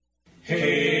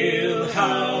Hail,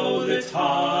 howlet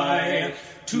high,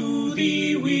 to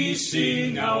thee we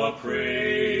sing our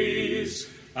praise.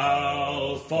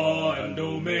 Alpha and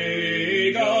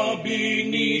Omega,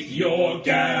 beneath your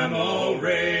gamma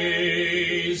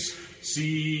rays.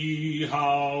 See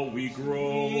how we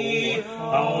grow,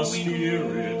 our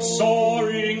spirits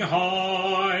soaring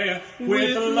high.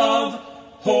 With love,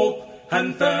 hope,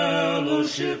 and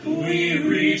fellowship we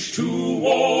reach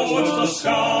towards the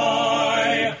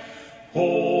sky.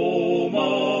 Home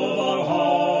of our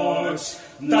hearts,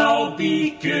 thou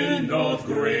beacon of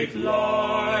great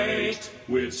light.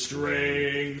 With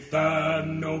strength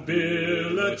and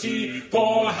nobility,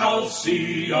 for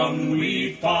Halcyon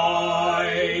we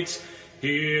fight.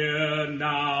 Hear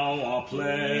now our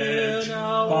pledge,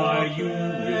 by you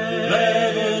will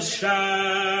ever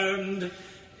stand.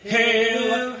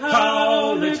 Hail,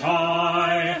 howlet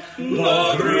high,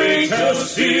 the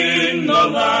greatest in the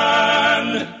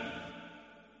land.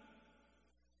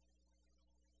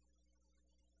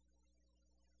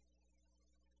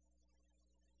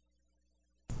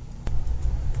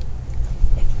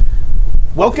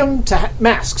 Welcome to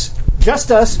Masks.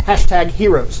 Just us,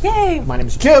 #heroes. Yay! My name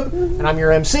is Jib, and I'm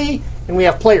your MC, and we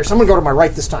have players. I'm going to go to my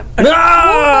right this time.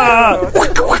 Ah!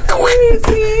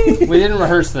 We didn't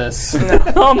rehearse this.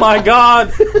 Oh my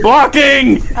god!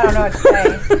 Blocking! I don't know what to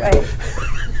say.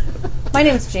 Right. My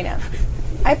name's Gina.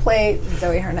 I play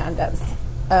Zoe Hernandez,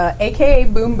 a.k.a.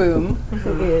 Boom Boom,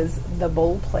 who is the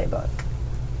Bull Playbook.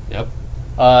 Yep.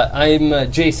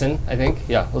 I'm Jason, I think.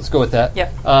 Yeah, let's go with that.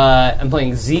 Yep. I'm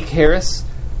playing Zeke Harris.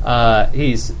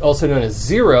 He's also known as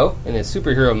Zero in his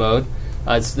superhero mode.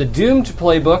 It's the Doomed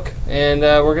playbook, and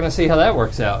we're going to see how that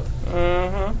works out.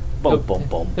 Mm-hmm.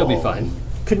 He'll be fine.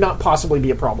 Could not possibly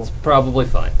be a problem. Probably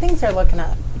fine. Things are looking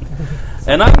up.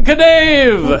 And I'm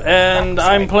Kadave, and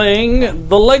I'm playing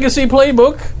the Legacy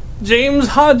Playbook, James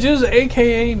Hodges,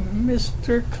 a.k.a.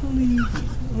 Mr. Clean.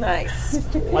 Nice.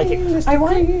 Like it. I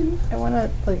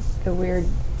want like a weird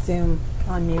zoom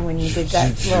on you when you did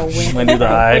that little wink. When you do the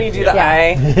eye. When you do the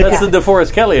eye. That's the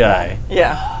DeForest Kelly eye.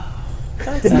 Yeah.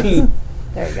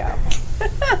 There you go.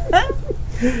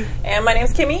 And my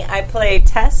name's Kimmy. I play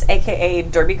Tess, a.k.a.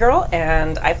 Derby Girl,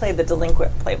 and I play the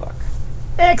Delinquent Playbook.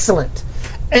 Excellent.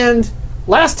 And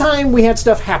last time we had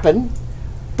stuff happen,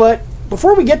 but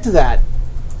before we get to that,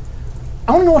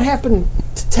 I want to know what happened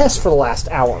to Tess for the last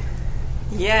hour.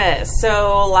 Yes,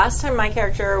 so last time my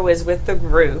character was with the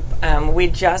group, we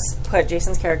just put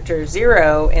Jason's character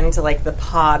Zero into like the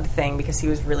pod thing because he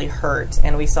was really hurt,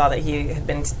 and we saw that he had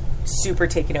been super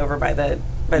taken over by the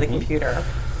computer.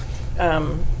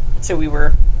 So we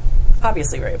were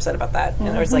obviously very upset about that, and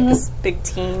there was like this big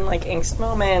teen like angst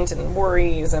moment and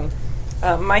worries, and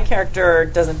my character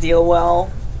doesn't deal well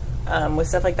with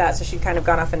stuff like that, so she'd kind of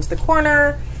gone off into the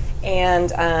corner,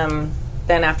 and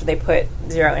then after they put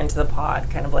Zero into the pod,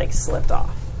 kind of like slipped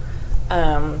off.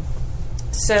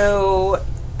 So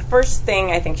the first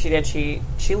thing I think she did, she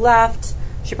left.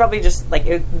 She probably just like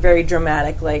a very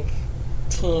dramatic like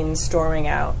teen storming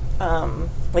out,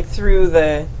 like through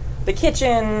the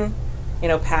kitchen, you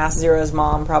know, past Zero's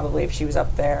mom probably if she was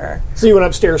up there. So you went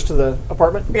upstairs to the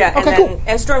apartment? Yeah, Okay, and then cool.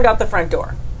 and stormed out the front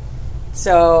door.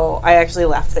 So I actually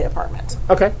left the apartment.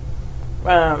 Okay.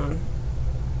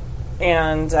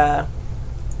 And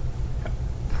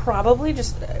probably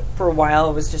just for a while I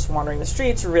was just wandering the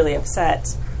streets, really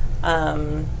upset.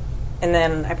 And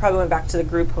then I probably went back to the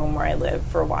group home where I live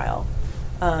for a while.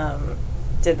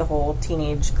 Did the whole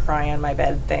teenage cry on my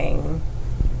bed thing.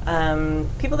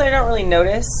 People there don't really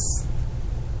notice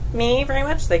me very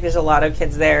much. Like there's a lot of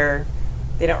kids there.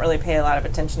 They don't really pay a lot of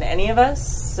attention to any of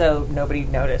us, so nobody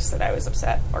noticed that I was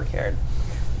upset or cared.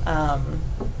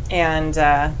 And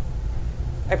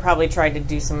I probably tried to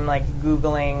do some like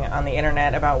Googling on the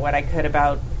internet about what I could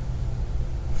about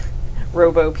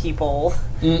robo people,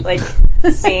 like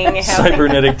seeing how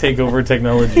Cybernetic takeover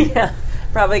technology. yeah,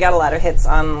 probably got a lot of hits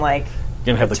on like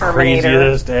You're going to have the Terminator.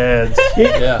 craziest ads.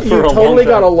 Yeah. You For a long totally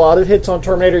got time. a lot of hits on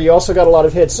Terminator. You also got a lot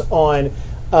of hits on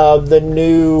the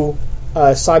new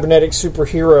cybernetic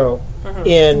superhero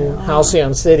in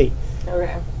Halcyon City.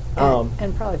 Okay.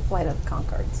 And probably Flight of the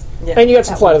Conchords. Yeah. And you got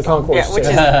some Flight of the Conchords, Yeah, which too.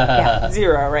 is Yeah.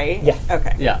 Zero, right? Yeah.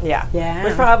 Okay. Yeah. Yeah. Yeah.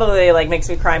 Which probably like makes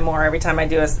me cry more every time I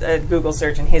do a Google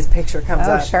search and his picture comes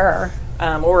Oh, up. sure.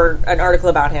 Or an article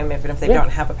about him, even if they don't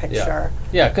have a picture.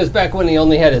 Yeah, because back when he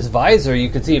only had his visor, you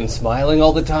could see him smiling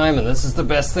all the time, and this is the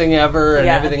best thing ever, and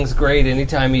Yeah. everything's great.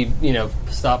 Anytime he,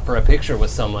 stopped for a picture with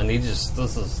someone, this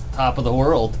is top of the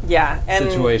world Yeah. And,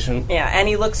 situation. Yeah, and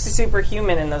he looks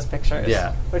superhuman in those pictures.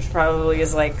 Yeah. Which probably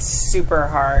is like super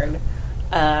hard.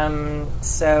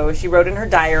 So she wrote in her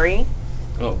diary,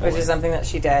 Oh, boy. which is something that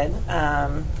she did.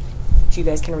 Which you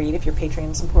guys can read if you're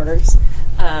Patreon supporters.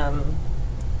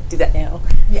 Do that now.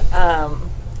 Yeah.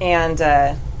 And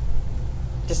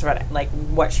just about like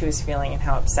what she was feeling and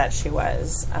how upset she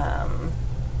was.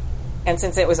 And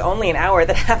since it was only an hour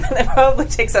that happened, it probably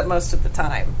takes up most of the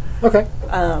time. Okay.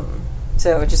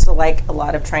 So just like a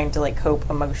lot of trying to like cope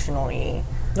emotionally.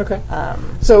 Okay.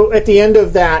 So at the end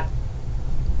of that,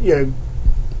 you know,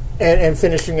 and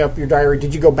finishing up your diary,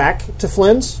 did you go back to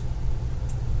Flynn's?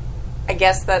 I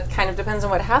guess that kind of depends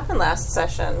on what happened last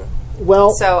session.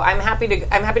 Well, So I'm happy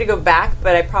to go back,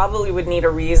 but I probably would need a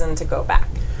reason to go back.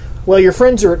 well, your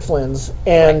friends are at Flynn's,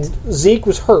 and Right. Zeke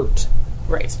was hurt.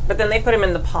 Right. But then they put him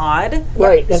in the pod.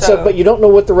 Right. And so, but you don't know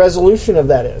what the resolution of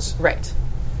that is. Right.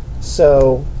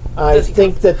 So I Does he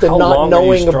think that the How not long are you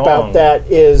knowing strong? about that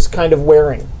is kind of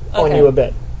wearing on Okay. you a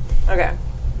bit. Okay.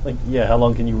 Like, yeah, how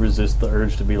long can you resist the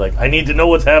urge to be like, I need to know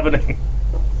what's happening?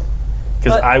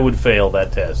 Because But- I would fail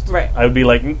that test. Right. I would be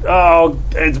like, oh,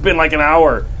 it's been like an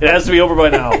hour. It has to be over by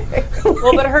now.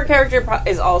 Well, but her character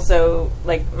is also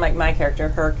like my character,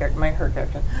 her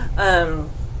character.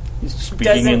 Speaking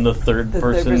Doesn't- in the third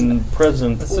person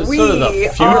present. So We sort of the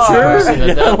future are- person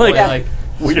at that point. Yeah. Like,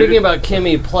 Weird. speaking about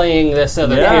Kimmy playing this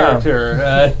other Yeah.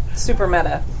 character. Super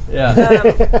meta.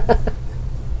 Yeah.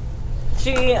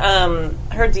 She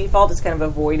her default is kind of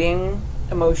avoiding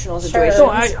emotional situations. So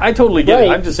I totally get it.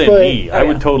 Right, I'm just saying but- me. I Oh,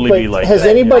 would yeah. totally But be like has that.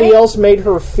 anybody Right. else made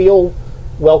her feel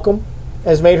welcome?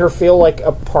 Has made her feel like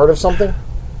a part of something?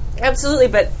 Absolutely,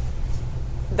 but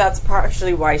that's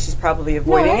partially why she's probably No,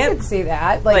 avoiding I it. could see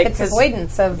that. Like, Like, it's 'cause-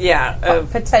 avoidance of Yeah,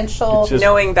 of potential. It's just-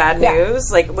 knowing bad Yeah.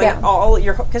 news, like when Yeah. all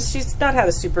your because she's not had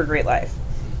a super great life.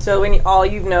 So when all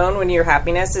you've known when your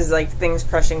happiness is like things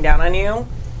crushing down on you,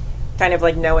 kind of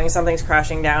like knowing something's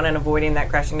crashing down and avoiding that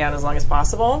crashing down as long as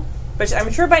possible. But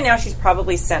I'm sure by now she's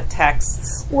probably sent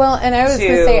texts Well, and I was going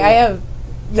to to say I have. to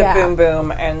Yeah. Boom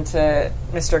Boom and to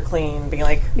Mr. Clean, being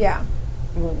like, Yeah.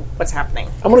 "What's happening?"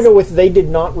 I'm going to go with they did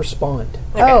not respond.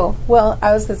 Okay. Oh, well,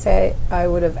 I was going to say I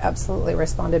would have absolutely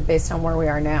responded based on where we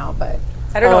are now, but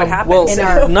I don't know what happened. well, in so-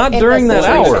 our not in during the that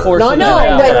situation. hour. Course Not of now,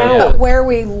 that but- hour, yeah. But where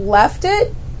we left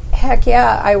it, heck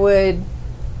yeah, I would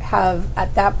have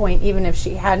at that point, even if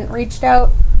she hadn't reached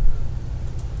out,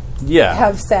 Yeah.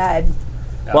 have said,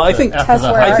 Well, I think Tess,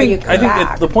 where I are you? think I Come think at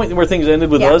back. the point where things ended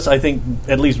with Yeah. us, I think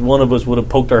at least one of us would have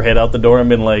poked our head out the door and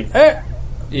been like, "Eh,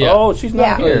 Yeah. oh, she's not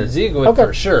Yeah. Yeah, here." Zeke would Okay.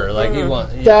 for sure. Like you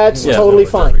want. That's you totally know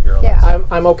what every fine. girl Yeah. is.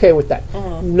 I'm okay with that.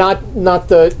 Not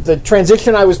the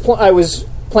transition I was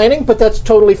planning, but that's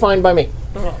totally fine by me.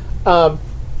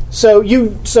 So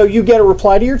you get a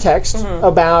reply to your text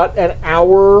about an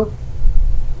hour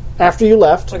after you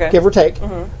left, Okay. give or take.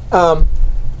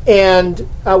 And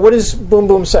what does Boom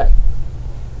Boom say?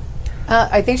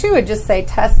 I think she would just say,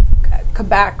 Tess, come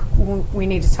back, we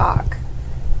need to talk.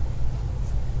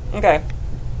 Okay.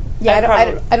 Yeah, I'd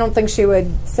probably- I don't think she would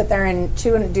sit there and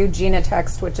she wouldn't do Gina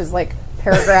text, which is like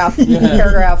paragraph,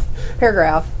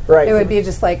 paragraph. Right. It would be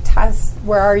just like, Tess,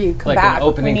 where are you? Come Like back. an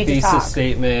opening we need to talk. thesis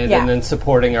statement Yeah. and then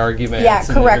supporting arguments. Yeah, and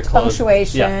then your correct close-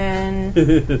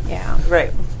 punctuation. Yeah.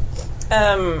 Right.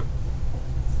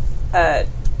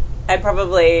 I'd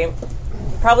probably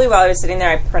while I was sitting there,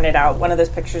 I printed out one of those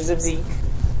pictures of Zeke,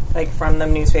 like from the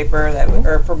newspaper that,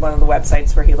 or from one of the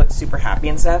websites where he looked super happy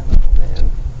and stuff.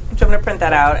 So I'm gonna print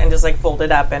that out and just like fold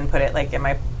it up and put it like in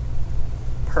my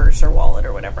purse or wallet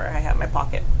or whatever I have in my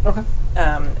pocket. Okay.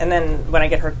 And then when I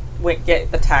get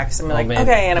the text, I'm Oh, like, man.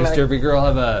 okay, and I'm Does like, Derby Girl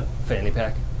have a fanny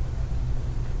pack?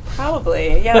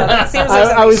 probably, yeah, that seems like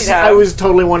something I was she'd have. I was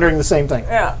totally wondering the same thing.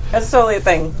 yeah, that's totally a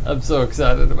thing. I'm so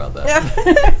excited about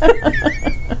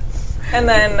that. And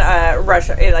then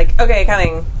Russia, like, okay,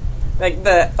 coming, like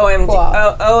the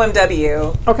Wow.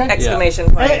 OMW Okay. exclamation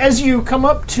A- point. As you come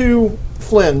up to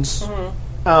Flynn's,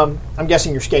 I'm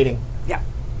guessing you're skating. Yeah.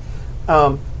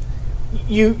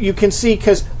 You can see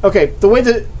because the way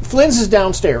that Flynn's is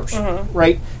downstairs,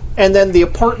 right, and then the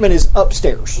apartment is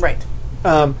upstairs, Right.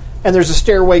 and there's a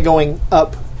stairway going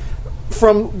up.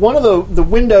 From one of the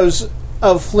windows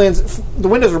of Flynn's, the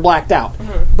windows are blacked out,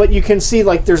 but you can see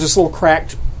like there's this little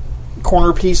cracked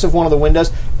corner piece of one of the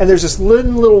windows, and there's this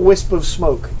little wisp of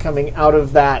smoke coming out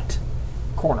of that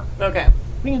corner. What Okay. are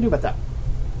you gonna do about that?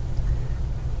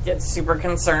 Get super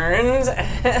concerned.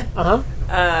 Uh-huh.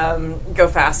 Go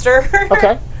faster.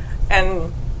 Okay.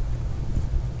 And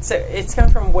so it's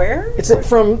coming from where? It's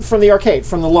from the arcade,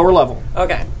 from the lower level.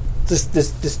 Okay.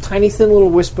 This tiny thin little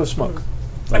wisp of smoke.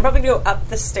 I'm probably going to go up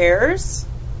the stairs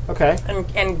Okay.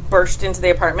 and burst into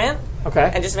the apartment Okay.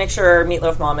 and just make sure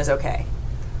Meatloaf Mom is okay.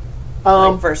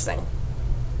 Um, Like first thing.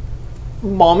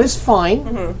 Mom is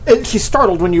fine. And she's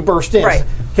startled when you burst in. Right.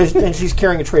 And she's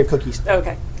carrying a tray of cookies.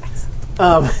 Okay.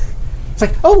 It's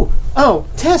like, oh,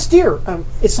 Tess, dear,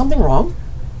 is something wrong?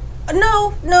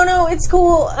 No, it's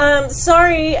cool.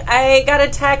 Sorry, I got a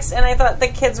text and I thought the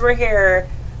kids were here.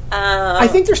 I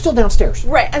think they're still downstairs.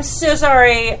 Right, I'm so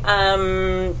sorry.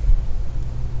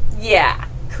 Yeah,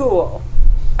 cool.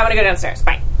 I'm gonna go downstairs.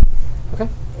 Bye. Okay.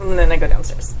 And then I go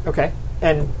downstairs. Okay.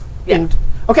 And Yeah.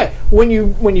 okay, when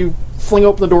you fling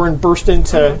open the door and burst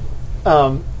into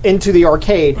the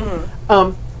arcade,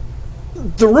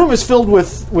 the room is filled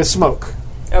with smoke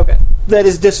Okay. that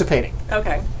is dissipating.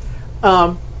 Okay.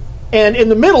 And in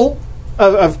the middle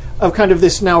of kind of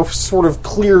this now sort of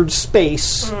cleared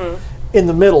space in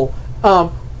the middle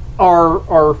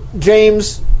are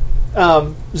James,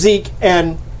 Zeke,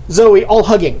 and Zoe all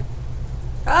hugging.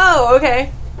 Oh, okay.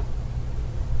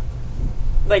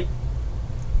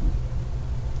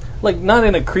 Like, not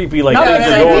in a creepy, like, Not in a the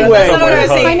creepy door way. somewhere That's what I was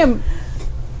hug. Kind of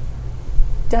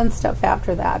done stuff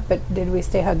after that, but did we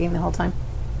stay hugging the whole time?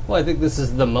 Well, I think this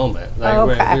is the moment. Like, Oh,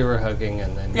 okay. we were hugging,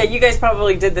 and then Yeah, you guys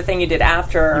probably did the thing you did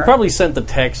after. You probably sent the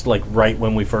text, like, right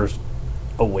when we first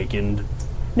awakened.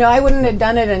 No, I wouldn't have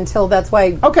done it until that's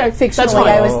why. Okay, that's fictionally, fine.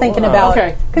 I was thinking about.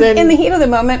 Okay, because then- in the heat of the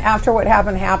moment, after what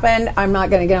happened, I'm not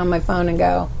going to get on my phone and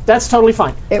go. That's totally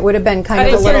fine. It would have been kind I of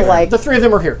a didn't little see like, The three of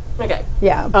them are here. Okay.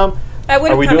 yeah. I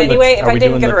would Are we have come doing the- anyway. If are I we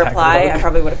didn't doing get a the reply, tactical I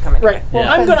probably would have come anyway. Right. Well,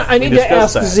 Yeah. I need We to ask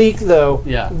discussed that. Zeke though.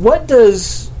 Yeah. What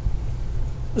does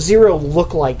Zero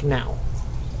look like now?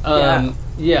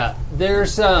 Yeah,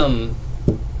 there's yeah,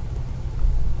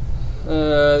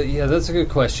 that's a good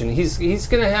question. He's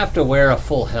gonna have to wear a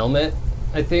full helmet,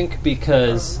 I think,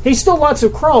 because He's still lots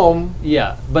of chrome.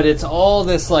 yeah, but it's all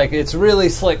this like it's really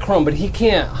slick chrome, but he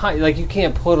can't hide, like you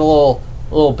can't put a little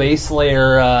base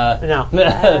layer No.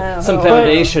 some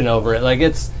foundation over it. Like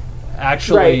it's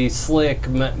actually Right. slick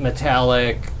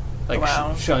metallic, like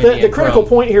Wow. shiny. The and critical chrome.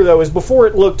 point here, though, is before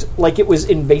it looked like it was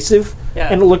invasive, Yeah.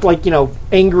 and it looked like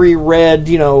angry red,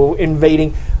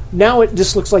 invading. Now it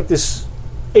just looks like this.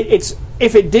 It's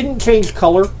if it didn't change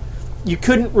color, you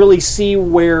couldn't really see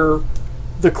where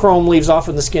the chrome leaves off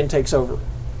and the skin takes over.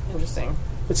 Interesting.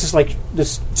 It's just like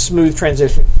this smooth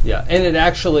transition. Yeah, and it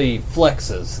actually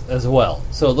flexes as well,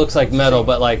 so it looks like metal.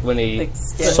 But like when he Like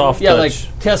skin. Soft yeah, touch.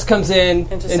 like Tess comes in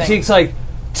and Interesting. Zeke's like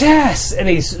Tess, and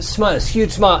he's smiles,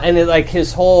 huge smile, and it, like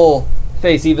his whole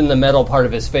face, even the metal part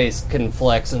of his face, can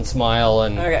flex and smile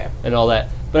and Okay. and all that.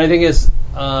 But I think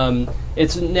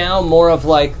it's now more of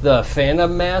like the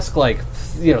Phantom mask, like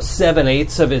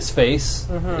 7/8 of his face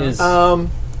is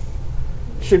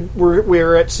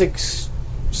We're at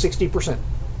 60%.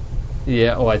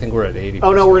 yeah. Oh, I think we're at 80%.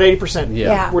 Oh no, we're at 80%.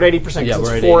 Yeah. We're at 80%. Yeah, It's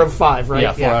we're at 4 80. of 5, right?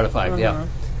 Yeah, 4 out of 5. Yeah.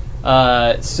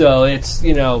 So it's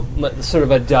sort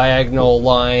of a diagonal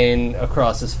line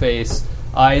across his face.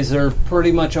 Eyes are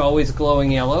pretty much always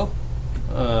glowing yellow.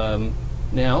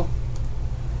 Now,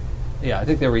 yeah, I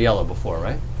think they were yellow before,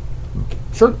 right?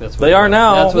 Sure. That's what They are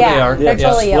now. That's what Yeah, they are. they're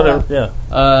totally yellow. Whatever,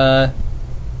 yeah.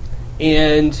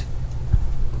 And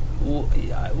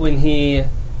when he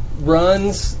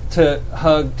runs to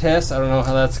hug Tess, I don't know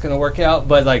how that's going to work out,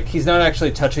 but like he's not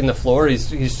actually touching the floor. He's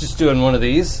just doing one of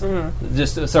these.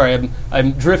 Just sorry,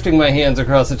 I'm drifting my hands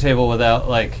across the table without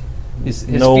like his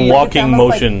No feet. walking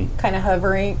motion. kind of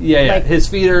hovering. Yeah, yeah. Like, His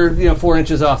feet are 4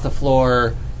 inches off the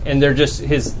floor, and they're just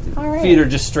his All right. feet are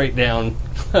just straight down,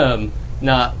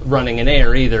 not running in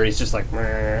air either. He's just like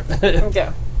Okay.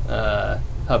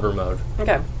 hover mode.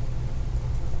 Okay.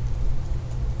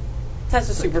 Tess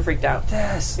is super freaked out.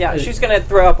 Yes. Yeah, she's gonna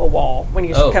throw up a wall when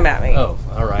you come at me. Oh,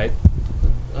 all right.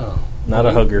 Oh, Not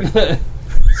a hugger.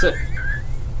 so,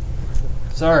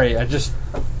 sorry. I just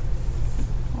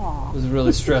it was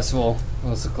really stressful. I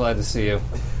was so glad to see you.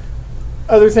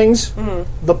 Other things,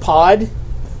 the pod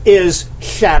is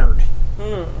shattered.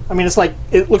 I mean, it's like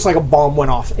it looks like a bomb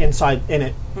went off inside in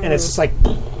it, and it's just like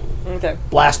Okay.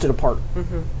 blasted apart.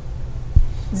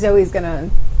 Zoe's gonna.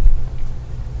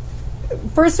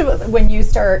 First of all, when you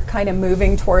start kind of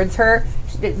moving towards her,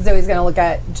 Zoe's gonna look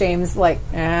at James like,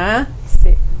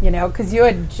 see, because you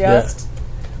had just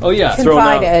Oh yeah. Throw-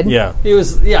 Confided. Yeah. He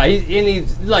was, he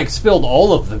like spilled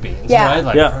all of the beans, Yeah. right?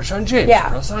 Like, Yeah. crush on James, Yeah.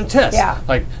 crush on Tess. Yeah.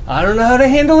 Like, I don't know how to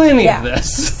handle any of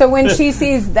this. So when she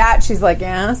sees that, she's like,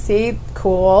 yeah, see,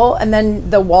 cool. And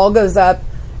then the wall goes up,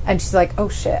 and she's like, oh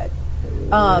shit.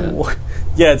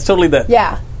 Yeah, it's totally that.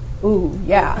 Yeah. Ooh,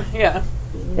 yeah. Yeah.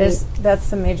 That's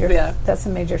some major. Yeah. That's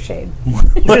some major shade.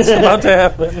 What's about to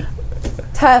happen?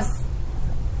 Tess,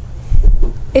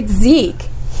 it's Zeke.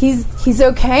 He's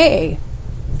okay.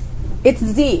 It's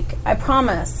Zeke. I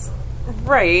promise.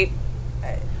 Right.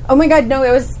 Oh my God, no!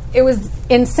 It was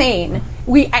insane.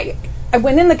 I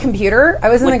went in the computer. I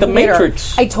was in Like the the computer.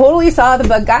 Matrix. I totally saw the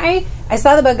bug guy. I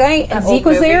saw the bug guy, and That Zeke old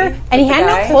was there, movie and he with had the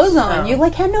no guy? clothes on. Oh. You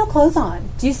had no clothes on.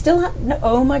 Do you still have? No,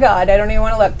 oh my god! I don't even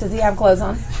want to look. Does he have clothes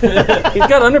on? He's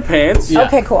got underpants.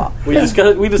 Okay, cool. We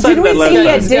decided Did we that see last he time.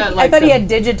 had? He's got, I like, thought he the- had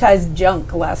digitized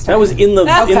junk last time. That was in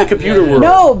the computer world.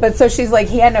 No, but so she's like,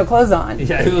 he had no clothes on.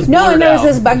 Yeah, it was No, blurred and there was out.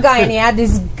 this bug guy, and he had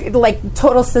these like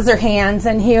total scissor hands,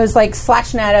 and he was like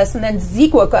slashing at us. And then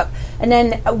Zeke woke up, and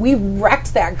then we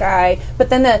wrecked that guy. But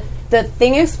then the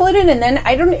thing exploded, and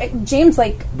then James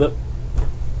like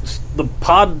The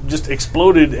pod just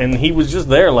exploded, and he was just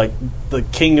there, like the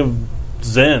king of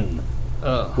Zen,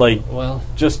 like well,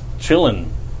 just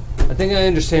chilling. I think I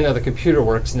understand how the computer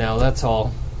works now. That's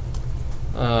all.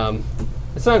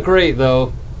 It's not great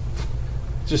though.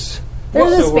 Just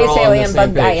there's a so we're space all on the alien same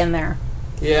bug guy page. in there.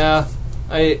 Yeah,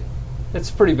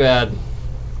 it's pretty bad.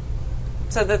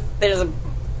 So there's a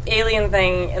alien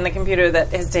thing in the computer that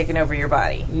has taken over your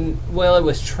body. Well, it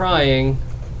was trying.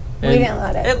 We and didn't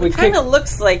let it. We It kind of kicked-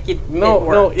 looks like it. No,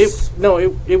 it works.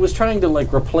 it was trying to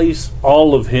like replace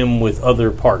all of him with other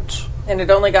parts. And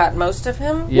it only got most of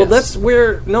him. Yes. Well, that's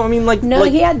where I mean, like, No,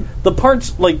 like he had- the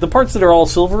parts that are all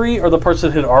silvery are the parts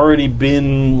that had already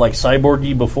been like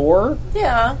cyborgy before.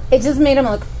 Yeah. It just made him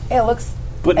look. It looks.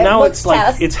 But it now looks it's like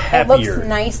test- it's It happier. looks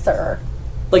nicer.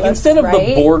 Like Looks instead of the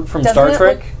right. Borg from Doesn't Star it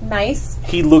Trek, look nice.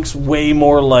 he looks way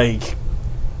more like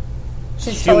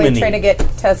She's totally human-y. trying to get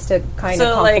tested, kind So,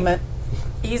 of like, compliment.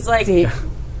 He's like. Zeke.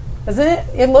 Isn't it?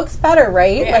 It looks better,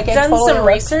 right? I've it done totally some looks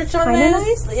research on kinda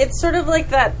this. nice. It's sort of like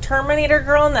that Terminator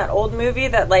girl in that old movie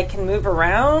that like can move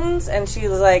around, and she's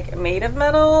like made of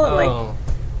metal. And, like Oh,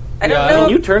 I don't Yeah, I know. Can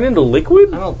you turn into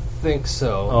liquid? I don't think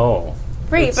so. Oh,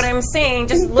 Right, but I'm saying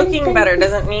just looking better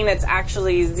doesn't mean it's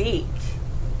actually Zeke.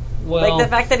 Well, Like the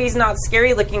fact that he's not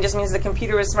scary looking just means the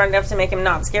computer was smart enough to make him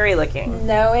not scary looking.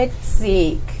 No, it's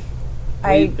Zeke.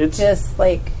 It's- just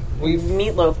like we've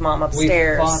Meatloaf mom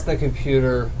upstairs. fought the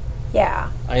computer. yeah.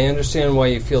 I understand why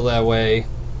you feel that way.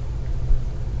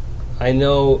 I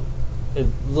know it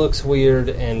looks weird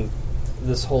and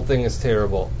this whole thing is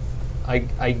terrible.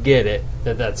 I get it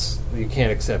that's you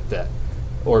can't accept that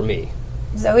or me.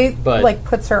 Zoe But- like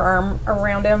puts her arm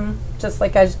around him, just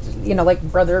like as like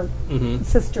brother,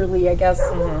 sisterly, I guess.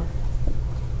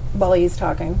 While he's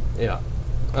talking. Yeah.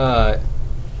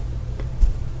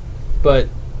 But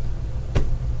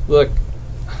look,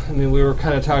 I mean, we were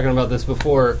kind of talking about this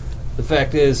before. The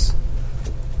fact is,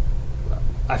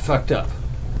 I fucked up,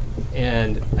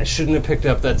 and I shouldn't have picked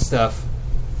up that stuff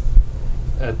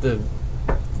that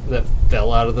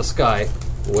fell out of the sky.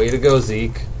 Way to go,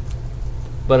 Zeke!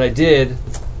 But I did,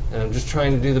 and I'm just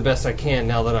trying to do the best I can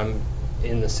now that I'm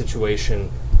in the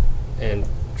situation, and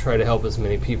try to help as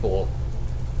many people.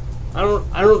 I don't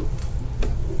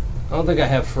think I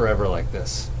have forever like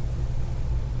this.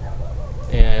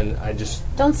 And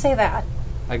Don't say that.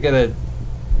 I gotta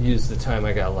use the time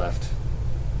I got left.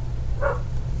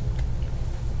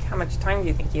 How much time do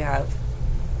you think you have?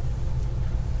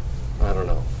 I don't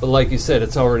know. But like you said,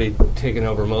 it's already taken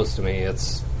over most of me.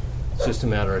 It's just a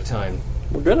matter of time.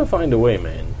 we're gonna find a way,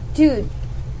 man. Dude,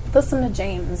 listen to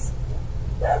James.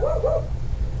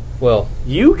 Well,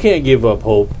 You can't give up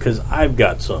hope because I've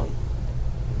got some.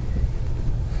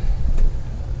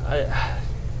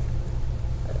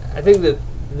 I think that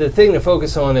the thing to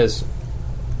focus on is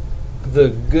the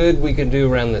good we can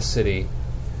do around this city.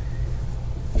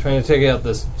 Trying to take out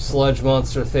this sludge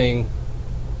monster thing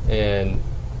and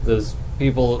those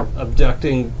people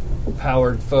abducting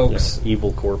powered folks.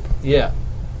 Evil Corp, Yeah.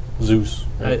 Zeus.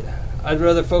 I'd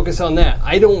rather focus on that.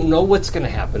 I don't know what's going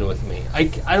to happen with me. I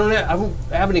don't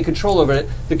have any control over it.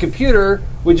 The computer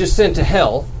we just sent to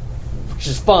hell, which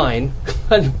is fine.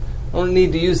 I don't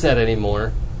need to use that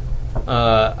anymore.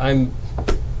 I'm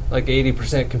like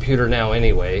 80% computer now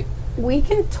anyway. We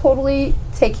can totally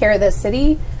take care of this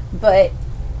city, but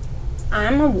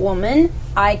I'm a woman.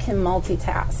 I can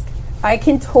multitask. I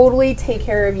can totally take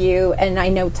care of you, and I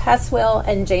know Tess will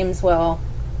and James will.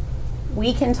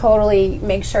 We can totally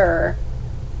make sure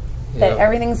that Yeah.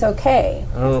 everything's okay.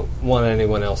 I don't want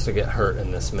anyone else to get hurt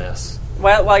in this mess.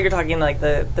 While you're talking, like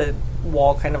the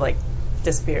wall kind of like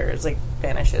disappears, like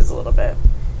vanishes a little bit,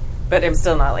 but I'm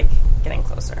still not like getting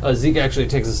closer. Zeke actually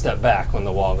takes a step back when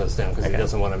the wall goes down because he Okay.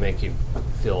 doesn't want to make you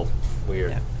feel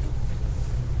weird.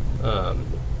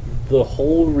 The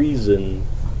whole reason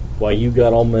why you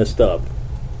got all messed up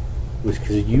was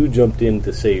because you jumped in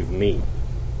to save me.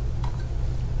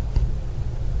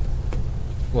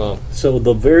 Well, So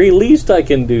the very least I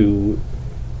can do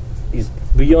is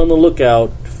be on the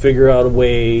lookout, figure out a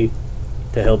way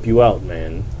to help you out,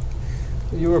 man.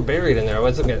 You were buried in there. I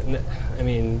wasn't gonna. I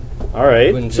mean, All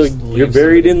right, Wouldn't so just leave you're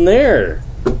buried somebody. in there.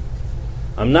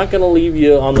 I'm not going to leave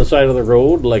you on the side of the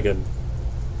road like a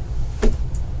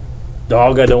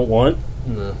dog I don't want.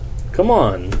 no. Come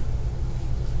on.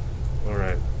 All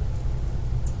right.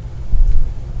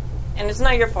 And it's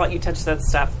not your fault you touched that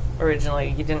stuff originally.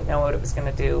 You didn't know what it was going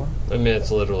to do. I mean,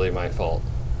 it's literally my fault.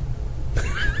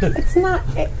 It's not.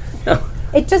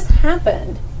 It just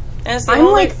happened. And it's the I'm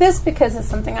only, like this because of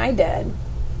something I did. and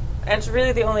it's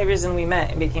really the only reason we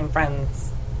met and became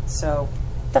friends. So,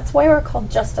 That's why we're called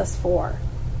Just Us Four.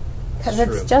 Because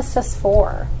It's it's true. Just Us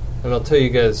Four. And I'll tell you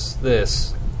guys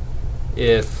this: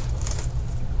 if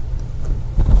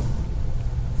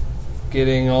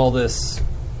getting all this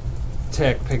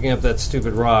tech, picking up that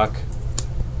stupid rock,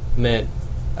 meant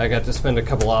I got to spend a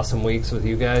couple awesome weeks with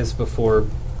you guys before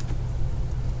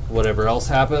whatever else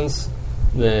happens,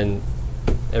 then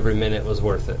every minute was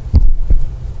worth it.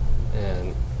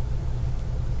 And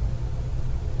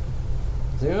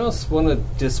does anyone else want to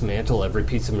dismantle every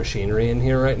piece of machinery in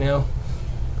here right now?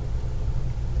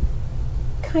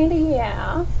 Kinda,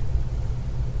 yeah.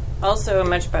 also a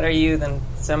much better you than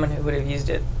someone who would have used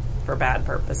it for bad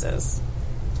purposes.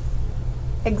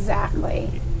 Exactly.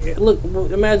 Look,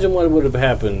 imagine what would have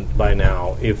happened by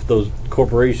now if those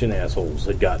corporation assholes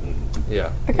had gotten...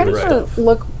 Yeah. I kind of you're want to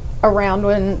look around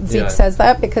when Zeke Yeah. says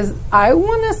that because I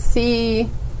want to see.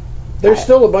 There's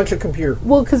still a bunch of computer.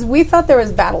 Well, because we thought there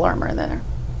was battle armor in there.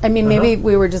 I mean, maybe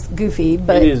we were just goofy,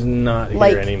 but It is not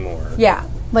like- here anymore. yeah.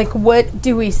 Like, what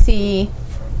do we see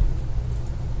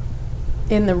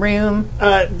in the room?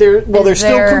 There's Is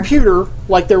still there- computer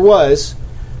like there was,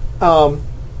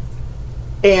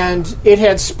 and it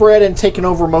had spread and taken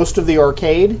over most of the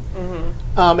arcade.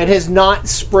 It has not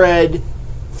spread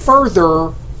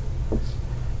further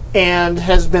and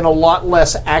has been a lot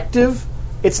less active.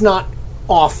 It's not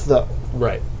off though.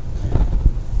 Right.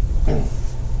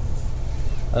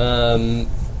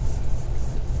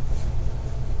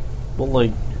 Well,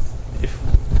 like,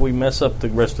 if we mess up the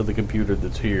rest of the computer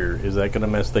that's here, is that going to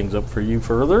mess things up for you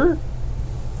further?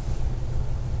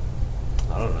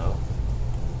 I don't know.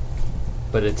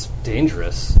 But it's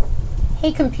dangerous.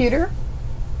 Hey, computer,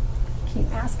 can you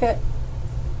ask it?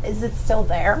 Is it still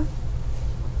there?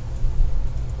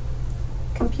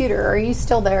 Computer, are you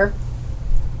still there?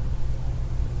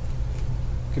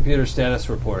 Computer status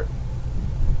report.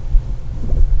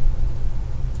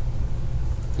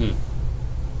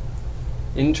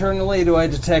 Internally, do I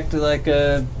detect like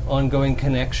a ongoing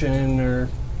connection or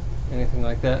anything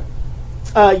like that?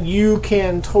 You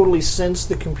can totally sense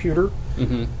the computer.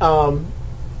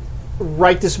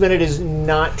 Right this minute is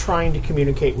not trying to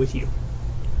communicate with you.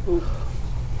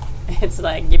 It's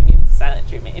like giving you the silent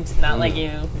treatment. It's not like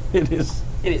you. It is.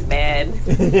 It is bad.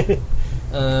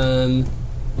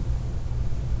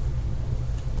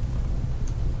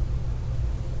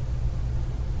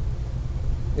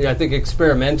 Yeah, I think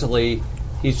experimentally,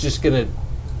 he's just gonna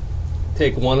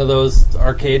take one of those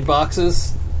arcade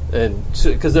boxes, and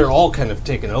because they're all kind of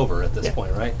taken over at this Yeah.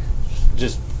 point, right?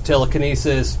 Just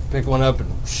telekinesis, pick one up and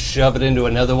shove it into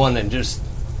another one, and just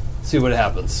see what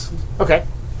happens. Okay.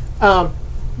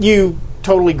 You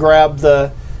totally grab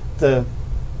the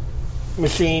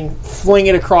machine, fling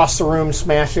it across the room,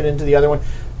 smash it into the other one.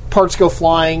 Parts go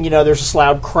flying. There's this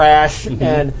loud crash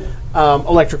and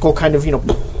electrical kind of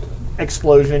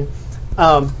explosion.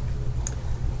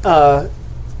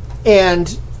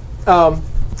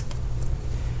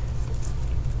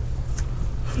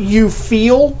 You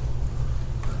feel,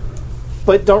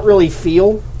 but don't really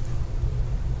feel,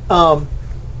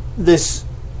 this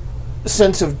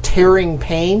sense of tearing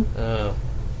pain.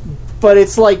 But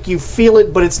it's like you feel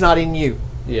it, but it's not in you.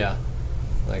 Yeah,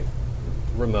 like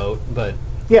remote, but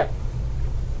Yeah.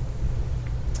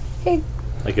 Hey,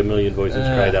 Like a million voices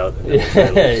cried out. And yeah,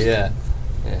 silence.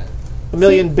 yeah. A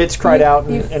million bits cried out.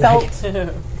 you And felt something.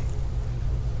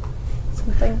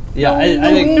 Yeah, I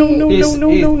think he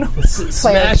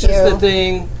smashes you. the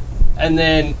thing, and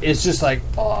then it's just like,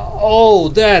 oh,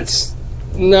 that's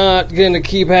not going to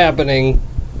keep happening.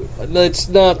 Let's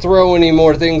not throw any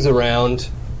more things around.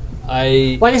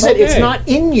 like I said, it's Okay. not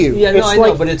in you. Yeah, no, it's I know,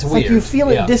 like, but it's like you weird.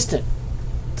 feel Yeah. it distant.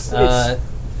 It's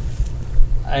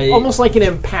I almost like an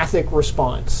empathic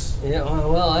response. Yeah,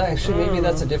 well, actually, maybe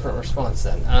that's a different response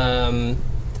then.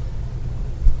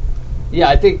 Yeah,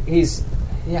 I think he's.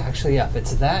 Yeah, actually, yeah. If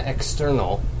it's that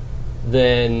external,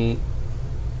 then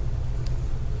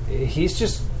he's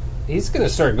going to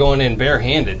start going in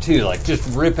barehanded too, like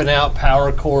just ripping out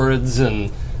power cords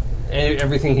and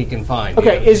everything he can find.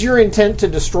 Okay, is your intent to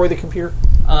destroy the computer?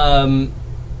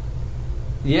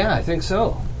 Yeah, I think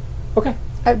so. Okay.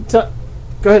 So,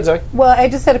 Go ahead, Zoe. Well, I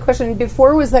just had a question.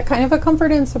 Before, was that kind of a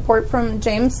comfort and support from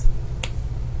James?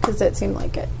 Because it seemed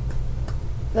like it.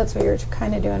 That's what you're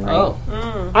kind of doing, right?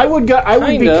 Oh. I would go.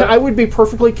 Kinda. I would be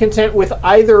perfectly content with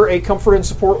either a comfort and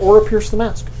support or a pierce the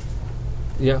mask.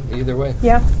 Yeah, either way.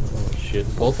 Yeah. Shit.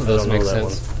 Both of I those don't know make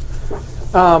that sense.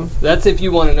 That's if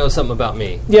you want to know something about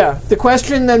me. Yeah. The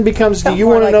question then becomes: do Felt you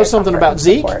more want to like know a something comfort about and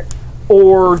Zeke, support.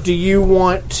 or do you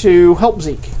want to help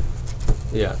Zeke?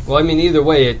 Yeah. Well, I mean, either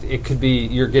way, it could be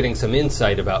you're getting some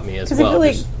insight about me as 'Cause I well. feel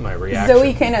like Just my reaction.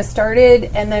 Zoe kind of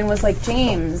started and then was like,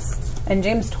 James. And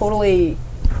James totally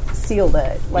sealed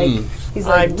it. Like, he's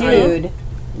like, dude.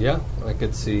 Yeah, I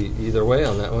could see either way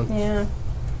on that one. Yeah.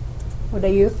 What do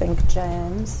you think,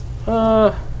 James?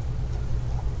 I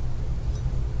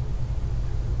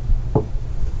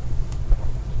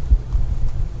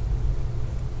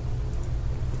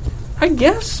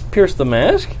guess pierce the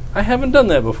mask. I haven't done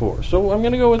that before, so I'm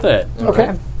going to go with that.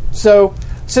 Okay. So,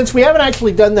 since we haven't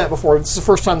actually done that before, this is the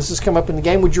first time this has come up in the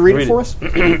game. Would you read it Read for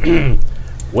it. us?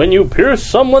 When you pierce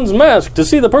someone's mask to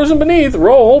see the person beneath,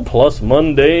 roll plus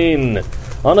mundane.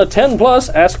 On a 10 plus,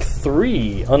 ask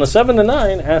 3. On a 7 to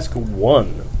 9, ask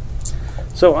 1.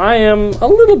 So I am a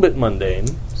little bit mundane,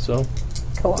 so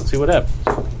Cool. let's see what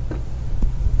happens.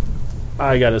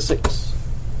 I got a 6,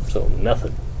 so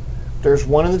nothing. There's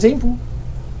one in the team pool,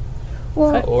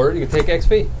 Well, Or you can take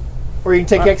XP. or you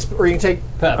can take or you can take.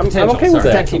 I'm Potential. okay with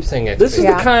Sorry, that. I keep saying XP. This is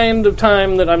Yeah. the kind of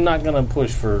time that I'm not going to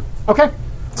push for. Okay.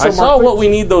 So I saw mark what we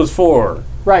need those for.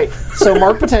 Right. So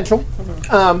mark potential.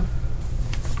 I'm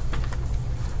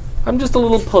just a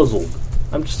little puzzled.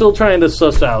 I'm still trying to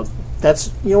suss out.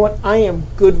 That's, you know what, I am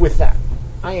good with that.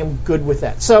 I am good with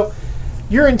that. So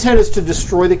your intent is to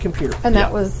destroy the computer. and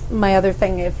that was my other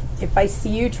thing. If I see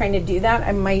you trying to do that,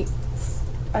 I'm going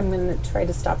to try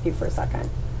to stop you for a second.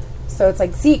 So it's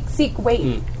like, Zeke,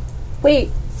 wait. Wait,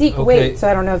 Zeke, Okay. wait. So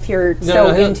I don't know if you're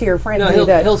he'll- into your friend. No,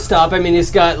 he'll stop. I mean,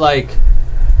 he's got like,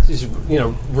 he's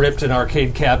ripped an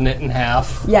arcade cabinet in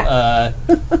half. Yeah.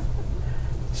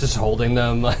 Just holding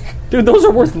them like. Dude, those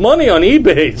are worth money on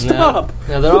eBay. Stop.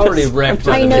 No, they're already wrecked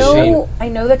on I the machine. know. I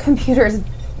know the computer's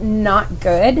not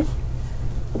good.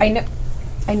 I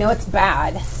know it's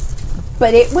bad,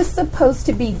 but it was supposed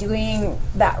to be doing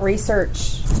that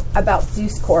research about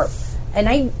Zeus Corp, and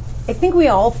I think we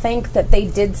all think that they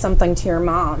did something to your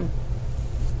mom.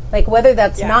 Like whether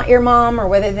that's not your mom or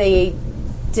whether they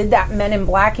did that Men in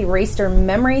Black erased her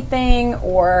memory thing,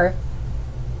 or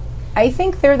I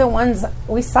think they're the ones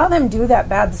we saw them do that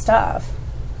bad stuff.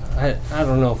 I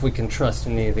don't know if we can trust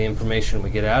any of the information we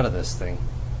get out of this thing.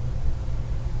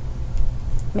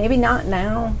 Maybe not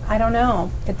now. I don't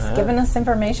know. It's given us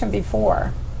information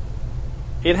before.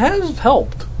 It has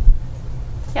helped.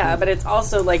 Yeah, but it's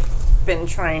also like been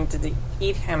trying to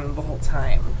eat him the whole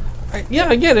time. Yeah,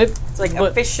 I get it. It's like a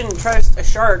but fish shouldn't trust a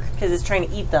shark because it's trying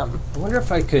to eat them. I wonder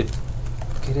if I could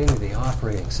get into the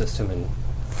operating system and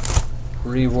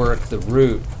rework the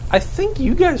root. I think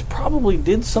you guys probably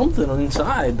did something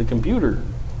inside the computer.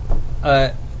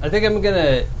 I think I'm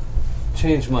gonna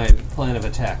change my plan of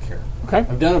attack here. Okay.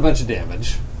 I've done a bunch of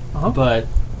damage, but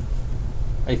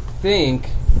I think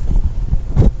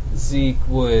Zeke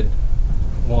would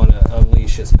want to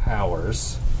unleash his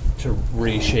powers to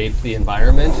reshape the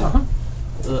environment,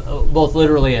 both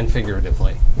literally and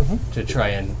figuratively, to try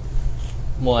and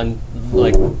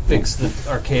fix the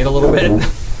arcade a little bit,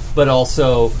 but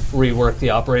also rework the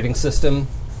operating system.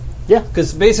 Yeah.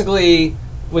 Because basically,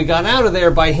 we got out of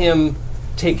there by him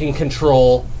taking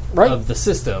control of the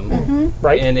system.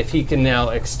 Right. And if he can now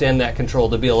extend that control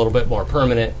to be a little bit more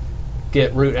permanent,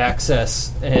 get root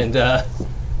access, and,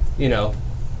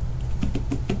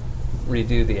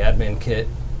 redo the admin kit.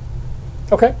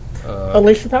 Okay.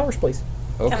 Unleash your powers, please.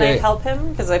 Okay. Can I help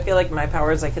him? Because I feel like my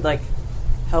powers, I could like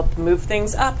help move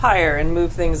things up higher and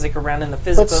move things like around in the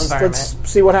physical environment. Let's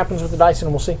see what happens with the dice,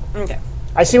 and we'll see. Okay.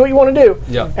 I see what you want to do.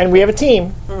 Yeah. And we have a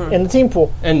team in the team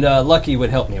pool. And Lucky would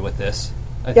help me with this,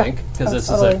 I think, because this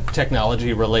is a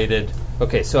technology-related...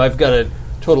 Okay, so I've got a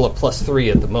total of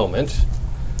 +3 at the moment.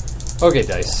 Okay,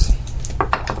 dice.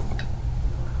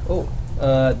 Oh,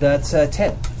 that's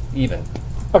 10, even.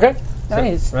 Okay.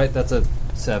 Nice. Right, that's a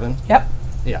 7. Yep.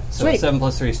 Yeah, so Sweet. 7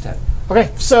 plus 3 is 10. Okay.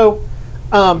 So,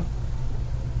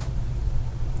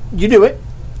 you do it,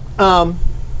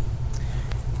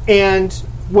 and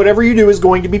whatever you do is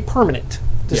going to be permanent.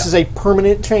 This is a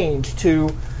permanent change to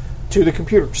the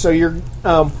computer. So you're.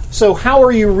 So how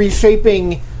are you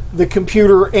reshaping the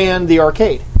computer and the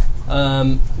arcade?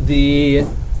 The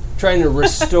trying to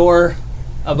restore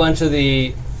a bunch of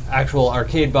the actual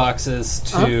arcade boxes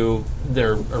to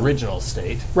their original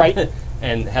state. Right.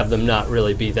 and have them not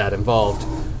really be that involved.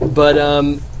 But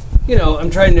you know, I'm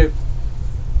trying to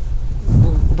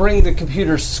bring the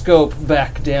computer scope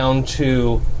back down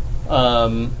to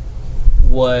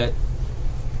what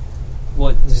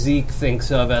Zeke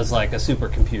thinks of as like a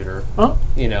supercomputer. Huh?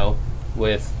 You know,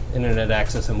 with internet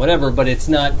access and whatever, but it's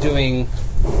not doing.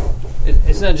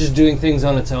 It's not just doing things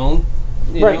on its own.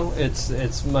 You Right. know,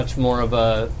 it's much more of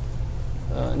a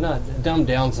not dumbed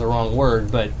down's the wrong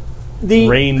word, but The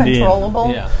Reined in.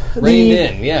 Controllable. yeah, reined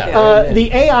in. Yeah, reined in.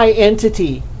 the AI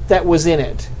entity that was in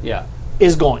it yeah.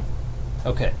 is gone.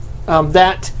 Okay,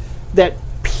 That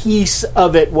piece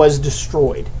of it was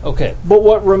destroyed. okay, But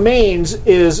what remains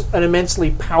is an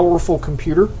immensely powerful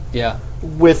computer yeah,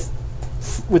 with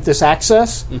this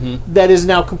access that is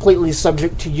now completely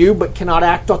subject to you, but cannot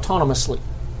act autonomously.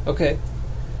 okay,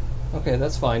 okay.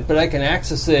 That's fine. But I can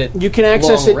access it. You can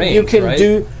access long it. You range, can right?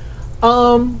 do.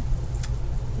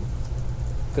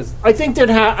 'Cause- I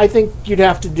think you'd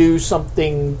have to do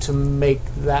something to make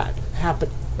that happen.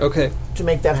 okay, To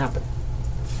make that happen.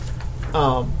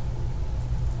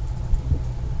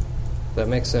 that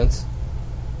makes sense.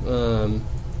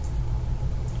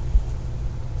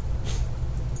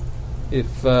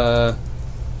 If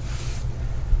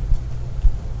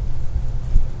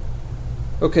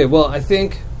okay, well, I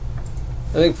think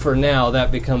for now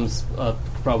that becomes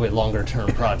probably a longer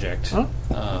term project.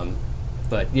 Huh?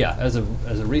 But yeah, as a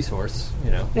resource,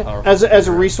 you know, Yeah, our- as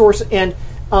a resource, and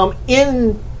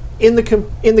in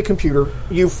the computer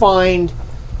you find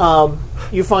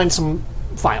some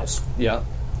files. yeah,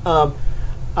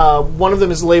 One of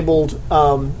them is labeled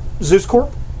Zeus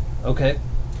Corp, okay,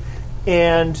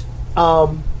 and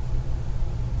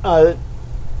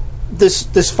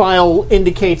this file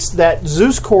indicates that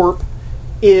Zeus Corp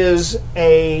is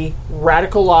a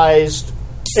radicalized,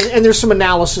 and there's some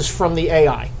analysis from the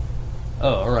AI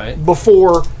oh, all right,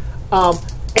 before,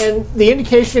 and the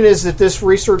indication is that this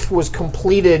research was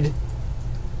completed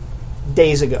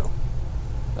days ago,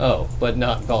 oh, but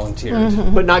not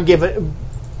volunteered. but not given.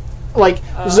 Like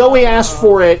Zoe asked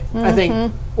for it, I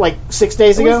think, like 6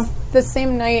 days It ago. was the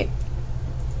same night.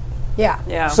 Yeah.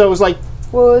 Yeah. So it was like,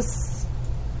 Was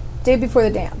day before the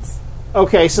dance.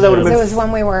 okay, so that would have So been it was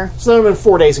when we were. so that would have been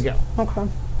 4 days ago,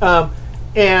 Okay.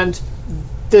 and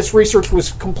this research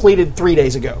was completed 3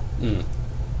 days ago,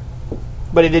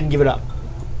 but it didn't give it up.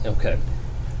 Okay,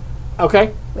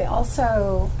 Okay, We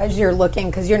also, as you're looking,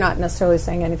 because you're not necessarily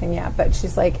saying anything yet, but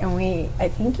she's like, I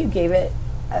think you gave it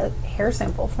a hair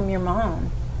sample from your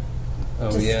mom.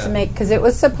 oh Just yeah, to make, because it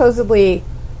was supposedly,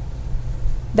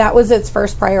 that was its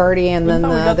first priority, and then the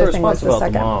we got the other thing was response the about the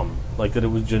second. mom, like that it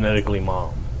was genetically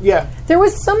mom. yeah, There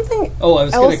was something Oh, I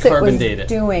was going else to it carbon was date it.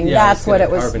 doing. Yeah, I That's what gonna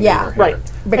it was. carbon date Yeah, her right. hair.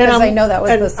 because And I know that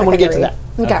was and the I'm secondary. going to get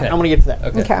to that. Okay. Okay. I'm going to get to that.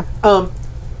 Okay. Okay.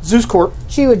 Zeus Corp,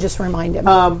 She would just remind him.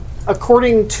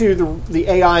 according to the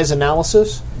AI's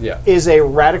analysis, Yeah. is a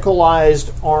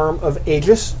radicalized arm of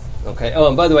Aegis. Okay. Oh,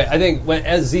 and by the way, I think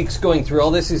as Zeke's going through all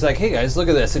this, he's like, "Hey guys, look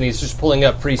at this," and he's just pulling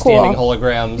up freestanding Cool.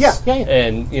 holograms. Yeah, yeah, yeah.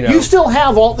 And you know, You still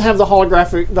have the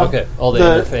holographic, Okay, all the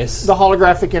interface. the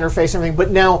holographic interface, and everything.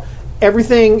 But now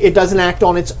everything, it doesn't act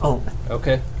on its own.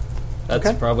 okay, that's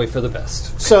Okay. probably for the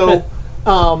best. So,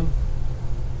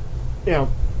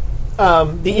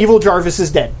 the evil Jarvis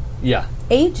is dead. Yeah.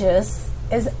 Aegis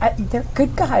is they're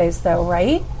good guys though,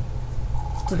 right?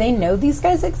 Do they know these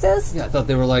guys exist? Yeah, I thought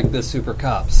they were like the super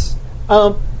cops.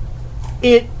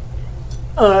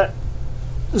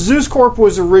 Zeus Corp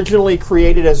was originally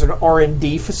created as an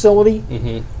R&D facility,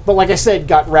 but like I said,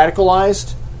 got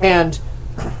radicalized, and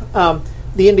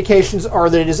the indications are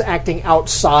that it is acting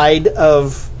outside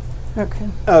of Okay.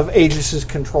 Aegis's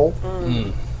control,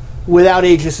 without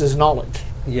Aegis's knowledge.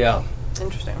 Yeah.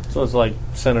 Interesting. So it's like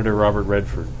Senator Robert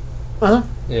Redford. Yeah.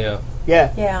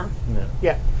 Yeah, Yeah.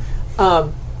 yeah. I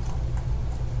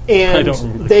And don't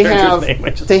remember the they character's have name, I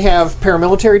just- they have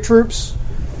paramilitary troops.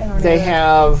 I don't know. They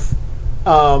have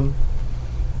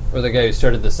Or the guy who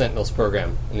started the Sentinels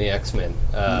program in the X-Men.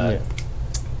 Yeah.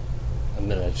 I'm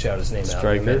gonna shout his name out in a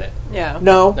Stryker? minute. Yeah.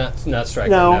 no, Not Stryker.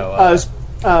 no. No.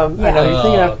 I know who you're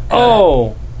thinking of.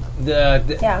 Oh, Yeah.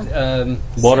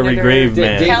 Watery Senator Grave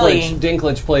Man. Kelly.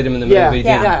 Dinklage played him in the Yeah. movie.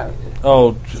 Yeah. Yeah.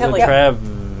 Oh, Kelly. I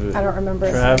don't remember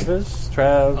his name.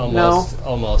 Travis.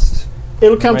 Almost.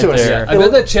 It'll come Right to us. there. I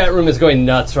bet the chat room is going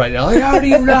nuts right now. Like, how do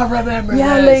you not remember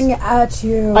Yelling this? at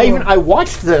you. I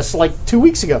watched this like 2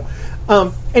 weeks ago.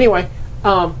 Anyway, they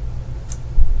have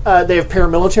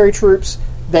paramilitary troops.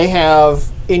 They have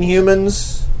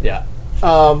Inhumans Yeah.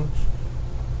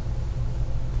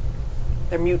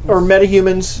 They're mutants. or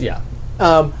metahumans Yeah.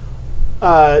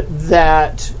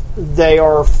 that they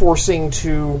are forcing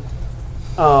to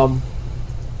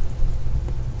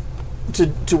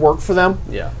to work for them.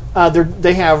 Yeah.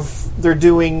 They're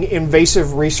doing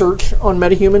invasive research on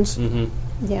metahumans.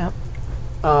 Yeah.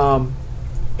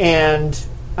 And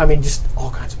I mean, just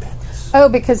all kinds of badness. Oh,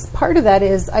 because part of that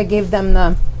is I gave them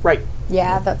the Right,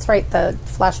 that's right, the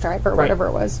flash drive or whatever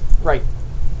it was. right.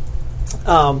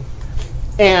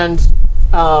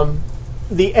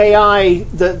 The AI,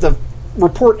 the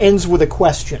report ends with a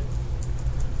question,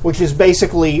 which is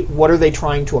basically, what are they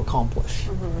trying to accomplish?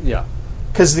 Yeah.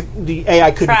 Because the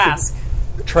AI couldn't. Trask.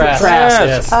 Trask. Trask.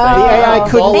 Yes. The AI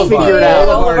couldn't Thank figure it you. out.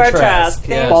 All of our Trask. Trask.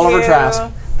 Yeah. Thank All of our you. Trask.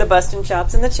 The busting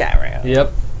chops in the chat room.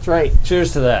 Yep. That's right.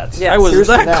 Cheers to that. Yeah. I was Here's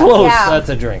that that. close. Yeah. That's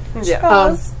a drink.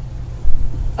 Yeah.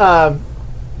 But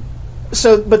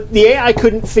the AI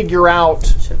couldn't figure out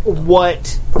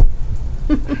what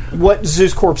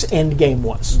Zeus Corp's end game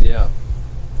was. Yeah.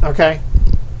 Okay.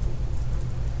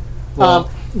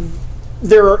 Well,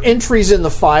 There are entries in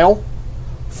the file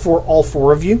for all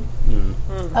four of you.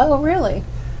 Oh, really?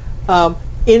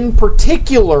 In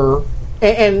particular,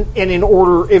 and in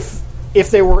order, if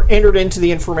they were entered into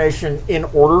the information in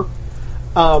order,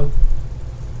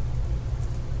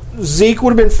 Zeke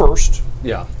would have been first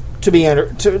yeah. to be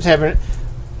entered to have it.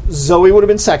 Zoe would have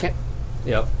been second,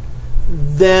 Yep.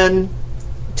 then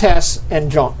Tess and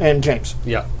John and James.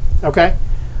 Yeah. Okay,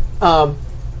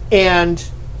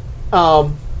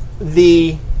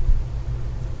 the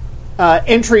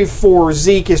entry for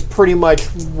Zeke is pretty much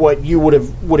what you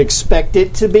would expect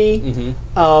it to be.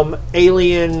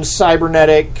 Alien,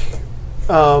 cybernetic,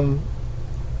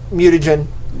 mutagen,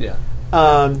 Yeah.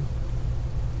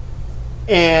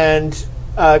 and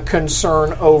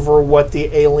concern over what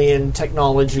the alien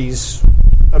technology's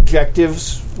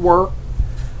objectives were,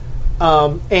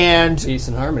 and Peace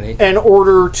and harmony. in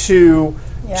order to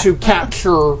Yeah.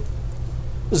 capture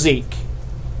Zeke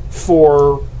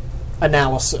for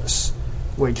analysis,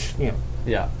 which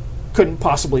Yeah. couldn't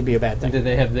possibly be a bad thing. Did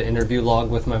they have the interview log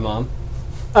with my mom?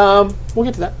 We'll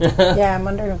get to that. Yeah, I'm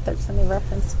wondering if there's any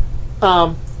reference.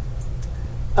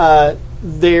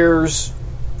 There's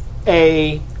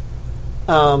a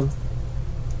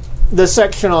the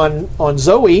section on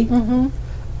Zoe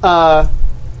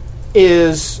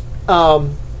is a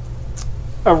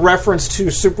reference to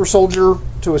a super soldier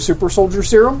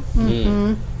serum,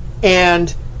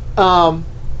 and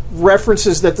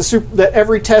references that that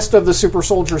every test of the super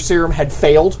soldier serum had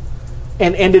failed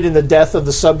and ended in the death of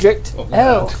the subject.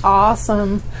 Oh,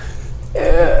 awesome.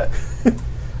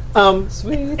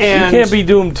 Sweet. You And can't be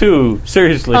doomed too.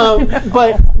 Seriously.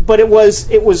 but it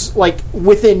was like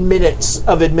within minutes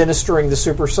of administering the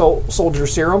super soldier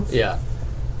serum. Yeah.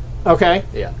 Okay,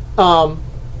 Yeah.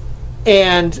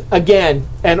 and again,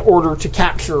 in order to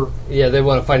capture Yeah, they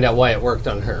want to find out why it worked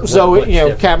on her. Zoe, What's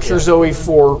different. capture Yeah. Zoe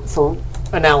for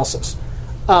analysis.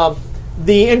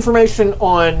 The information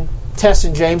on Tess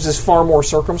and James is far more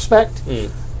circumspect.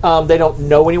 They don't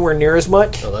know anywhere near as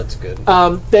much. Oh, that's good.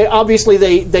 They obviously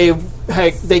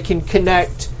they can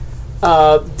connect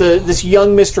this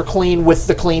young Mr. Clean with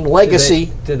the Clean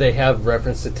legacy. Did they have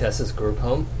reference to Tessa's group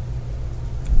home?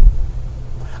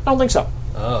 I don't think so.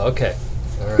 Oh, okay.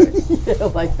 All right. I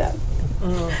like that.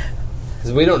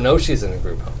 Because we don't know she's in a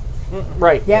group home.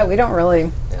 Right? Yeah, we don't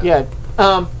really. Yeah.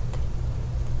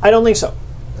 I don't think so.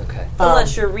 Okay.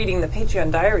 Unless you're reading the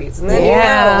Patreon diaries. And then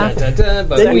Yeah. you know. Dun, dun, dun,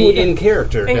 but Then we you- in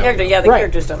character. In know. character, yeah, the Right.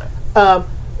 characters don't know.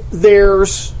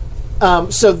 There's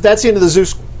so that's the end of the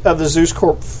Zeus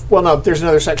Corp. Well, no, there's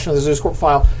another section of the Zeus Corp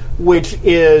file, which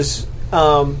is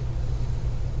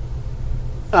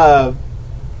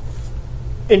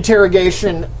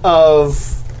interrogation of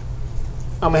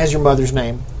has your mother's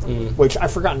name, which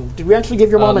I've forgotten. Did we actually give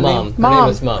your mom a Mom. name? Her Mom. name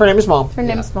is Mom. Her name is Mom, Her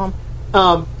name's Mom.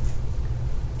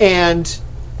 and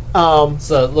It's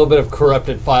a little bit of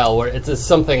corrupted file where it's a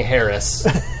something Harris,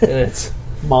 and it's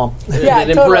Mom. Yeah,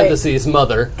 and in totally. parentheses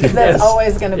mother. That's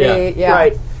always going to be, yeah.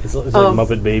 Right, It's like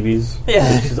Muppet Babies.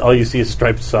 Yeah. It's just all you see is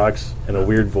striped socks and a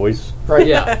weird voice. right.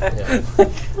 Yeah.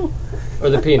 Or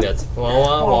the Peanuts. Wah,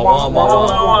 wah, wah,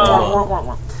 wah, wah,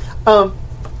 wah, wah.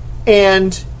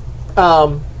 And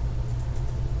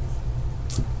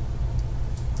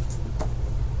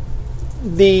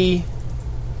the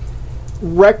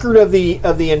record of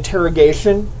the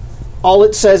interrogation, all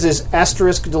it says is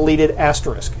asterisk deleted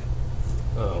asterisk.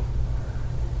 Oh.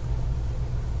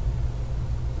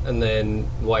 And then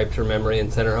wiped her memory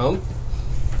and sent her home?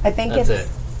 I think That's it's.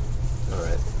 it. All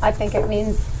right. I think it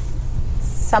means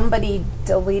somebody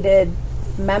deleted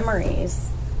memories.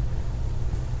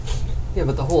 Yeah,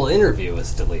 but the whole interview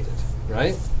was deleted,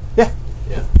 right? Yeah.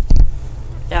 Yeah.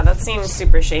 Yeah, that seems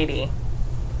super shady.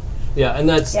 Yeah, and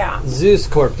that's Yeah. Zeus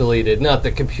Corp deleted, not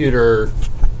the computer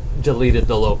deleted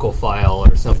the local file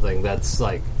or something. That's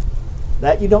like,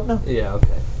 That you don't know. yeah,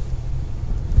 okay.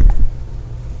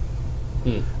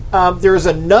 There's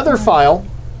another file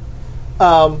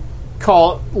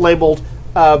labeled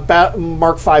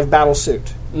Mark V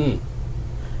Battlesuit.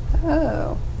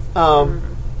 Oh.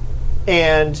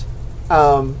 And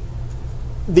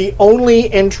the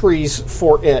only entries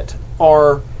for it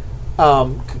are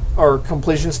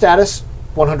completion status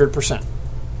 100%.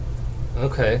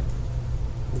 Okay.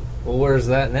 Well, where's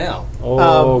that now?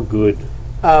 Oh, good.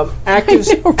 Active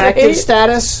I know, right? active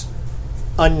status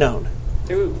unknown.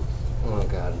 Ooh. Oh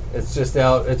god, it's just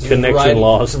out. It's just Connection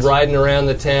lost. It's riding around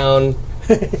the town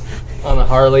on a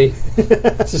Harley.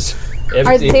 It's just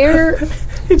Are empty. there...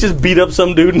 He just beat up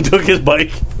some dude and took his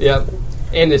bike. Yep,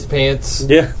 and his pants.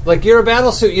 Yeah. Like, you're a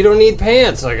battle suit. You don't need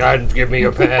pants. Like, I'd give me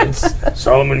your pants.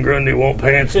 Solomon Grundy won't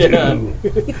pants too. Yeah.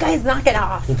 You guys knock it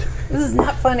off. This is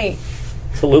not funny.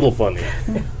 It's a little funny.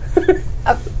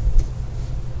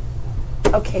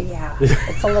 Okay, yeah.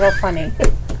 It's a little funny.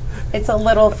 It's a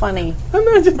little funny.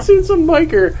 Imagine seeing some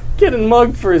biker getting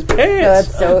mugged for his No, pants.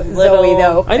 that's Zoe,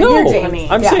 though. I And know. you're James.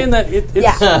 I'm Yeah. saying that it's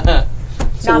Yeah.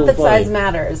 it's a Not little that size funny.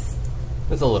 matters,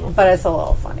 It's a little. but it's a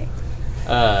little funny.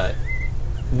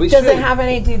 We Does should. it have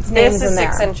any dudes' names This is in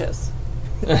there? 6 inches.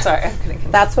 Sorry, I couldn't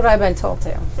continue. That's what I've been told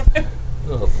too.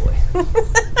 Oh boy.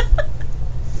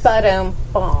 But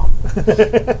bomb.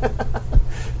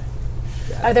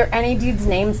 Are there any dudes'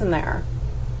 names in there?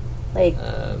 Like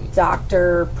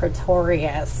Dr.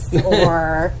 Pretorius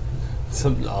or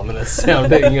Some ominous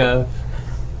sounding. Yeah.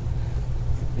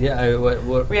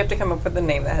 What? We have to come up with a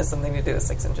name that has something to do with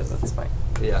 6 inches at this point.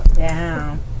 Yeah.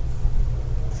 yeah.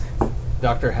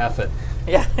 Dr. Half-It.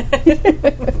 Yeah.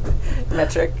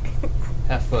 Metric.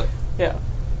 Half foot. Yeah.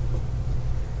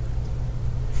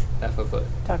 Half a foot.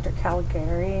 Dr.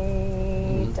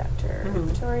 Caligari, Dr.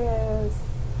 Pretorius,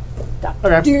 Dr.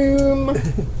 Okay. Doom.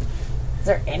 Is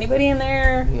there anybody in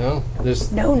there? No,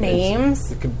 there's No names.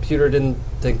 The computer didn't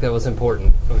think that was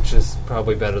important, which is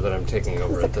probably better that I'm taking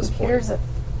over The at this computer's point.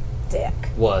 a dick.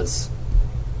 Was.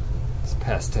 It's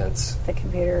past tense. The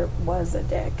computer was a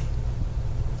dick.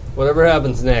 Whatever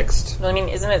happens next, Well, I mean,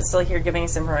 isn't it still here giving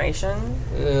us information?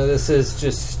 this is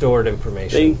just stored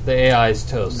information. The AI's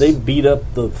toast. They beat up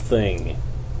the thing.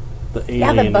 The Yeah,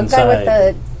 alien the bug inside. guy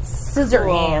with the scissor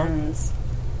Cool. hands.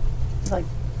 Like,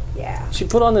 yeah. She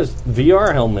put on this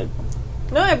VR helmet.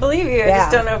 No, I believe you. I Yeah.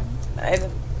 just don't know.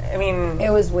 I mean, It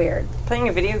was weird. playing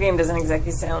a video game doesn't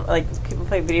exactly sound like people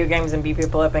play video games and beat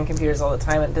people up on computers all the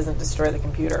time. It doesn't destroy the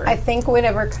computer. I think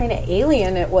whatever kind of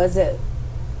alien it was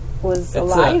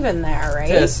alive in there, right?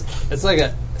 It's like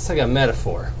a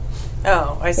metaphor.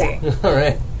 Oh, I see. All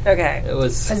right. Okay. It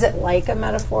was. Is it like a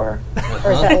metaphor?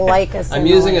 Or is it like a simile? I'm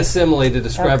using a simile to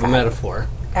describe a Okay. metaphor.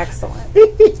 Excellent.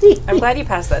 I'm glad you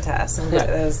passed that test. I'm glad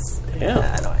that was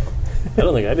Yeah. annoying. I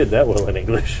don't think I did that well in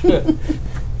English.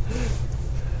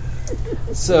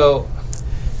 So,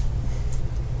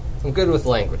 I'm good with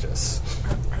languages.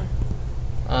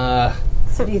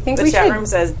 So do you think The we chat should... room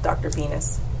says Dr.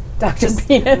 Penis. Dr.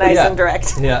 Penis. Nice Yeah. and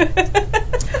direct. Yeah.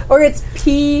 Or it's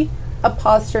P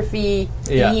apostrophe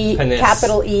Yeah, E penis.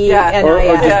 capital E Yeah. N Or I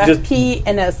S. just P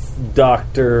N S.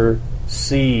 Dr.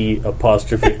 C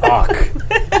apostrophe Ock.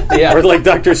 Yeah. Or like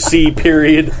Dr. C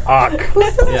period Ock. Who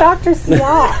says Yeah. Dr.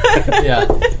 Siak? Yeah.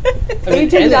 I mean,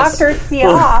 Agent Dr.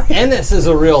 Siak. Ennis is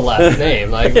a real last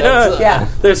name. Like, that's, Yeah.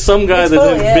 There's some guy It that's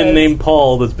totally been is. named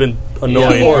Paul that's been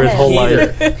annoying Yeah. for his whole Peter.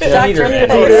 life. Dr. Peter Peter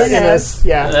Ennis. Ennis.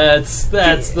 Yeah.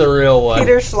 That's the real one.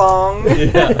 Peter Schlong.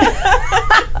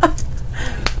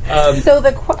 So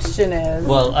the question is...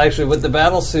 Well, actually, with the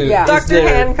battle suit, Yeah. is Dr.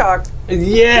 there- Hancock. That's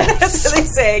Yes. what they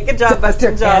say. Good job,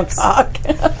 busting jobs.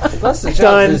 Busted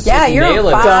Done. Chops is Yeah, just you're on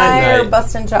nailing fire, tonight.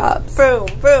 busting chops. Boom,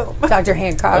 boom. Dr.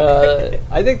 Hancock.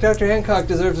 I think Dr. Hancock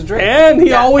deserves a drink. And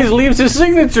he always leaves his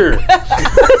signature. And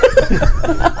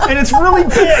it's really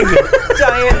big.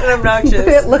 Giant and obnoxious.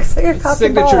 It looks like a cock and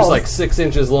Signature's balls. like 6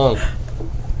 inches long.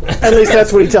 At least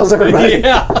that's what he tells everybody.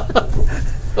 Yeah.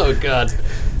 Oh God,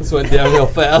 this went downhill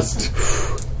fast.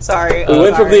 Sorry. We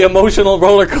went from the emotional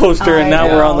roller coaster, and now I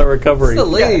we're on the know. recovery. It's the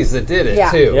ladies that did it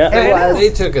Yeah. too. Yeah. It was. They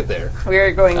took it there.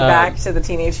 We're going back to the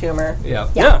teenage humor. Yeah.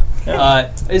 Yeah.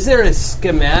 Is there a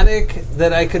schematic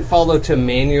that I could follow to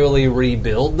manually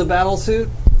rebuild the battle suit?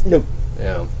 No.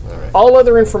 Yeah. All right. All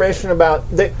other information about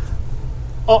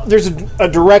there's a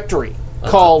directory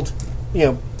called,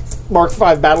 Mark V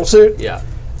Battlesuit. Yeah.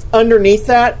 Underneath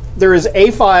that, there is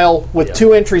a file with Yeah.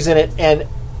 2 entries in it, and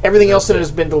everything else in it That's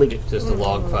has been deleted. Just a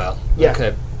log file. Yeah.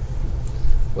 Okay.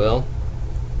 Well,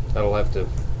 that'll have to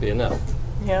be enough.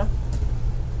 Yeah.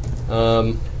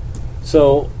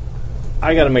 So,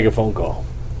 I got to make a phone call.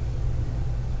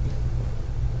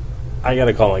 I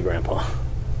gotta call my grandpa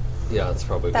Yeah, that's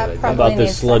probably a That good idea. probably about this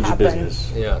needs to sludge happen.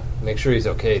 business. Yeah, make sure he's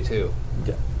okay too.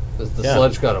 Yeah. The Yeah.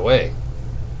 sludge got away.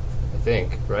 I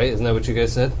think, right? Isn't that what you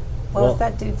guys said? What Well- was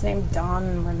that dude's name?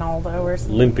 Don Ronaldo or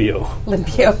something? Limpio.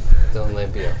 Limpio. Don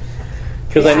Lampio.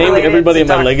 Because I Yeah. named Related everybody to in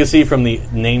my Doc. legacy from the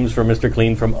names for Mr.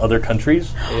 Clean from other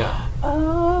countries. Yeah.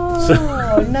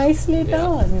 Oh, nicely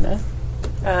done.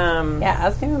 Yeah. Yeah,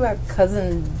 ask him about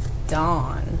cousin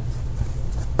Don.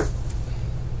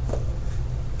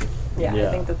 Yeah, Yeah.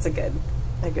 I think that's a good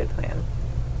plan.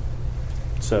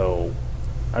 So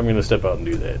I'm going to step out and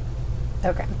do that.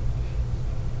 Okay.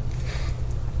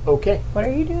 Okay. What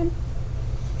are you doing?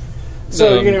 So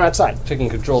Um, you're going to go outside. Taking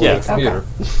control Yeah. of the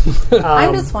computer.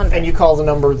 I'm just wondering. And you call the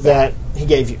number that he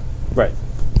gave you. Right.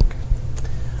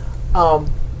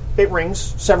 It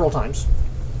rings several times.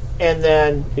 And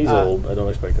then He's old. I don't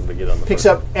expect him to get on the picks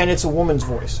phone. up, and it's a woman's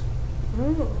voice.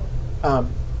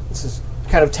 This is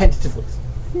kind of tentatively.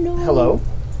 No. Hello?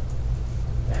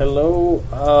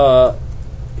 Hello,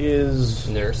 is...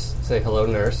 Nurse. Say hello,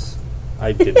 nurse.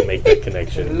 I didn't make that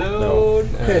connection. No.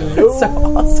 Hello, So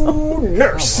awesome.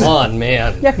 nurse. Come on,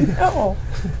 man. Yeah, no.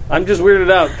 I'm just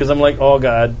weirded out because I'm like, oh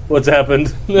God, what's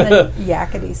happened? Then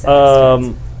yakety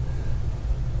sax.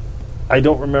 I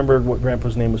don't remember what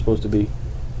Grandpa's name was supposed to be.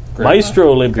 Grandpa?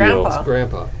 Maestro Limpio. Grandpa.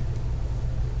 Grandpa.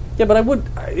 Yeah, but I would,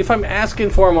 if I'm asking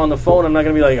for him on the phone, I'm not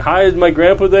going to be like, hi, is my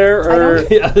grandpa there? Or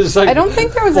Yeah, there's like I don't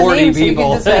think there was a 40 name, so you people.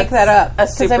 can just make that up. A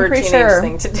Because super I'm pretty teenage sure.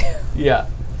 thing to do. Yeah.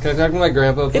 Can I talk to my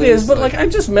grandpa, please? It is, but like I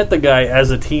just met the guy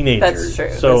as a teenager. That's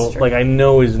true, So that's true. like I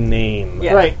know his name.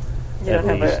 Yeah. Right. You don't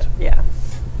At have least. a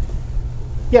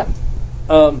yeah.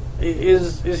 Yeah.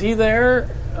 Is he there?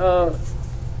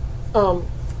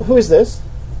 Who is this?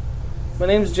 My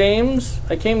name's James.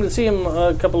 I came to see him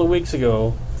a couple of weeks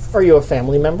ago. Are you a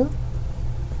family member?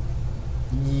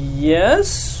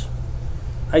 Yes.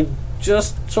 I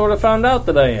just sort of found out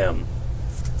that I am.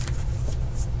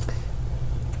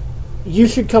 You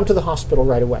should come to the hospital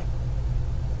right away.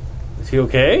 Is he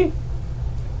okay?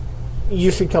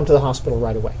 You should come to the hospital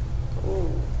right away.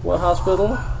 What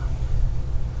hospital?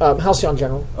 Halcyon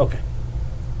General. Okay.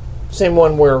 Same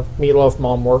one where Meatloaf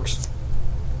Mom works.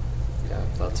 Yeah,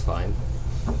 that's fine.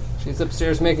 She's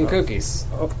upstairs making cookies.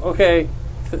 Okay.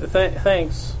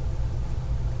 Thanks.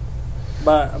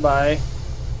 Bye.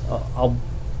 I'll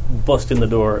bust in the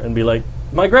door and be like,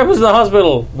 my grandpa's in the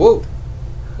hospital. Whoa.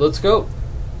 Let's go.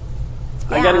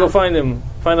 I gotta go find him.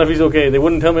 Find out if he's okay. They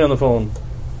wouldn't tell me on the phone.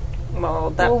 Well,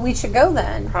 that Well, we should go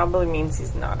then. probably means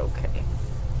he's not okay.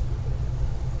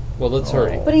 Well, let's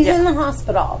hurry. But he's Yeah. in the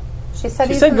hospital. She said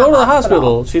She he's said in go the to the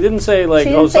hospital. She didn't say like,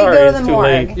 She oh didn't say sorry, go to it's the too morgue.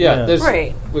 late. Yeah, there's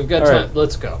Right. We've got All time. right.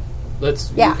 Let's go.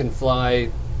 Yeah. You can fly.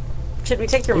 Should we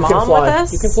take your You can mom fly. with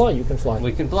us? You can fly. You can fly.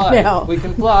 We can fly. No. We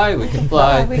can fly. We can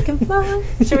fly. We can fly.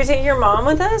 Should we take your mom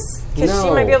with us? Because she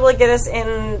No. might be able to get us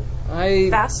in I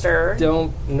faster.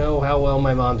 don't know how well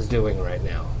my mom's doing right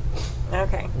now.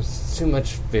 Okay. There's too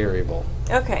much variable.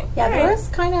 Okay. Yeah, All there right. was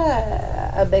kind of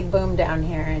a big boom down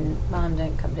here, and Mom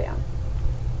didn't come down.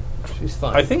 She's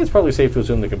fine. I think it's probably safe to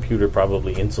assume the computer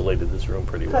probably insulated this room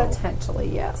pretty well. Potentially,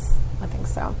 yes. I think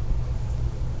so.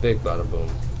 Big bada boom.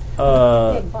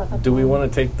 Big bada Do we boom.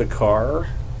 want to take the car?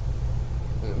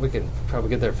 We could probably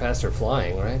get there faster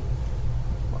flying, right?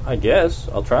 I guess.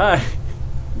 I'll try.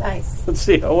 Nice. Let's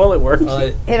see how well it works.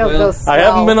 It'll well, go slow. I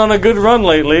haven't been on a good run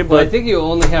lately, Well, I but think you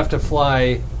only have to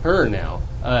fly her now.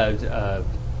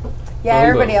 Yeah, Boom,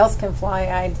 everybody boom. else can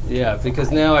fly. Yeah,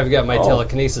 because now I've got my Oh.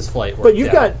 telekinesis flight worked But you've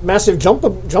out. got massive jump Oh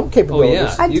capabilities.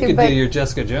 yeah, I you do, could but- do your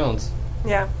Jessica Jones.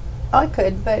 Yeah. I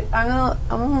could, but I'm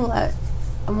gonna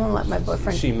let my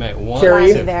boyfriend She might want Carry fly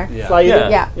you? me there. Yeah. Fly you Yeah. there?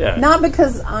 Yeah. Yeah. Not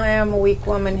because I am a weak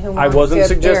woman who wants wasn't to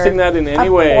suggesting appear. that in any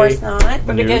of way. Of course not.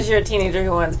 But You- because you're a teenager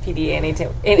who wants PD any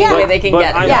Yeah. way they can but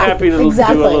get I'm it. Yeah, happy to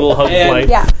exactly. do a little hug And flight.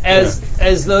 Yeah.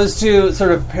 as those two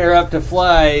sort of pair up to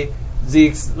fly,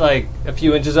 Zeke's like a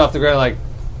few inches off the ground, like,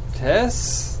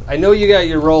 Tess, I know you got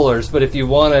your rollers, but if you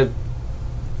want to,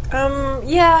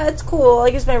 Yeah, it's cool. I'll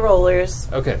use my rollers.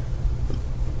 okay,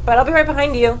 But I'll be right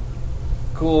behind you.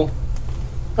 cool.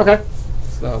 Okay.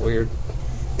 It's not weird.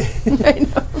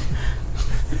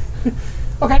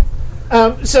 Okay.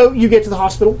 So you get to the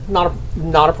hospital.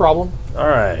 Not a problem. All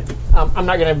right. I'm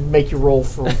not going to make you roll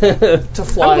for to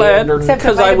fly I'm glad. under. Except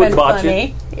Because it might I have would been botch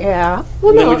funny. Yeah. Well,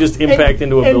 And then we just impact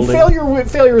into a and building.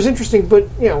 Failure is interesting, but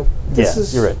you know this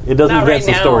is you're right. It doesn't Not advance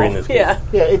right the now. story in this case. Yeah.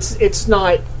 Yeah, it's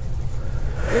not.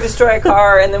 We destroy a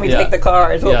car and then we Yeah. take the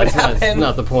car is what Yeah, would it's not, happen.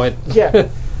 not the point. Yeah.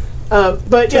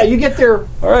 But yeah, you get there.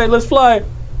 All right, let's fly.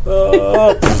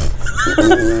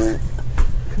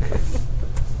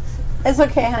 It's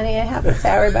okay, honey. It happens to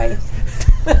everybody.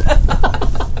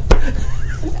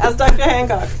 As Dr.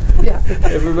 Hancock. Yeah.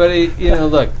 Everybody,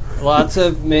 look, lots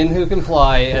of men who can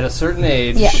fly at a certain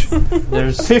age. Yes.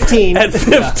 There's 15. At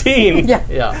 15. Yeah.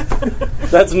 yeah.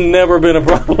 That's never been a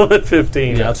problem at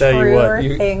 15, Yeah. I'll tell you Truer what.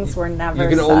 You- things were never You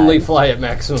can said. only fly at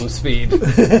maximum speed.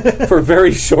 For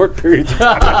very short periods of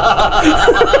time.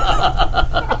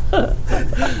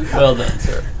 Well done,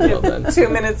 sir. Well done. 2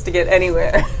 minutes to get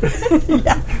anywhere.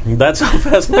 That's how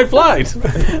fast my flight.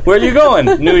 Where are you going?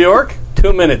 New York?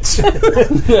 2 minutes.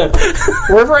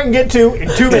 Wherever I can get to in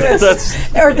 2 minutes.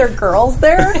 That's Are there girls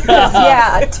there? 'Cause,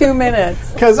 yeah, 2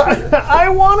 minutes. Because I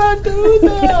want to do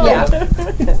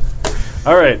that. Yeah.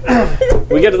 all right.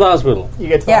 We get to the hospital. You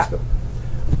get to the Yeah.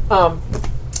 hospital.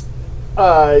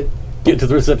 Get to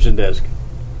the reception desk.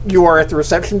 You are at the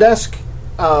reception desk.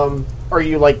 Are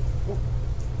you like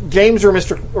James or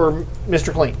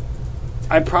Mr. Clean?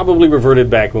 I probably reverted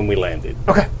back when we landed.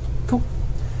 Okay, cool.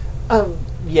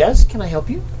 Yes, can I help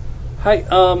you? Hi.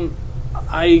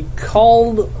 I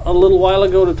called a little while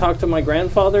ago to talk to my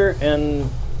grandfather, and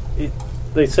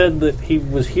they said that he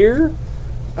was here,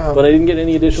 but I didn't get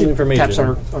any additional information. Taps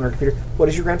on her computer. What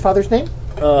is your grandfather's name?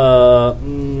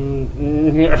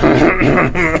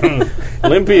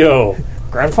 Limpio.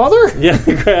 Grandfather? Yeah,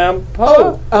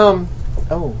 Grandpa.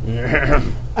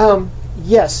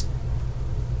 Yes.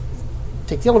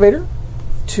 Take the elevator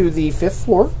to the 5th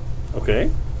floor. Okay.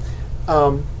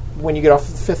 When you get off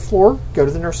the 5th floor, go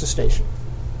to the nurse's station.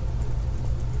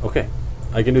 Okay.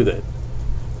 I can do that.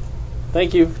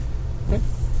 Thank you.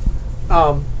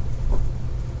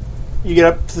 You get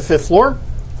up to the 5th floor.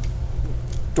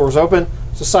 Doors open.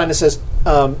 There's a sign that says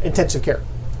intensive care.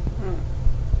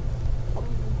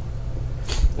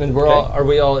 And we're all, are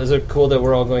we all, is it cool that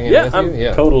we're all going in Yeah, with I'm you?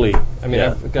 Yeah. totally. I mean,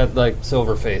 yeah. I've got like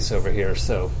silver face over here,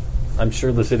 so. I'm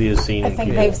sure the city has seen. I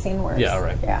think they've seen worse. Yeah,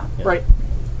 right. Yeah. Right.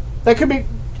 That could be.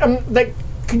 That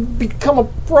could become a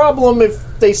problem if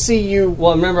they see you.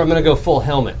 Well, remember, I'm going to go full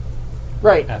helmet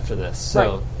Right. after this,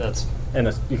 so Right. that's.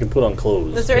 And you can put on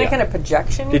clothes. Is there any Yeah. kind of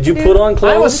projection? Did you can put do? on I'm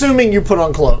clothes? assuming you put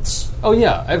on clothes. Oh,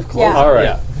 yeah, I have clothes. Yeah. All right.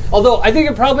 Yeah. Although I think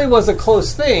it probably was a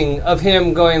close thing of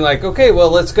him going like, okay, well,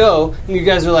 let's go. And you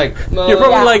guys are like, You're probably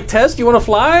Yeah. like, Tess, do you want to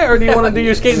fly or do you want to do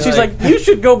your skate? And she's like, you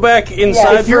should go back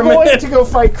inside If for you're a going minute. to go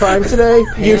fight crime today,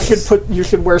 you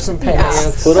should wear some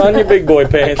pants. Put on your big boy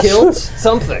pants. kilt,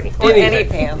 something. Or anything. any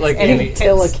pants. Like Any any pants.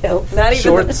 Till a kill. Not even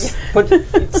shorts. Put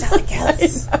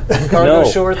cargo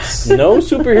No. shorts. No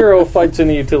superhero fights in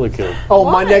a Utilikill. Oh,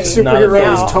 my next Not superhero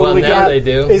now. is totally well, now got. they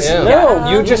do. Is, yeah. No.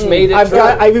 You just made it.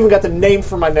 I've even got the name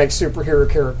for my next superhero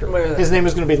character. What is it? His name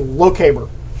is going to be Locaber.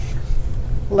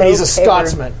 And he's a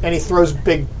Scotsman, and he throws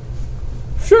big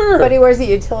Sure. But he wears a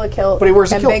utility kilt. But he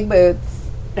wears a and kilt. big boots.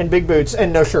 and big boots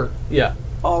and no shirt. Yeah.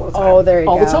 all the time. Oh, there you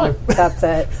All go. the time. That's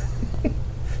it.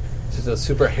 Just a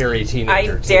super hairy I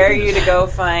teenager. too. dare you to go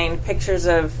find pictures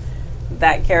of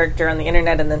that character on the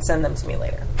internet and then send them to me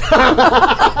later.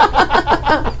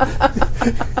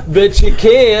 Bet you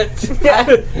can't.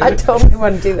 I totally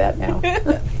want to do that now.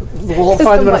 We'll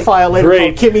find them in a like- file later Great.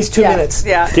 called Kimmy's 2 Yeah. minutes.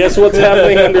 Yeah. Guess what's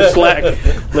happening under Slack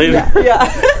later? Yeah.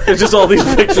 There's just all these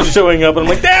pictures showing up, and I'm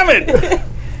like, damn it!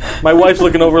 My wife's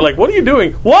looking over like, what are you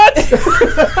doing? What?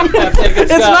 Half-naked It's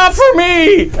not Scots. for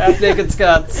me! Half-naked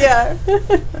Scots. Yeah.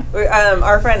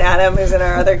 Our friend Adam, who's in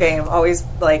our other game, always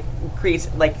like creates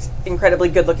like incredibly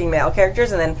good-looking male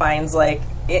characters, and then finds like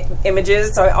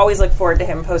images. So I always look forward to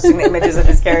him posting the images of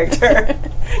his character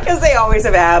because they always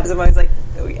have abs. I'm always like,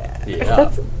 oh yeah,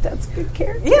 Yeah. That's a good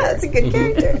character. yeah, it's a good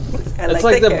character. I It's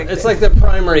like that the character. it's like the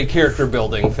primary character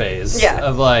building phase. Yeah.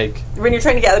 Of like, when you're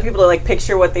trying to get other people to like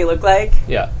picture what they look like.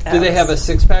 yeah. Do they have a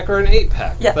 6-pack or an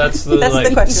 8-pack? Yeah, That's the like,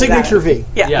 the question. Signature V.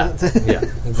 Yeah. Yeah. Yeah.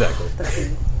 Exactly.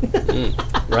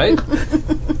 Right.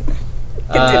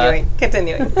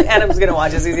 Continuing. Adam's gonna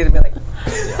watch this. He's gonna be like,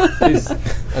 He's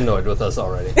annoyed with us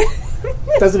already.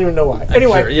 Doesn't even know why.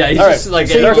 Anyway, Sure, yeah. He's All right. just like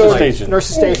So you it's go like- station.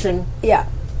 nurse's station. Yeah.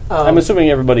 I'm assuming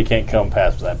everybody can't come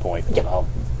past that point. Yeah. I'll-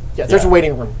 Yeah, there's Yeah. a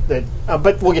waiting room. That,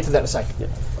 but we'll get to that in a second.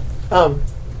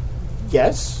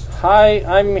 Yes. Hi,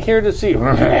 I'm here to see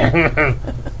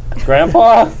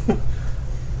Grandpa?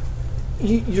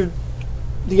 You're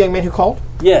the young man who called?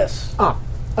 Yes.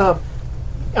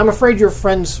 I'm afraid your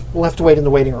friends will have to wait in the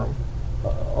waiting room.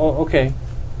 Oh, okay.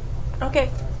 okay.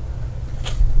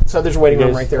 So there's a waiting room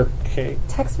Yes, right there. Okay.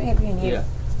 Text me if you need Yeah.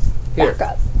 Here,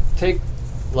 backup. take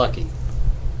Lucky.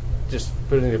 Just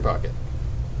put it in your pocket.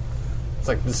 It's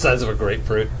like the size of a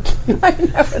grapefruit. It's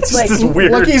like This is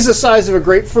weird. Lucky's the size of a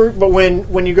grapefruit, but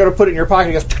when you go to put it in your pocket,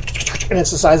 it goes, and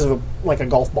it's the size of a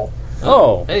golf ball.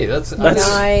 Oh, Hey, that's nice.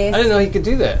 I didn't know he could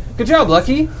do that. Good job,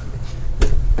 Lucky.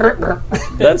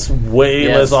 that's way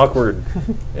Yes. less awkward.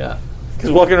 Yeah.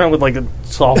 Because walking around with like a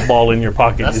softball in your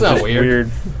pocket That's is not just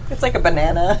weird. It's like a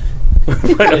banana.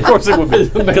 Right, of course it would be.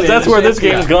 Because that's where this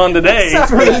game's gone today.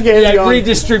 That's where this game's Yeah, it going.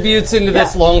 redistributes into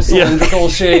this long cylindrical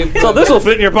shape. So this will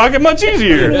fit in your pocket much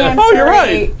easier. I'm Oh, you're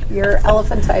sorry, right. Your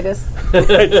elephantitis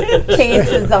case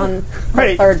is on the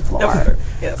Wait. 3rd floor.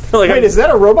 Yes. Like, Wait, is that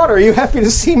a robot, or are you happy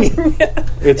to see me?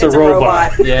 it's a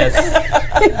robot. Yes.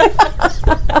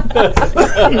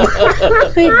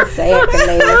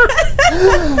 Exactly.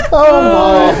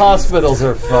 Oh, hospitals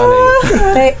are funny.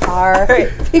 They are.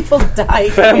 People die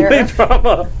Family here.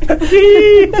 drama. People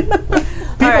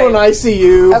in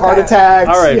ICU, heart Okay. attacks,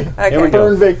 All right, yeah, here we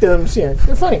burn go. victims. Yeah,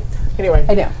 they're funny. Anyway,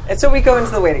 I know. And so we go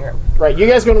into the waiting room. right, you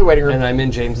guys go to the waiting room. And I'm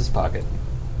in James's pocket.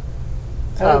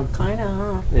 Oh, kind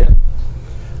of. Yeah.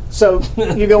 So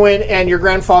you go in, and your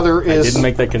grandfather is Didn't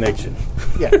make that connection.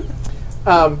 yeah.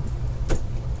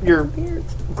 Your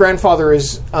grandfather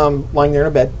is lying there in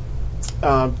a bed.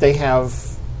 They have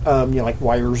like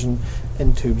wires and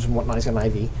tubes and whatnot. He's got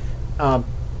an IV.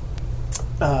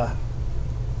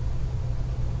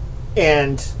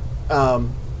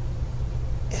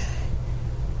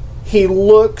 He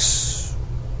looks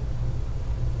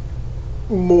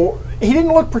more. He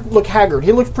didn't look haggard.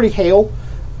 He looks pretty hale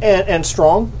and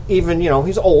strong. Even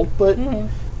he's old, but he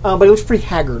looks pretty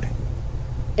haggard.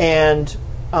 And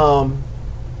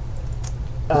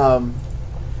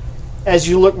as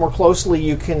you look more closely,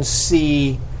 you can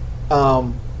see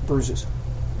bruises,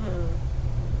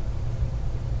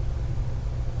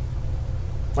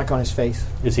 like on his face.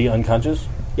 Is he unconscious?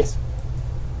 Yes.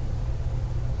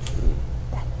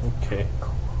 Okay.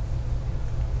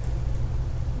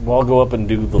 Well, I'll go up and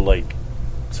do the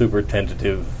super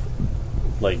tentative,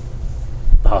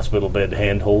 hospital bed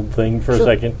handhold thing for a Sure.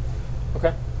 second.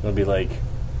 Okay. I'll be like,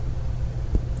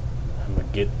 I'm gonna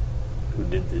get who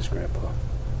did this, Grandpa.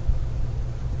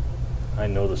 I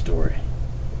know the story.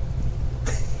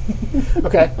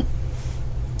 Okay.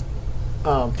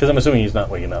 Because I'm assuming he's not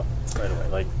waking up right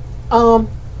away. I'll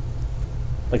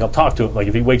talk to him.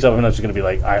 If he wakes up, I'm not just gonna be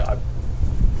like,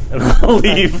 and I'll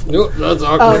leave. Nope, that's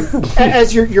awkward.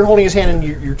 As you're holding his hand and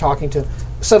you're talking to him,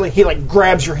 suddenly he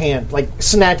grabs your hand,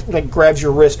 grabs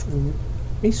your wrist.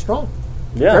 He's strong.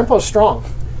 Yeah. Grandpa's strong.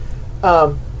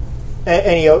 And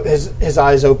his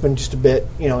eyes open just a bit.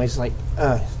 He's like,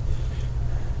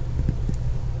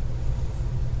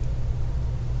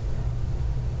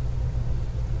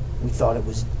 we thought it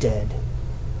was dead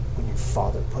when your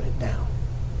father put it down.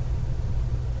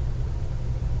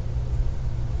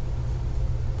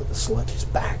 But the sludge is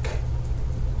back.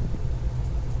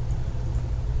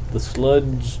 The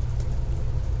sludge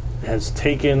has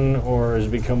taken or has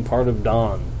become part of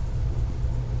Don.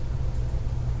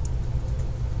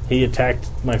 He attacked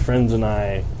my friends and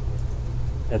I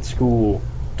at school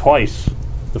twice.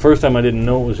 The first time I didn't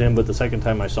know it was him, but the second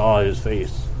time I saw his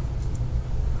face.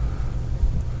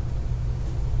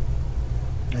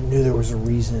 I knew there was a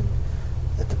reason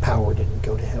that the power didn't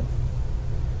go to him.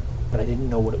 But I didn't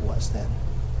know what it was then.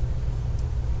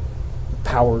 The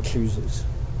power chooses.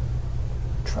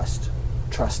 Trust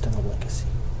in the legacy.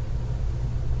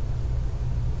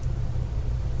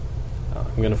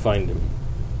 I'm going to find him.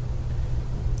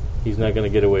 He's not going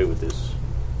to get away with this.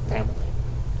 Family.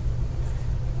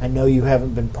 I know you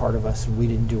haven't been part of us and we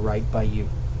didn't do right by you.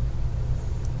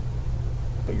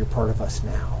 But you're part of us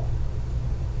now.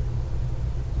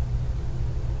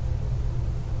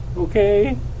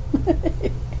 Okay.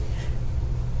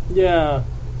 Yeah.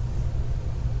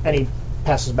 And he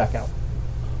passes back out.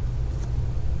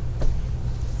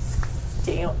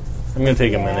 Damn. I'm going to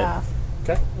take a Yeah. minute.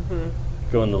 Okay?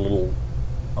 Go in the little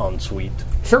ensuite.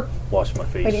 Sure. Wash my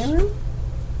face. Waiting room?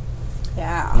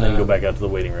 Yeah. And then go back out to the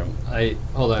waiting room.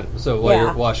 Hold on. So while Yeah.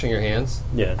 you're washing your hands,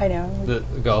 Yeah. I know. the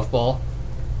golf ball,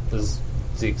 this is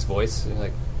Zeke's voice. You're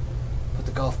like, put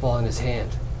the golf ball in his hand.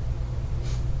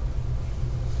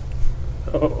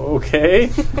 Okay.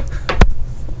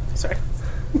 Sorry.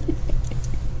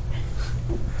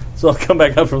 So I'll come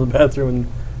back out from the bathroom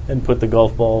and put the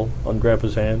golf ball on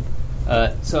Grandpa's hand.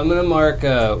 So I'm going to mark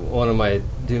one of my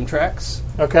Doom tracks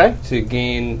Okay. to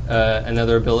gain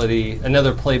another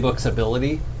playbook's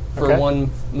ability for Okay. one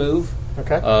move,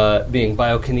 Okay. being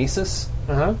biokinesis,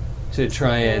 Uh-huh. to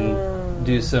try and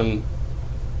do some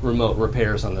remote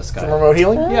repairs on this guy. Remote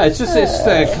healing? Yeah, it's just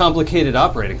a complicated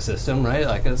operating system, right?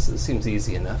 It seems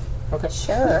easy enough. Okay.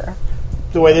 Sure.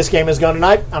 The way this game has gone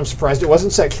tonight, I'm surprised it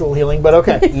wasn't sexual healing, but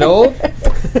okay. No.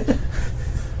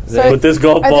 Put this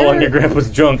golf Are ball there- on your grandpa's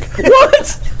junk. What?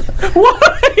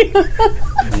 Why?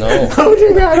 No. Oh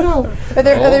dear God, no. Are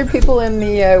there Oh. other people in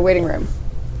the waiting room?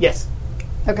 Yes.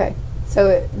 Okay.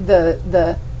 So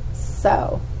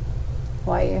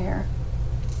why are you here?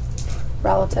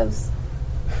 relatives?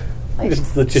 Like,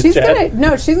 It's the she's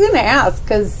chit-chat. she's gonna ask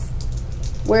because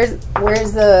where's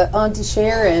the Auntie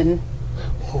Sharon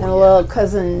and little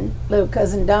cousin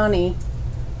Donnie?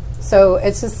 So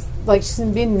it's just like she's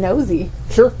being nosy.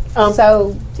 Sure.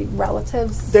 So do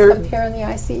relatives there- appear in the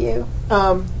ICU?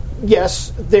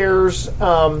 Yes, there's See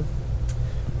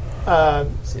that?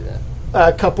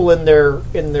 a couple in their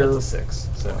That's a 6.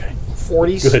 So.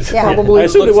 40s, Good. Yeah. probably. I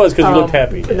assumed it was because you looked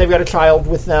happy. And they've got a child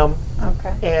with them,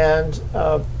 Okay. and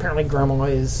apparently Grandma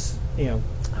is, Oh,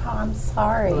 I'm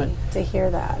sorry Right. to hear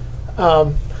that.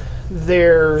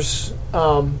 There's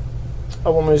a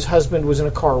woman whose husband was in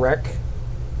a car wreck.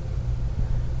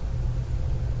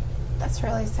 That's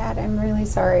really sad. I'm really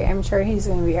sorry. I'm sure he's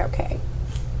going to be okay.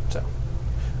 So,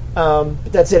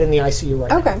 but that's it in the ICU right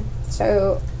now. Okay.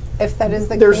 So if that is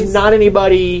the There's case, not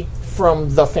anybody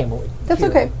from the family. that's here.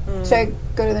 okay. Should I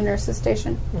go to the nurse's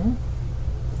station? Mm-hmm.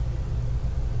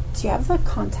 Do you have the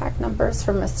contact numbers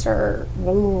for Mr.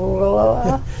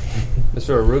 Mr.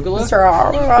 Mr. Arugula?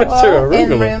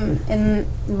 Arugula in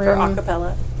For room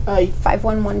acapella.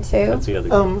 5112? That's the other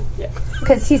guy.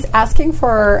 Because he's asking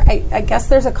for, I guess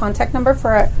there's a contact number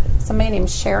for somebody named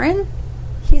Sharon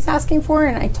he's asking for,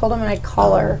 and I told him I'd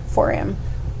call her for him.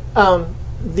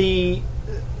 The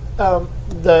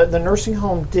nursing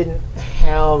home didn't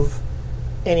have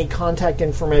any contact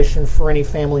information for any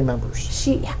family members.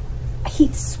 He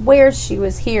swears she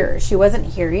was here. She wasn't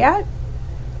here yet?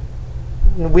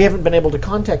 We haven't been able to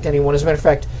contact anyone. As a matter of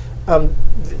fact,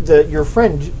 your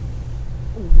friend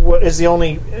is the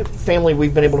only family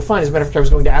we've been able to find. As a matter of fact, I was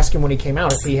going to ask him when he came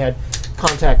out if he had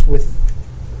contact with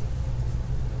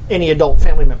any adult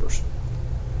family members.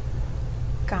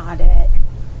 Got it.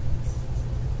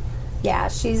 Yeah,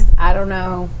 I don't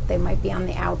know, they might be on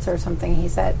the outs or something. He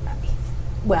said,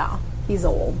 well, he's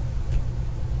old.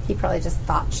 He probably just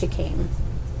thought she came.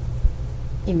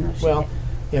 Even though she Well,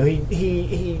 didn't.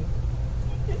 he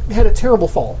had a terrible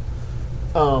fall.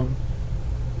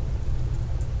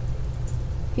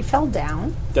 He fell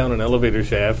down. Down an elevator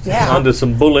shaft Yeah. onto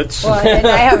some bullets. Well, and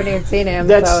I haven't even seen him,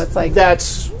 That's so it's like...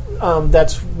 that's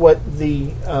what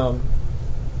the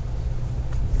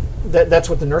that's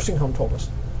what the nursing home told us.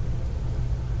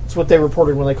 It's what they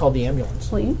reported when they called the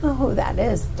ambulance. Well, you know who that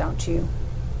is, don't you?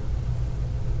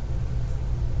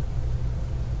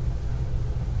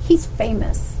 He's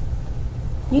famous.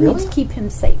 You Really? need to keep him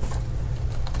safe.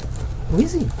 Who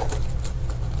is he?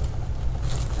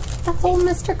 That's old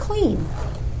Mr. Clean.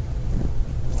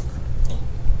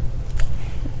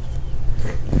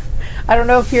 I don't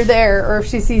know if you're there or if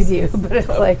she sees you, but it's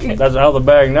like... That's out of the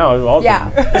bag now. It's awesome.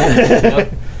 Yeah.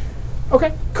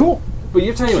 Okay, cool. But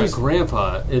you're talking about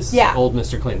Grandpa is Yeah. old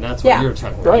Mr. Clean. That's what Yeah. you're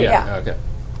talking about. Right. Yeah. Okay.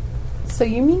 So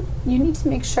you need to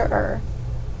make sure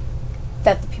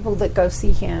that the people that go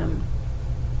see him...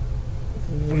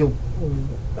 We'll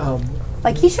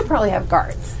Like, he should probably have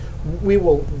guards.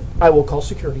 I will call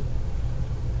security.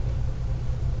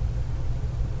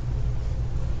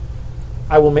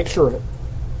 I will make sure of it.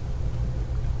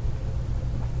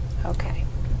 Okay.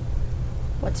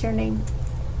 What's your name?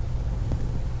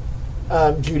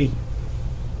 Judy.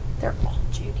 They're all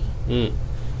Judy. Mm.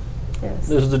 Yes.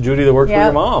 This is the Judy that worked for Yep.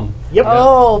 your mom. Yep.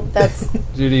 Oh, that's...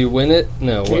 Judy Winnett?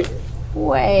 No, what?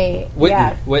 Wait. Witten.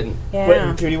 Yeah. Witten. Yeah.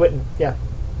 Witten, Judy Witten. Yeah.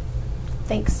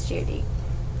 Thanks, Judy.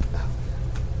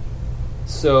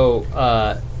 So,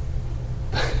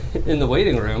 in the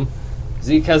waiting room,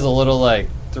 Zeke has a little, like,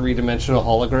 3-dimensional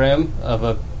hologram of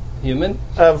a human.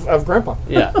 Of Grandpa.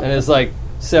 Yeah, and it's, like,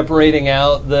 separating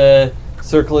out the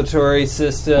circulatory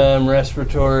system,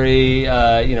 respiratory,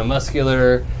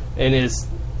 muscular, and is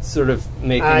sort of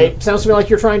making... Sounds to me like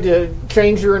you're trying to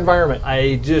change your environment.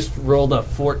 I just rolled a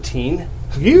 14,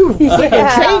 You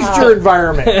freaking changed your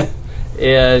environment.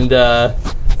 and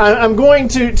I'm going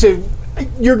to.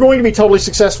 You're going to be totally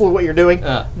successful at what you're doing.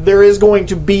 There is going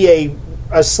to be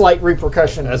a slight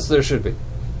repercussion. as there should be.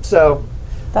 So,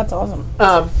 That's awesome.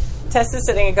 Tess is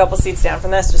sitting a couple seats down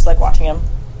from this, just like watching him.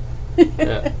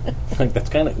 Yeah. Like, that's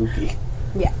kind of ooky.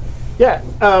 Yeah. yeah.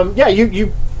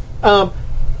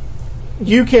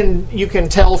 You can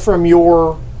tell from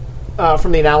your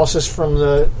from the analysis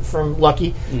from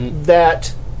Lucky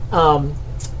that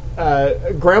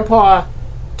Grandpa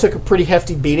took a pretty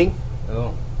hefty beating.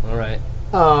 Oh, all right.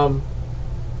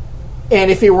 And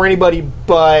if he were anybody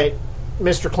but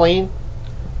Mr. Clean,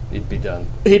 He'd be done.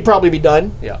 he'd probably be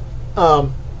done. Yeah.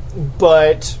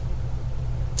 But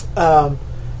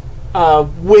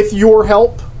with your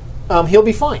help, he'll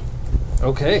be fine.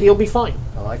 Okay. He'll be fine.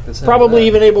 I like this. Probably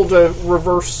even able to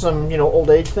reverse some, old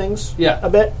age things. Yeah. a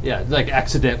bit. Yeah, like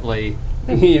accidentally,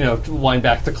 wind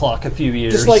back the clock a few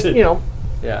years. Just like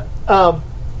Yeah.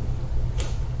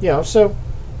 So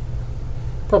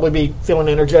probably be feeling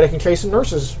energetic and chasing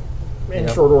nurses in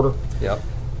Yep. short order Yep.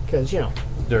 because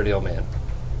Dirty old man.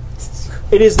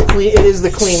 it is the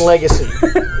clean legacy.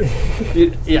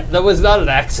 Yeah, that was not an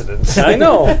accident. I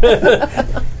know.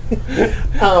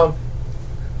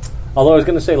 Although I was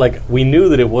going to say, like, we knew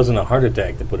that it wasn't a heart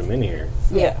attack that put him in here.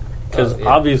 Yeah. Because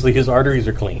obviously his arteries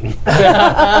are clean. That's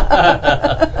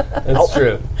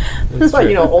true. That's But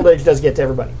true. old age does get to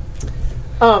everybody.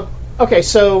 Okay,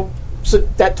 so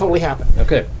that totally happened.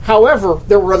 Okay. However,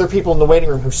 there were other people in the waiting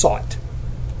room who saw it.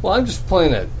 Well, I'm just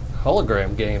playing a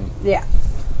hologram game. Yeah.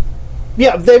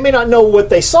 Yeah, they may not know what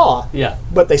they saw, Yeah.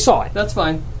 but they saw it. That's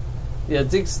fine. Yeah,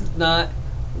 Dick's not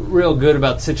real good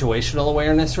about situational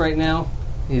awareness right now.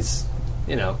 He's,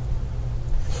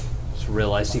 just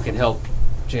realized he could help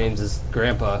James's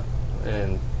grandpa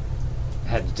and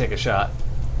had to take a shot.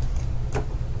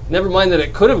 Never mind that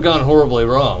it could have gone horribly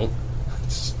wrong.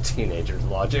 It's teenager's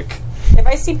logic. If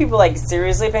I see people like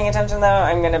seriously paying attention, though,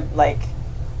 I'm gonna like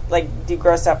do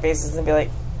grossed out faces and be like,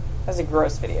 "That's a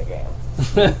gross video game.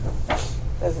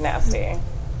 That's nasty."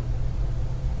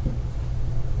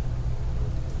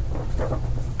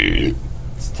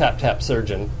 It's tap tap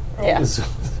surgeon. Yeah,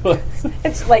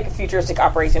 it's like a futuristic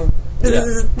operation.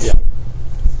 Yeah.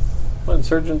 Well,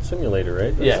 Surgeon Simulator,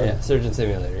 right? Yeah, Surgeon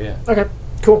Simulator, yeah. Okay,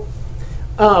 cool.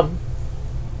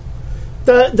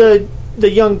 The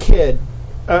young kid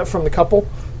from the couple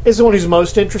is the one who's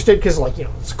most interested because,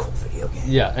 it's a cool video game.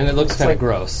 Yeah, and it looks kind of like-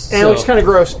 gross. And it looks kind of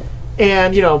gross.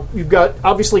 And, you've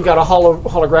obviously got a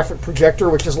holographic projector,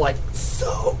 which is,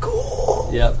 so cool.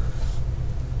 Yep.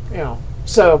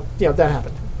 So, that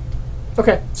happened.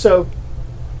 Okay, so...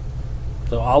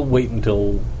 So I'll wait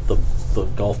until the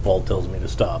golf ball tells me to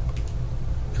stop.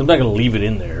 'Cause I'm not going to leave it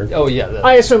in there. Oh, yeah.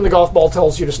 I assume the golf ball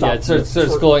tells you to stop. Yeah, it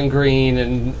starts glowing green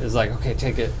and is like, okay,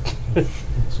 take it.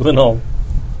 So then I'll...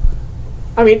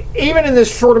 I mean, even in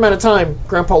this short amount of time,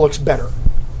 Grandpa looks better.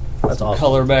 That's awesome.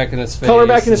 Color back in his face. Color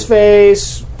back in his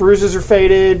face, bruises are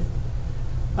faded.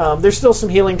 There's still some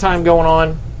healing time going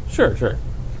on. Sure.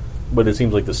 But it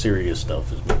seems like the serious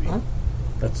stuff is maybe... Huh?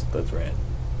 That's rad.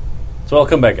 So I'll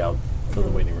come back out from the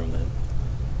waiting room then.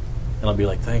 And I'll be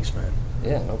like, thanks, man.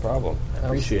 Yeah, no problem. I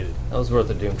appreciate it. That was worth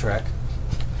a Doom track.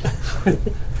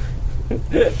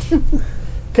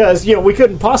 Because, we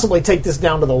couldn't possibly take this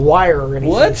down to the wire or anything.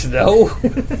 What? No.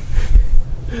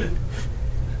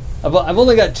 I've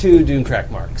only got 2 Doom track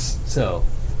marks, so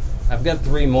I've got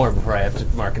 3 more before I have to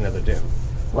mark another Doom.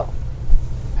 Well,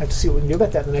 I have to see what we can do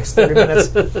about that in the next 30 minutes.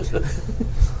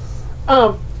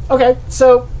 Okay,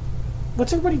 so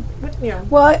what's everybody...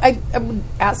 Well, I would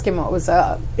ask him what was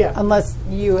up. Yeah. Unless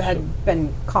you had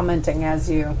been commenting as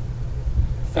you...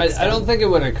 I don't think it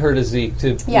would occur to Zeke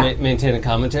to Yeah. maintain a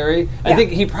commentary. I Yeah.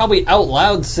 think he probably out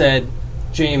loud said,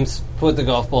 James, put the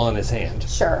golf ball in his hand.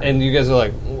 Sure. And you guys are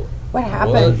like, What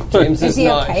happened? well, James is he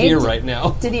not okay? here right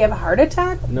now. Did he have a heart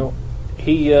attack? No.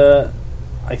 He,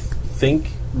 I think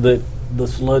that the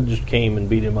sludge came and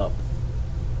beat him up.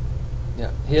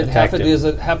 Yeah, he had Attacked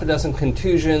half a dozen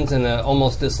contusions and an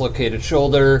almost dislocated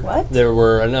shoulder. What? There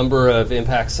were a number of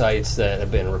impact sites that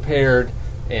have been repaired.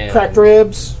 And Cracked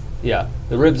ribs. Yeah,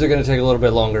 the ribs are going to take a little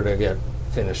bit longer to get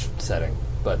finished setting,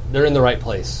 but they're in the right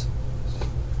place.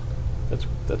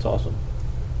 That's awesome.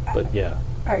 But yeah.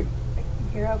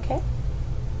 You're okay?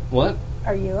 What?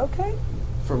 Are you okay?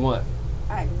 From what?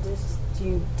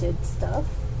 You did stuff?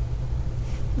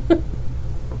 No,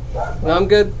 I'm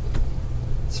good.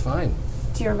 It's fine.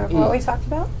 Do you remember what we talked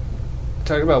about?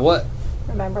 Talking about what?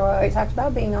 Remember what we talked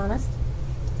about, being honest?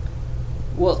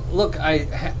 Well, look, I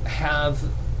have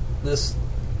this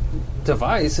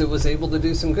device. It was able to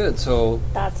do some good, so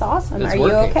That's awesome. It's Are you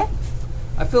working. okay?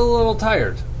 I feel a little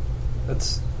tired.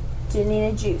 That's Do you need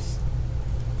a juice?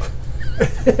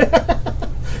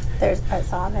 I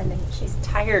saw a vending machine. She's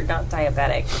tired, not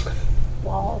diabetic.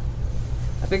 Wall.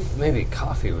 I think maybe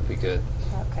coffee would be good.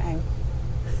 Okay.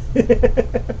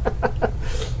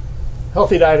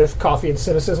 Healthy diet of coffee and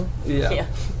cynicism. Yeah.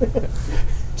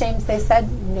 James, they said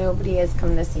nobody has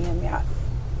come to see him yet.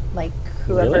 Like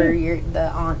whoever Really? the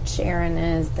Aunt Sharon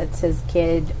is, that's his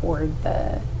kid, or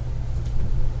the.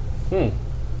 Well,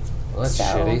 that's So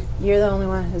shitty. you're the only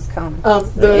one who's come.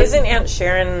 Isn't Aunt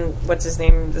Sharon, what's his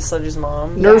name, the Sludge's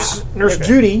mom? Nurse Okay.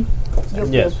 Judy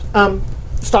Yes.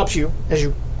 stops you as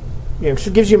she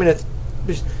gives you a minute.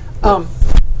 Just, what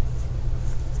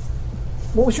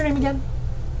was your name again?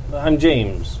 I'm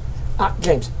James.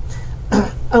 James.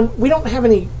 We don't have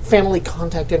any family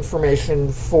contact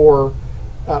information for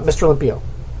Mr. Olympio.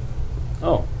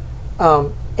 Oh.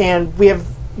 And we have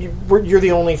you're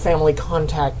the only family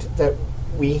contact that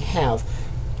we have.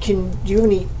 can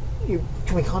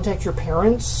we contact your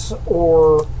parents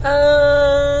or?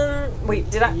 Wait,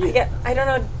 did I? I don't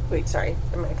know. Wait, sorry.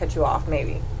 I'm going to cut you off.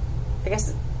 Maybe. I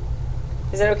guess.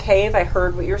 Is it okay if I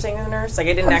heard what you were saying to the nurse? Like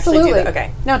I didn't actually do that.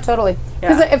 Okay. No, totally.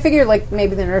 Because Yeah. I figured like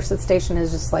maybe the nurse at the station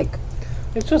is just like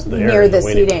It's just there near in the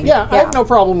waiting seating. Yeah, I have no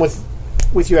problem with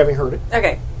you having heard it.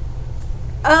 Okay.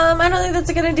 I don't think that's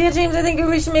a good idea, James. I think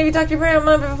we should maybe talk to your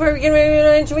grandma before we get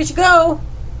ready. We should go.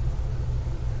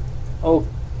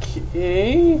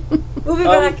 Okay. We'll be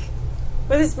back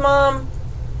with his mom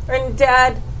and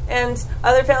dad and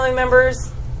other family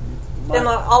members. And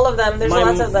all of them. There's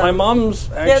lots of them. My mom's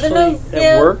they're actually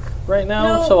at work right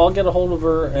now, No. so I'll get a hold of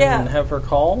her and Yeah. have her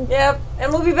call. Yep.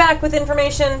 And we'll be back with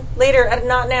information later.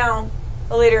 Not now.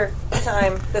 A later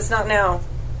time. That's not now.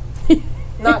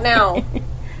 Not now.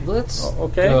 Let's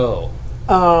okay. go.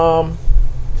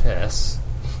 Tess.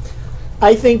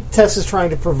 I think Tess is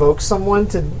trying to provoke someone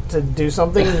to do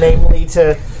something, namely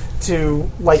to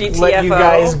like let you GTFO.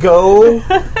 guys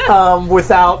go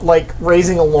without like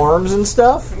raising alarms and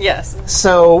stuff. Yes.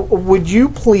 So would you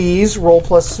please roll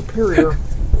plus superior?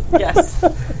 Yes.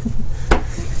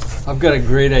 I've got a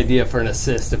great idea for an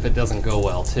assist if it doesn't go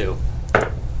well, too.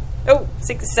 Oh,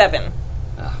 6, 7.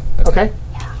 Okay.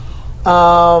 It's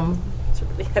a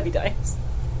really heavy dice.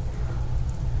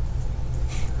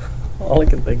 All I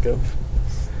can think of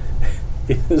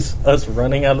is us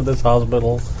running out of this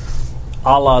hospital,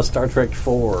 a la Star Trek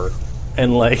 4,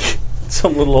 and like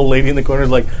some little old lady in the corner is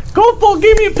like, "Go for,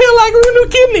 give me a pill, I grew a new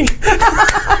kidney."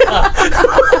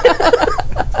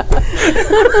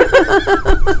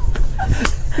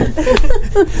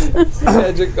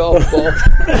 Magic golf ball.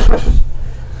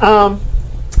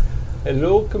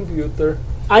 Hello, computer.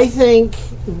 I think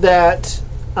that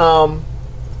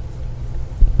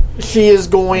she is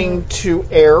going to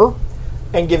err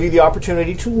and give you the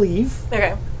opportunity to leave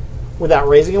Okay. without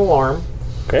raising an alarm.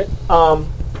 Okay.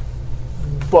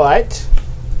 But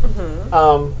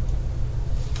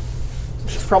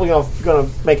she's probably going to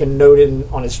make a note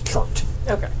on his chart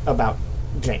Okay. about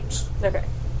James. Okay.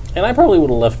 And I probably would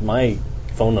have left my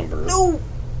phone number. No.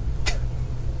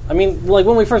 I mean, like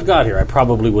when we first got here, I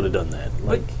probably would have done that.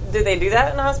 Like, Do they do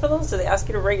that in hospitals? Do they ask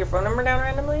you to write your phone number down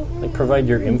randomly? like provide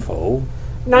your info.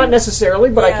 Not necessarily,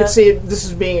 but I Yeah. could see this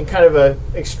as being a kind of a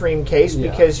extreme case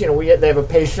Yeah. because they have a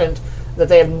patient that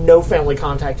they have no family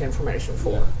contact information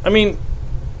for. I mean,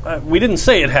 we didn't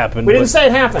say it happened. We didn't but- say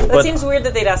it happened. That But- seems weird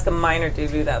that they'd ask a minor to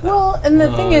do that, though. Well, and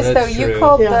the thing is, though, that's you true.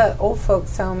 called Yeah. the old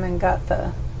folks home and got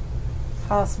the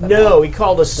hospital. No, he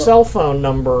called a cell phone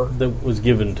number that was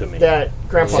given to me. that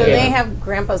Grandpa So gave they him. have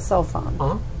Grandpa's cell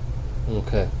phone.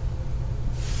 Okay.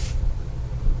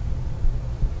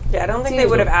 Yeah, I don't think they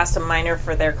would have asked a minor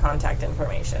for their contact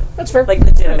information. That's fair. Like,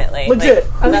 legitimately. Legit.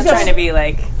 Like, I I'm think not that's- trying to be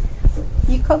like...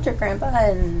 You called your grandpa,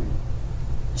 and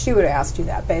she would have asked you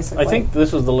that, basically. I think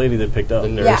this was the lady that picked up. The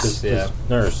nurses, yeah.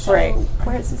 Nurse. Right.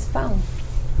 Where's his phone?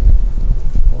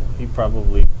 She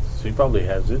probably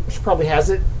has it. She probably has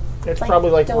it. It's probably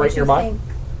like don't right you nearby. think,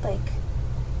 like,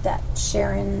 that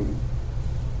Sharon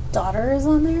daughter is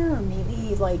on there, or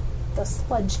maybe like the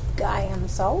sludge guy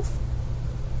himself?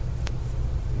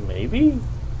 Maybe.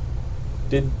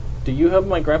 Do you have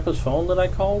my grandpa's phone that I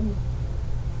called?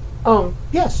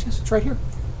 Yes, it's right here.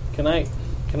 Can I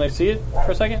see it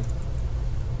for a second?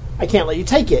 I can't let you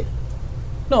take it.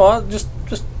 No, I'll just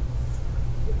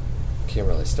Can't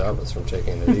really stop us from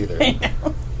taking it either.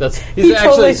 He's He actually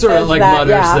totally sort of says like that,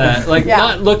 mutters yeah. that. Like, Yeah.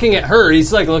 not looking at her,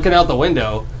 he's like looking out the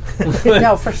window.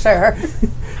 No, for sure.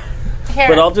 Here,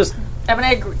 but I'll just I'm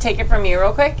going to take it from you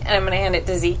real quick, and I'm going to hand it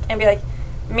to Zeke and be like,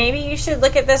 maybe you should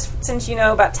look at this since you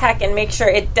know about tech and make sure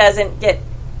it doesn't get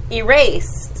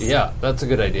erased. Yeah, that's a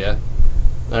good idea.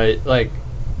 I like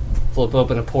flip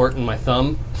open a port in my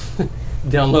thumb,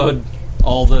 download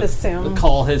all the Assume.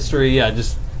 call history. Yeah,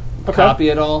 just copy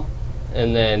it all,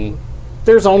 and then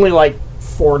There's only like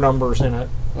 4 numbers in it.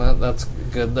 well, that's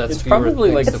good. That's it's fewer probably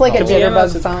things like It's like a to be jitterbug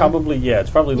honest, it's phone. probably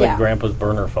like Yeah. grandpa's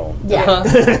burner phone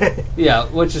Yeah. yeah,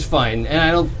 which is fine. And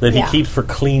I don't. that he Yeah. keeps for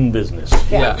clean business.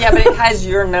 Yeah, Yeah, but it has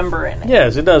your number in it.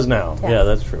 Yes, it does now. Yeah. Yeah,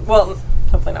 that's true. Well,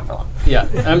 hopefully not for long. yeah.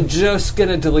 I'm just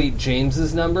gonna delete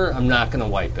James's number. I'm not gonna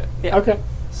wipe it. Yeah. Okay.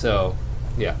 So,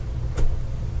 yeah,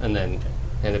 and then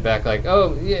hand it back. Like,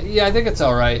 oh yeah, I think it's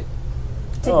all right.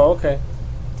 Oh, okay.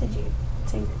 Did you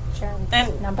take Sharon's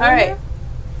And, number? all right.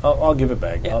 I'll give it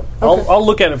back. Yeah. I'll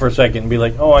look at it for a second and be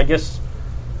like, oh, I guess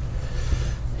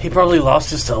he probably lost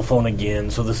his cell phone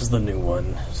again, so this is the new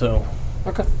one. So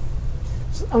Okay.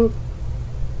 So,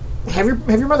 have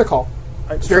your mother call.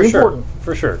 It's for very sure, important.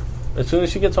 for sure. As soon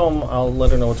as she gets home, I'll let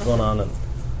her know what's going on, and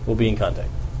we'll be in contact.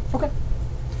 Okay.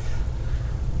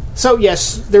 So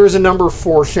yes, there is a number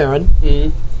for Sharon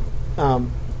in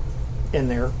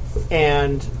there,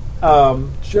 and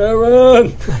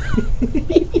Sharon!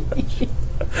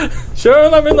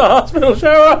 Sharon, I'm in the hospital,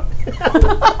 Sharon!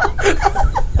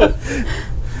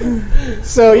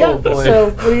 so yeah. boy. So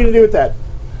what are you gonna do with that?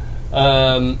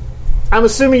 I'm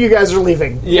assuming you guys are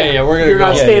leaving. Yeah, we're gonna You're go.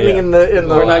 not standing in the.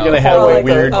 We're not going to have hallway a at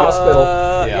the weird... hospital.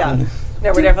 Yeah.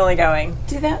 No, we're definitely going.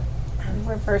 Do that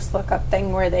reverse lookup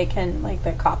thing where they can, like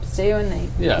the cops do, and they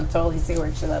Yeah. can totally see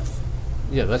where she lives.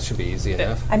 Yeah, that should be easy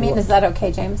enough. I mean, is that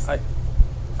okay, James?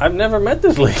 I've never met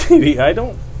this lady. I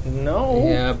don't know.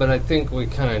 Yeah, but I think we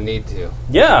kind of need to.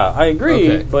 Yeah, I agree,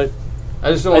 Okay. but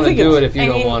I just don't want to think do it's- it if you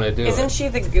don't want to do Isn't it. she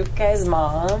the goop guy's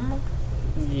mom?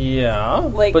 yeah.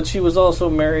 Like- but she was also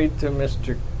married to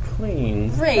Mr.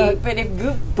 Clean. Right, but if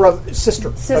goop,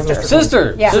 Sister. Sister. Of Mr. Clean.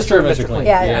 Sister! Yeah. Sister of Sister Mr. of Mr. Clean.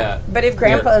 Yeah, Yeah. but if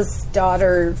Grandpa's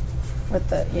daughter with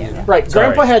the Right. Sorry.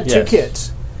 Grandpa had two Yes.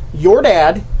 kids. Your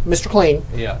dad, Mr. Clean,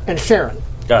 Yeah. and Sharon,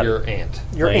 Got Your it. aunt.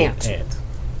 your Clean aunt.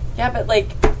 Yeah, but like,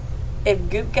 if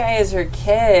Goop Guy is her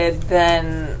kid,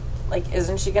 then like,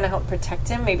 isn't she gonna help protect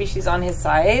him? Maybe she's on his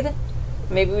side.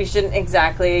 Maybe we shouldn't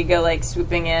exactly go like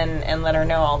swooping in and let her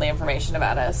know all the information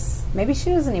about us. Maybe she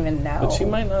doesn't even know. But she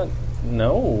might not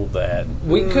know that.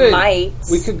 We could Might.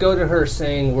 we could go to her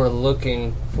saying we're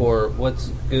looking for what's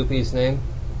Goopy's name?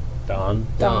 Dawn.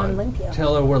 Dawn Limpio.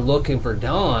 Tell her we're looking for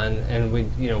Dawn, and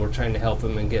we're trying to help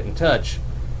him and get in touch.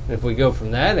 And if we go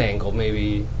from that angle,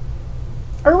 maybe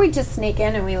Or we just sneak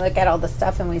in and we look at all the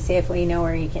stuff and we see if we know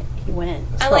where he went.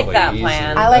 I like probably that easier.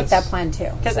 plan. I like that That's- plan too.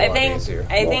 Because It's a I lot think easier.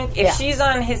 if Yeah. she's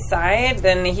on his side,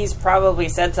 then he's probably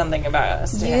said something about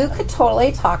us. To You him. could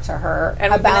totally talk to her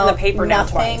And we've been in about the paper now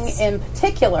nothing twice. in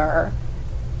particular,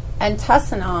 and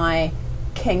Tess and I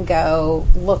can go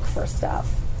look for stuff.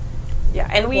 Yeah,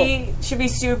 and we should be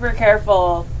super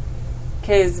careful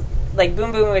because, like,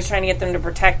 Boom Boom was trying to get them to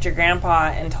protect your grandpa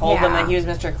and told them Yeah. that he was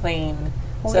Mr. Clean.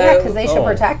 Well, so, yeah, because they should Oh.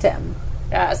 protect him.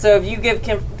 yeah, so if you give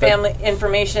family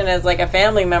information as like a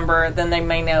family member, then they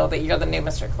may know that you're the new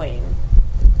Mr. Clean.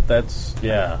 That's,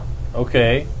 yeah.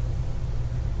 Okay.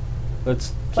 Let's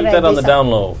keep But that I'd on be the so- down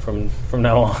low from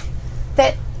now on.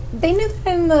 That they knew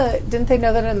that in the. Didn't they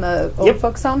know that in the old Yep.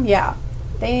 folks' home? Yeah,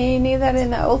 they knew that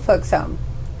in the old folks' home.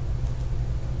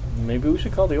 Maybe we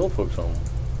should call the old folks home.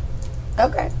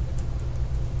 Okay,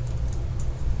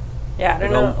 Yeah, I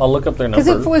don't I'll, know. I'll look up their because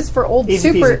number. it was for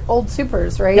Easy peasy. old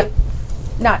supers, right? Yep.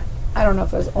 Not. I don't know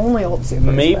if it was only old supers.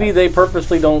 Maybe but- they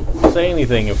purposely don't say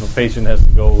anything if a patient has to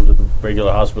go to the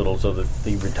regular hospital so that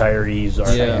the retirees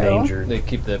aren't endangered. they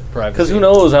keep the privacy. Because who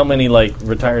knows how many like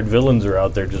retired villains are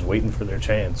out there just waiting for their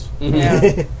chance.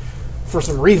 Yeah, For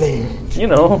some revenge. You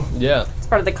know, Yeah. it's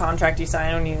part of the contract you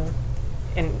sign when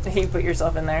you put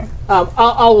yourself in there. I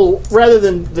will, rather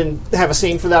than have a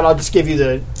scene for that, I'll just give you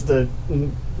the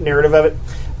narrative of it.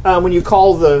 When you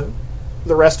call the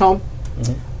rest home,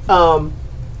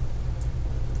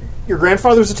 your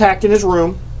grandfather was attacked in his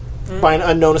room by an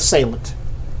unknown assailant.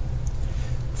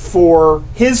 For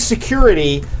his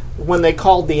security, when they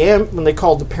called the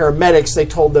paramedics, they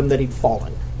told them that he'd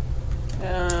fallen,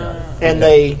 and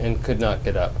they And could not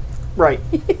get up. right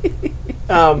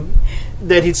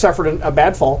that he'd suffered a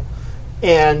bad fall,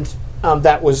 and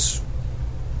that was.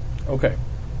 okay.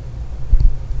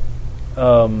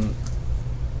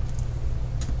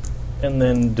 And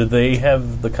then, do they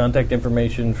have the contact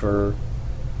information for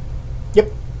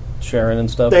Yep. Sharon and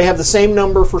stuff? They have the same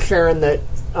number for Sharon that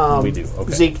We do,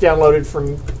 okay. Zeke downloaded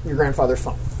from your grandfather's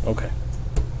phone. Okay.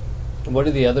 What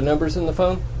are the other numbers in the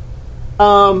phone?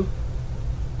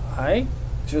 I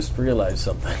just realized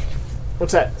something.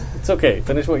 What's that? It's okay.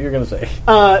 Finish what you're going to say.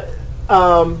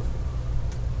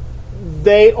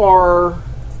 They are.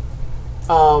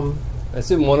 I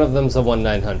assume one of them's a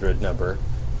 1-900 number.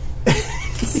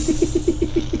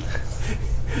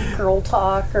 girl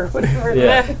talk or whatever.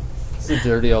 Yeah. It's a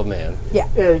dirty old man. Yeah.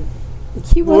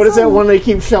 He What was is that on- one they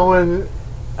keep showing?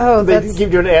 Oh, They that's.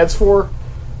 keep doing ads for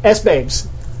S-Babes,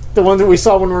 the one that we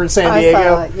saw when we were in San I Diego.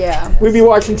 saw it, yeah. We'd be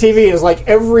watching TV, and it was like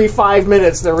every 5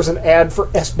 minutes there was an ad for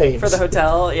S-Babes. For the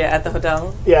hotel, yeah, at the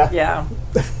hotel. Yeah. Yeah.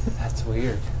 That's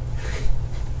weird.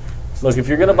 Look, if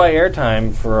you're going to buy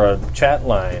airtime for a chat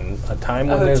line, a time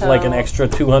when there's like an hotel. extra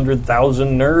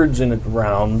 200,000 nerds in it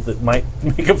around that might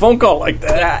make a phone call like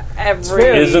that, Yeah, every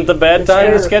isn't the bad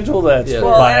time to fair. schedule that Yeah.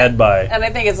 Well, ad buy. And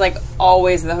I think it's like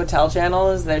always the hotel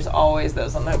channels. There's always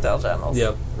those on the hotel channels.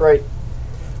 Yep. Right.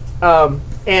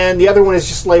 And the other one is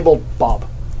just labeled Bob.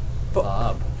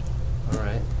 Bob. All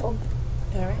right. All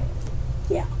right.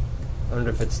 Yeah. I wonder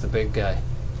if it's the big guy.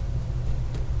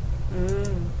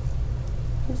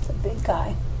 He's a big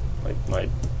guy. Like my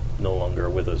no longer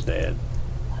with us dad.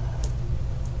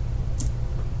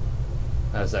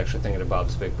 I was actually thinking of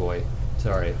Bob's Big Boy.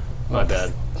 Sorry, my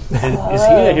bad. Is he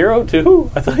a hero too?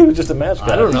 I thought he was just a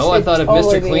mascot. I don't know. I thought if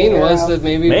totally Mr. be a Clean was hero. that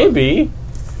maybe. Maybe.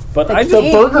 But I just...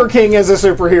 The Burger King is a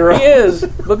superhero. He is.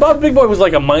 But Bob Big Boy was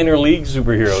like a minor league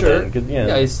superhero Sure. then. 'Cause, yeah.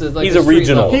 Yeah, he's like He's a a street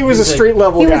regional. level. He was a He's street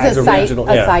level He guy. was a, original,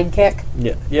 yeah. sidekick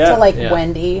Yeah. to Yeah. like Yeah.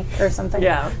 Wendy or something.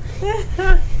 Yeah.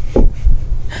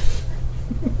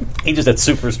 He just had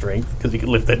super strength because he could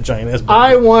lift that giant ass.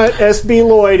 I want SB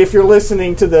Lloyd, if you're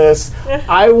listening to this,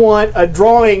 I want a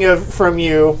drawing from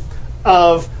you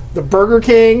of the Burger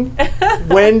King,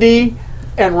 Wendy,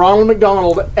 and Ronald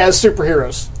McDonald as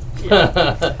superheroes.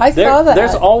 I saw that.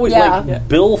 There's always Yeah.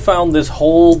 Bill found this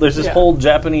whole whole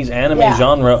Japanese anime Yeah.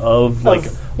 genre of like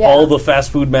yeah. all the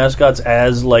fast food mascots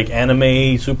as like anime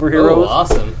superheroes. Oh,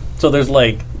 awesome. So there's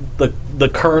like the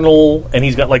Colonel, and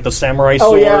he's got like the samurai Oh,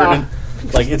 sword. yeah.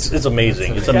 And, like it's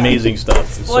amazing. It's amazing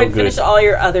stuff. It's Lloyd, so finish good. all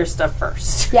your other stuff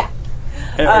first. Yeah.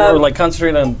 Or like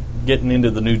concentrate on getting into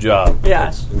the new job. Yeah.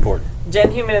 That's important.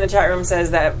 Jen Human in the chat room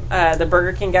says that the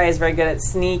Burger King guy is very good at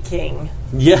sneaking.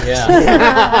 Yeah.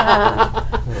 Yeah.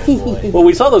 Oh, boy. Well,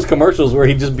 we saw those commercials where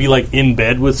he'd just be like in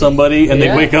bed with somebody, and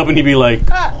Yeah. they'd wake up and he'd be like,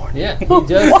 Yeah, he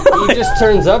does. He just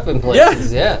turns up in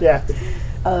places. Yeah. Yeah.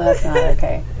 Oh, that's not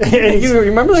okay. And "You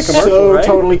remember that commercial, so right?"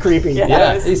 totally creepy.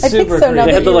 Yeah, he's I think super so, now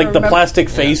They creepy. had the You like the remember- plastic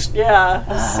face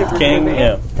Yeah. Super king. creepy.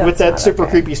 Yeah. With that not super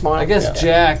okay. creepy smile. I guess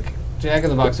Jack in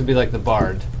the Box would be like the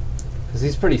Bard, because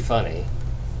he's pretty funny.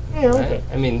 Yeah, okay. Right?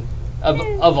 I mean,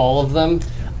 of all of them,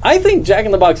 I think Jack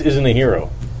in the Box isn't a hero.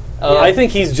 I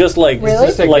think he's just like Really?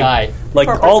 just a like guy. like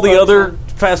Corporate all the spokesman. other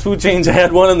fast food chains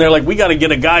had one, and they're like, we got to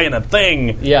get a guy in a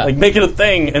thing. Yeah. Like make it a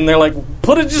thing, and they're like,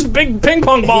 put a just big ping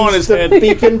pong ball on his He's the head.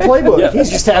 Beacon playbook.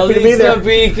 He's just happy to be He's there. the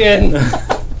beacon.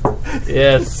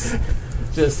 Yes,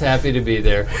 just happy to be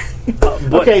there.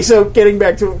 Okay, so getting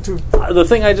back to The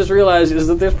thing I just realized is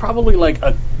that there's probably like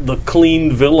the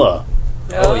clean villa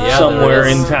Oh yeah, somewhere there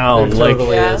is. in town. There Like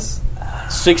totally Yeah. is.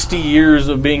 60 years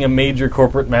of being a major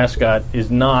corporate mascot is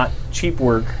not cheap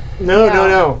work.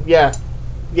 no. Yeah.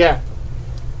 Yeah,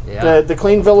 The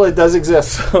Clean Villa does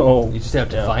exist. So you just have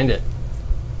to Yeah. find it.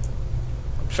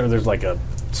 I'm sure there's like a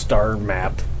star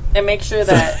map And make sure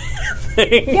that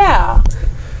thing. Yeah.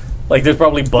 Like there's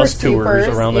probably bus For tours supers,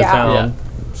 around the yeah. town.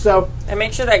 So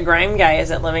Grime guy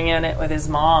isn't living in it with his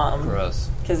mom. Gross.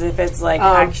 Because if it's like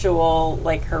actual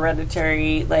like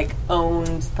hereditary like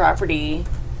owned property,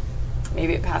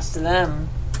 maybe it passed to them.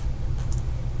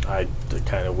 It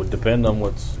kind of would depend on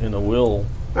what's in a will,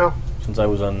 no. since I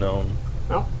was unknown.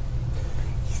 No.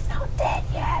 He's not dead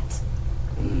yet.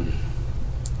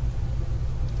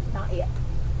 Not yet.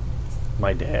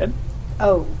 My dad?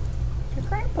 Oh. Your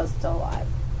grandpa's still alive.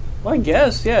 Well, I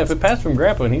guess, yeah. If it passed from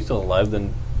Grandpa and he's still alive,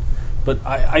 then. But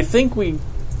I think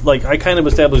I kind of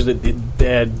established that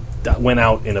Dad went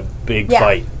out in a big Yeah.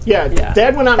 fight. Yeah, Yeah.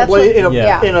 Dad went out That's in what-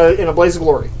 Yeah. a blaze of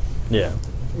glory. Yeah.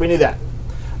 We knew that.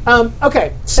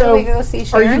 Okay, so Shall we go see are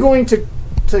Sharon? you going to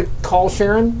call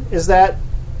Sharon? Is that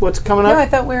what's coming No, I up?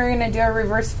 thought we were going to do a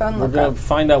reverse phone We're going lookup. to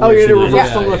find out Oh, where you're she going to lives.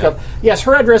 reverse phone Yeah, lookup. Yes,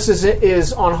 her address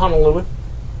is on Honolulu.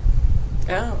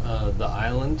 Oh. The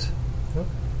island.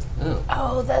 Oh.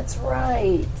 Oh, that's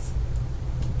right.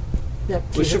 Yeah,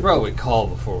 We should probably call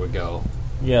before we go.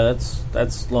 Yeah,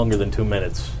 that's longer than 2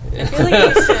 minutes. I feel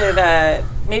like we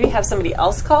should maybe have somebody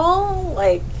else call,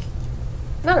 like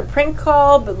not a prank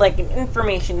call, but like an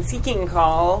information seeking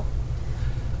call.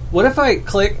 What if I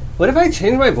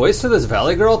change my voice to this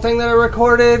Valley Girl thing that I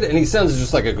recorded, and he sounds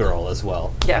just like a girl as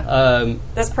well? Yeah.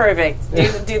 That's perfect.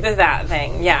 Do that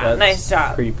thing. Yeah, That's nice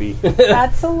job. Creepy.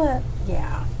 That's a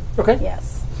yeah. Okay.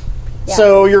 Yes.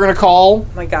 So you're going to call.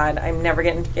 Oh my God, I'm never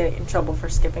getting in trouble for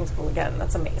skipping school again.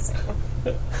 That's amazing.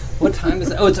 What time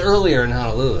is it? Oh, it's earlier in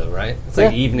Honolulu, right? It's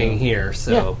like Yeah. evening here,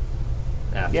 so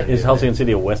after. Yeah. Is Halcyon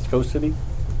City a West Coast city?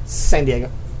 San Diego.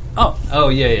 Oh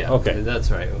yeah. Okay.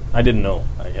 That's right. I didn't know.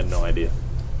 I had no idea.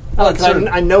 Well, it's sort of,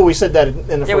 I know we said that in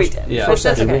the Yeah, we first. did. Yeah. But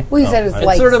that's Did we? okay. We said it's I-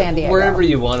 like sort of San Diego. wherever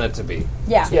you want it to be.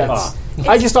 Yeah. Yeah. Ah.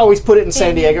 I just always put it in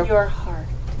San Diego. In your heart.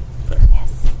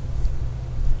 Yes.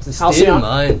 It's a state Halcyon. of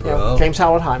mind, Yeah, bro. James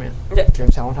Howard High, man. Yeah.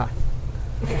 James Howard High.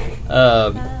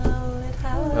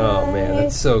 Oh man,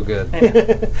 that's so good.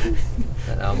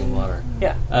 That alma mater.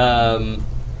 Yeah.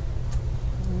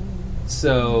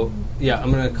 So yeah,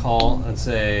 I'm gonna call and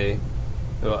say,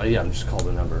 I'm just call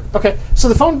the number. Okay, so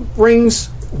the phone rings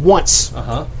once Uh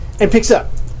huh. and picks up,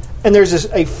 and there's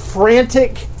a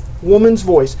frantic woman's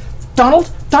voice.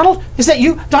 Donald, is that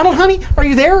you? Donald, honey, are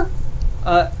you there?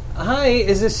 Hi,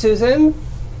 is this Susan?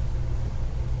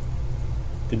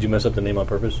 Did you mess up the name on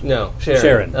purpose? No, Sharon.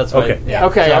 Sharon. That's fine. Okay. Yeah.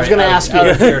 Okay, I was gonna ask you. Out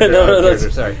of character, No, out of that's-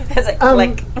 character, sorry. It's like,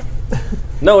 Um,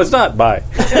 No, it's not. Bye.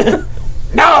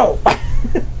 No!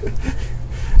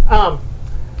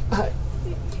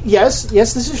 Yes,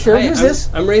 this is Sheriff. Hi, Who's I'm, this?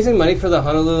 I'm raising money for the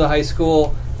Honolulu High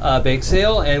School bake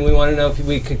sale, and we want to know if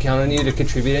we could count on you to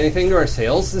contribute anything to our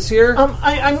sales this year.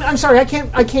 I'm sorry, I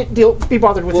can't be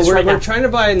bothered with Well, this we're, right we're now. trying to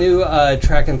buy a new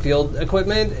track and field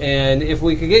equipment, and if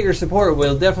we could get your support,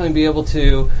 we'll definitely be able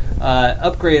to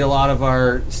upgrade a lot of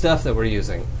our stuff that we're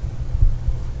using.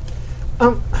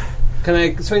 Can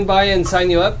I swing by and sign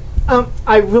you up?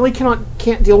 I really can't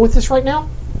deal with this right now.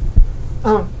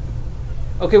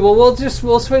 Okay, well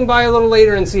we'll swing by a little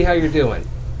later and see how you're doing.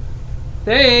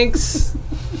 Thanks.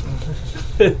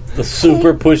 The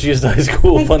super pushiest high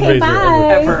school Okay, fundraiser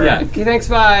bye. ever. Yeah. Okay, thanks.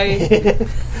 Bye.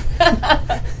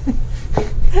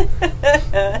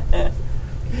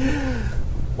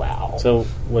 Wow. So,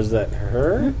 was that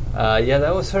her? Yeah,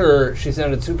 that was her. She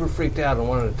sounded super freaked out and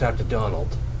wanted to talk to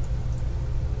Donald.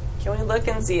 Can we look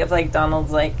and see if like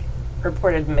Donald's like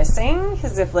reported missing?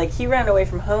 Because if like he ran away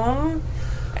from home,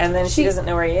 and then she doesn't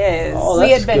know where he is. Oh, We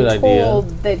that's had a been good idea. told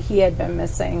that he had been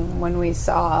missing when we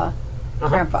saw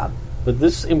Grandpa. But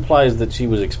this implies that she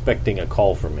was expecting a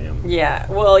call from him. Yeah.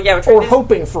 Well, yeah. We're trying Or to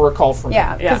hoping for a call from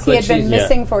Yeah, him. because Yeah. he had But been she's-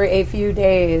 missing for a few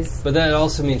days. But that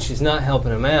also means she's not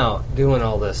helping him out doing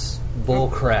all this bull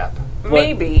crap.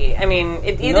 maybe. I mean,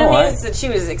 it either No, means that she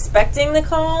was expecting the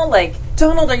call, like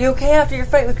Donald, are you okay after your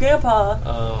fight with Grandpa?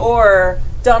 Oh. Or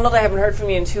Donald, I haven't heard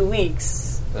from you in 2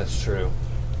 weeks. That's true.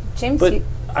 James, But you,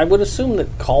 I would assume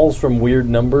that calls from weird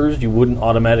numbers, you wouldn't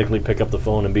automatically pick up the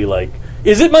phone and be like,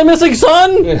 "Is it my missing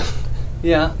son?"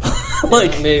 Yeah.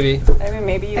 Like- maybe. I mean,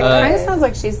 maybe you. it kind of sounds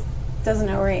like she doesn't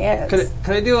know where he is.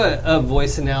 Could I do a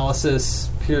voice analysis,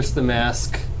 pierce the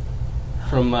mask,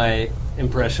 from my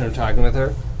impression of talking with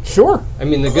her? Sure. I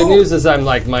mean, the good news is I'm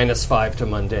like -5 to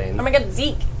mundane. Oh my God,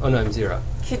 Zeke, Oh no, I'm 0.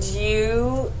 could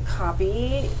you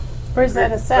copy Where's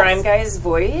that assessed? Grime Guy's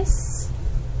voice?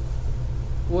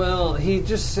 Well, he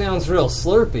just sounds real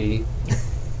slurpy.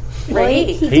 Right?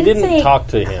 He did didn't say talk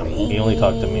to him. He only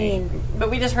talked to me. But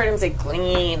we just heard him say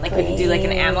clean. Like we could do like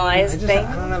an I analyze thing.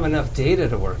 don't have enough data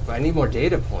to work with. I need more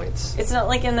data points. It's not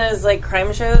like in those like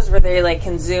crime shows where they like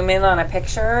can zoom in on a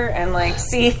picture and like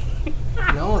see.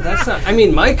 No, that's not. I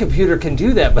mean, my computer can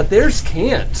do that, but theirs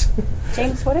can't.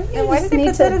 James, what if you Then why just did they need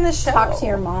put to that in the show? talk to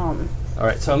your mom? All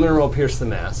right, so I'm going to roll pierce the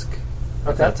mask.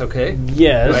 If that's okay.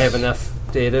 Yes. Do I have enough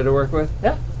data to work with?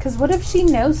 Yeah. Because what if she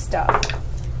knows stuff?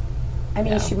 I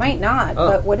mean, she might not, Oh.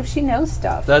 but what if she knows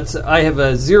stuff? I have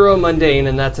a 0 mundane,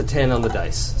 and that's a 10 on the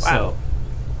dice. Wow.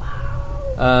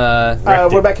 So,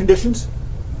 What about conditions?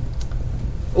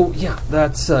 oh yeah,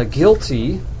 that's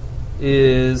guilty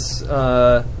is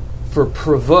for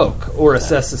provoke or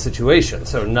assess the situation.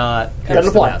 So not pierce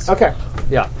Doesn't the apply. mask. Okay.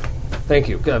 Yeah. Thank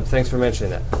you. Good. Thanks for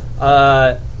mentioning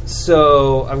that.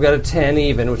 So I've got a 10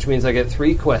 even, which means I get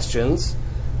 3 questions.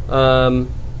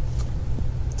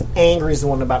 Angry is the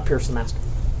one about Pierce the Mask.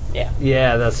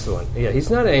 Yeah, that's the one. Yeah, he's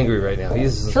not angry right now.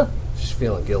 He's Sure. just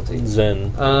feeling guilty.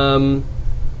 Zen.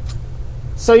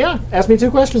 So yeah, ask me 2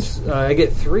 questions. I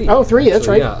get 3. Oh, 3, that's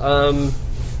right. Yeah.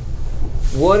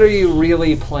 What are you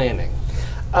really planning?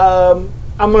 I'm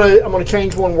gonna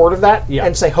change one word of that Yeah.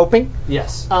 and say hoping.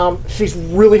 Yes. She's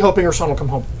really hoping her son will come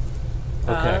home.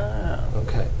 Okay.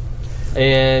 Okay.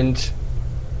 And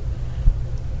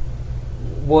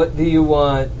what do you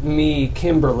want me,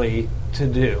 Kimberly, to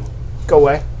do? Go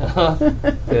away.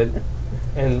 Good.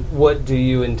 And what do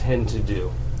you intend to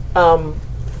do?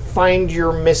 Find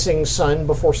your missing son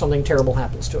before something terrible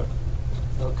happens to him.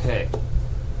 Okay.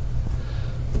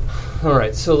 All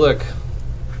right. So look,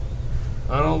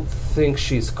 I don't think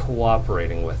she's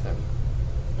cooperating with him.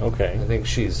 Okay. I think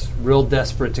she's real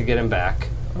desperate to get him back.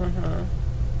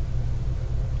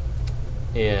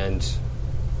 And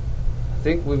I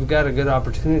think we've got a good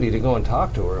opportunity to go and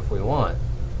talk to her if we want.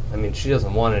 I mean, she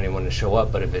doesn't want anyone to show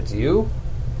up, but if it's you,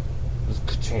 this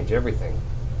could change everything.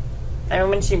 I mean,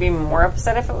 wouldn't she be more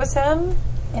upset if it was him?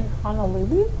 In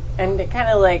Honolulu? And it kind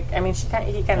of like, I mean, he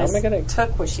kind How am I gonna- of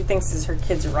took what she thinks is her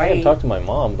kid's I can right. talk to my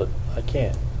mom, but I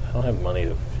can't. I don't have money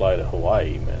to fly to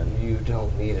Hawaii, man. You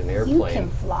don't need an You airplane. can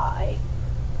fly.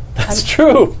 That's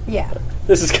true. Yeah.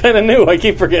 This is kind of new. I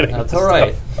keep forgetting. That's this all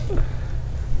right. stuff.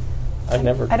 I've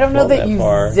never. I don't know flown that you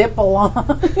far. zip along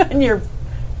on your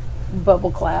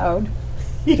bubble cloud.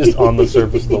 Just on the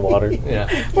surface of the water.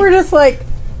 Yeah. We're just like,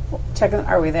 checking,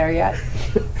 are we there yet?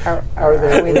 Are we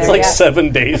there It's like yet?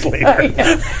 7 days later.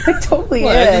 Yeah, it totally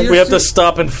Well, is. We have to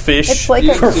stop and fish It's like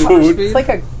You a for can food. speed? It's like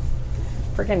a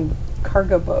freaking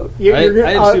cargo boat. You're I gonna-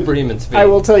 have superhuman speed. I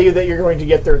will tell you that you're going to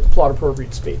get there at the plot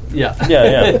appropriate speed. Yeah. Yeah,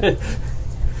 yeah. Do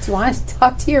you want to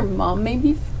talk to your mom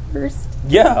maybe first?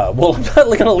 Yeah, well, I'm not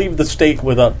going to leave the state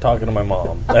without talking to my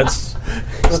mom. That's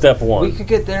step We one. could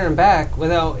get there and back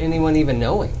without anyone even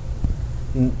knowing.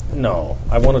 No,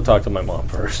 I want to talk to my mom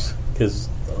first because,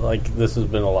 like, this has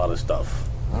been a lot of stuff,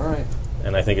 All right.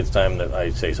 and I think it's time that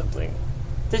I say something.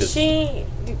 Does she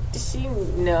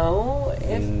know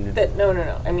if that?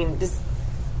 No. I mean, does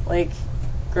like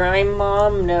grime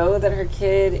mom know that her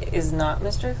kid is not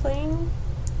Mr. Clean?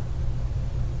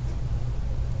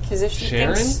 Because if she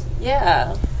Sharon? thinks,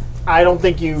 yeah, I don't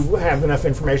think you have enough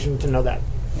information to know that.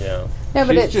 Yeah. No,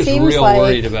 but She's it just seems real like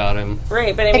worried about him.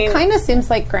 right. But I mean, it kind of seems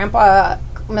like Grandpa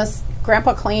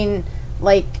Clean,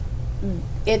 like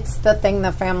it's the thing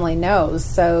the family knows.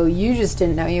 So you just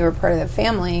didn't know you were part of the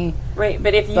family. right.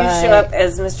 But if you But- show up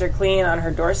as Mr. Clean on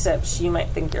her doorstep, she might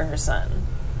think you're her son,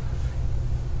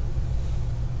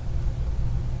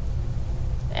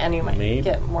 and you might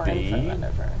get more info Maybe. out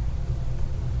of her.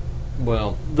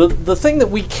 Well, The thing that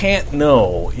we can't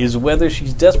know is whether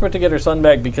she's desperate to get her son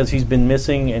back because he's been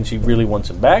missing and she really wants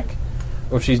him back,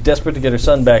 or if she's desperate to get her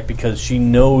son back because she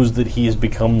knows that he has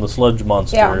become the sludge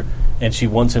monster Yeah. and she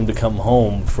wants him to come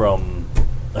home from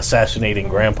assassinating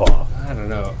Grandpa. I don't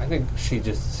know. I think she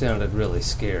just sounded really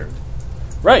scared.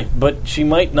 Right, but she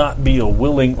might not be a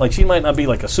willing, like, she might not be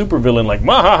like a supervillain, like,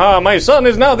 Mahaha, my son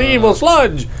is now the evil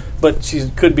sludge! But she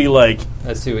could be like,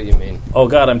 I see what you mean. oh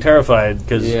god, I'm terrified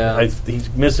because Yeah. he's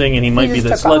missing and he might be just the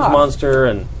took sludge off. monster,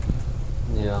 and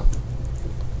Yeah.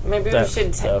 Maybe we That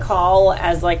should stuff. call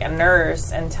as like a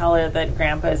nurse and tell her that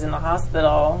Grandpa's in the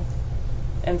hospital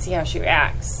and see how she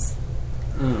reacts.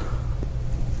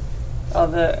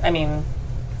 Although, I mean,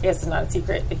 yes, it's not a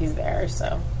secret that he's there,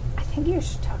 so. I think you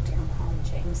should talk to your mom,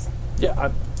 James. yeah,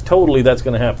 totally that's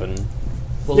going to happen.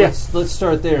 Well, Yeah. let's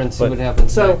start there and see But- what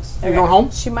happens So next. you're going home?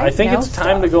 She might. I think know it's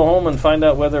time stuff. to go home and find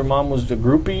out whether Mom was a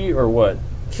groupie or what.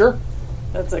 Sure.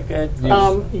 That's a good.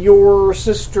 Your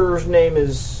sister's name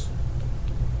is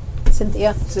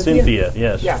Cynthia. Cynthia,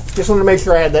 yes. Yeah, just wanted to make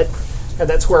sure I had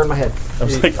that square in my head. I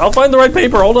was like, I'll find the right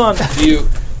paper, hold on.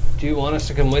 Do you want us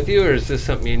to come with you, or is this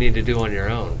something you need to do on your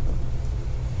own?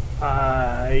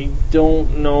 I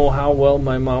don't know how well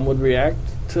my mom would react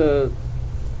to a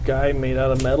guy made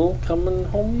out of metal coming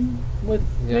home with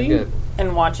Yeah, me. good.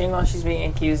 And watching while she's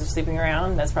being accused of sleeping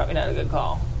around, that's probably not a good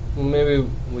call. Well, maybe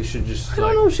we should just I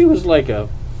don't know if she was like a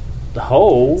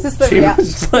hoe. Is this the She rea- was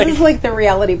this like- is like the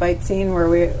reality bite scene where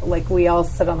we all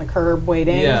sit on the curb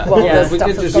waiting Yeah. while Yeah, this we stuff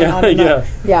could is just- going yeah, on. in the- yeah.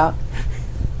 yeah,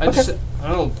 I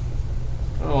don't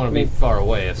want to be far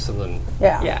away if something.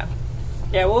 yeah, Yeah.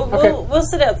 Yeah, Okay. we'll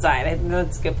sit outside. I think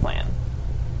that's a good plan.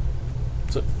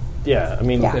 So, yeah, I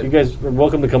mean, Yeah. you guys are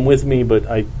welcome to come with me, but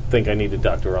I think I need to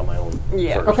talk to her on my own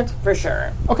Yeah. first. Okay. For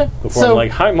sure. Okay. Before so I'm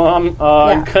like, hi, Mom,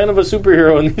 I'm Yeah. kind of a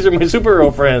superhero, and these are my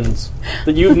superhero friends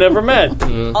that you've never met.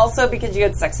 Also, because you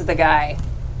had sex with a guy.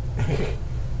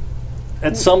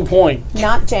 At some point.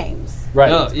 not James. Right.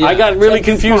 No, yeah. I got really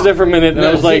confused there for a minute, and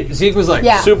I was like, Zeke was like,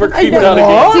 Yeah, super I creeped know. out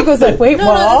again. Zeke was like, "Wait, No,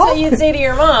 that's what?" what you'd say to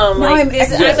your mom. No, Like, I'm I'm a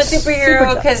yes. superhero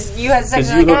Super- because you had sex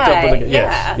Because with you a hooked up guy. with a guy.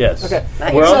 Yeah. Yes, yes.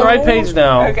 Okay. We're on the So- right page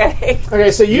now. Okay.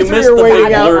 okay, so you three missed are the waiting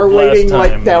big out, alert are waiting last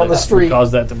like time, down and the it street.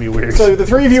 caused that to be weird. So the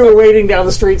three of you are waiting down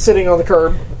the street, sitting on the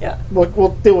curb. Yeah.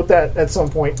 We'll deal with that at some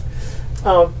point.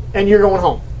 And you're going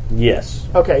home. yes.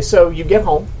 Okay, so you get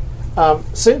home.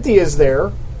 Cynthia's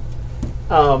there.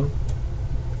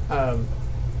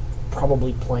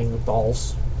 Probably playing with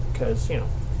dolls because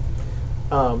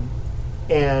how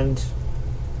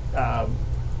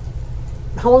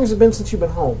long has it been since you've been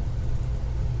home?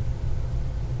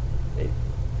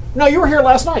 No, you were here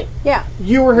last night. Yeah,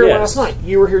 You were here Yes. last night.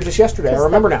 You were here just yesterday. I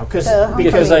remember now because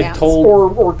Because I dance.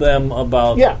 told Or- them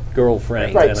about Yeah.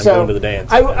 girlfriend right. and I'm So going to the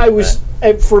dance. I was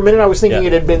for a minute. I was thinking Yeah.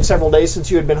 it had been several days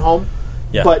since you had been home.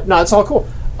 Yeah. But no, it's all cool.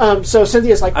 So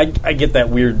Cynthia's like, I get that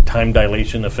weird time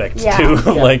dilation effect Yeah. too.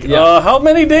 I'm Yeah. like, Yeah. how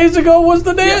many days ago was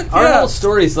the dance? our whole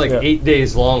story's like 8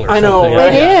 days long or I something. know, Yeah.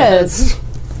 right? it is.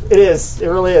 It is. It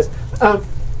really is.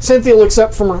 Cynthia looks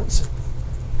up from her.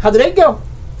 How'd the date go?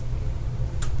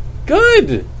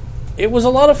 Good. It was a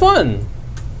lot of fun.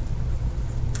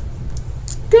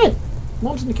 Good.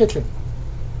 Mom's in the kitchen.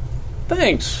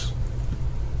 Thanks.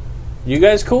 You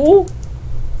guys cool?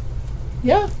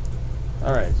 Yeah.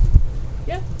 All right.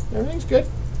 Yeah. Everything's good.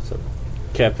 So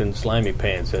Captain Slimy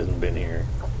Pants hasn't been here.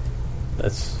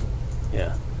 That's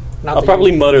yeah. Not I'll that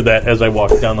probably mutter that as I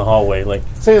walk down the hallway. Like,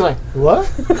 Cynthia's like, what?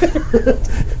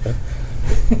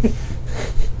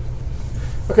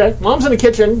 Okay. Mom's in the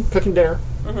kitchen cooking dinner.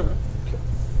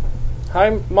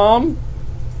 hi, Mom.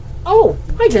 Oh,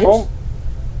 hi, James. Mom.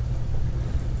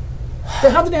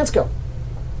 How'd the dance go?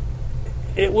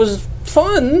 It was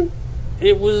fun.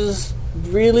 It was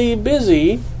really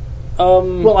busy.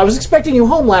 Well, I was expecting you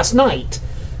home last night,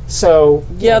 so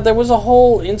Yeah, there was a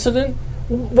whole incident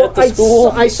well, at the school.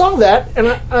 I saw that,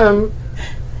 and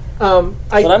But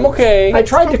I'm okay. I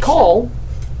tried to call.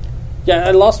 Yeah,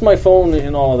 I lost my phone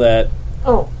and all of that.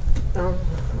 Oh,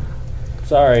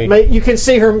 Sorry. you can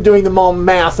see her doing the mom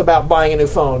math about buying a new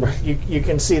phone. You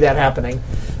can see that happening.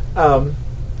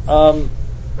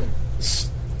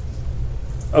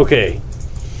 Okay.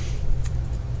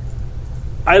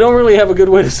 I don't really have a good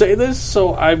way to say this,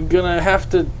 so I'm gonna have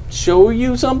to show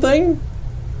you something.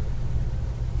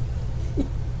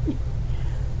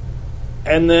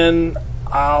 And then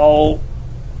I'll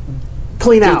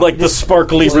Clean do out. like the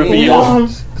sparkly reveal. And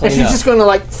she's out. just going to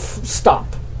like stop.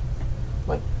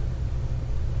 Like,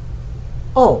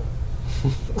 oh,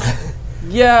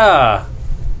 Yeah.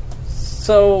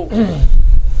 So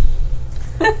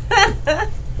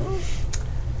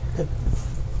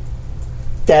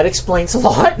that explains a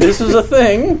lot. this is a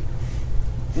thing.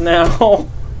 Now,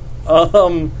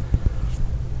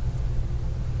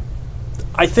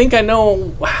 I think I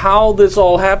know how this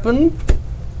all happened,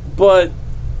 but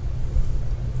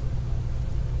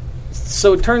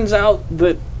so it turns out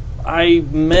that I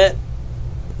met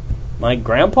my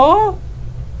grandpa,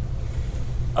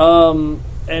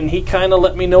 and he kind of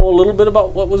let me know a little bit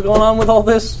about what was going on with all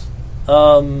this.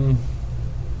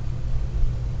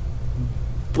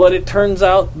 But it turns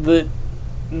out that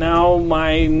now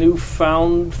my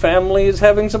newfound family is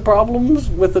having some problems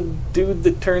with a dude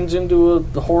that turns into a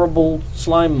horrible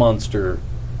slime monster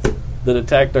that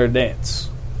attacked our dance.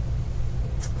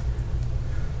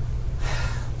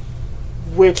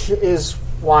 Which is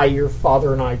why your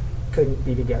father and I couldn't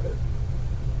be together.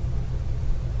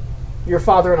 Your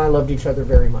father and I loved each other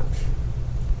very much.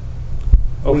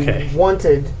 Okay. We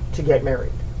wanted to get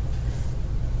married.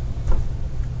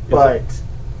 But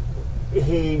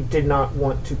he did not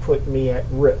want to put me at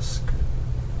risk.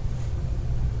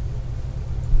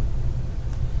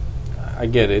 I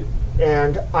get it.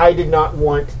 And I did not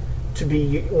want to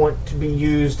be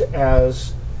used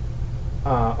as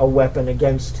a weapon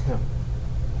against him.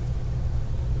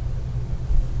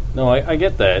 No, I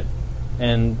get that.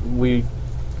 And we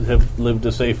have lived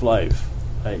a safe life.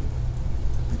 I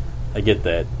get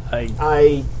that.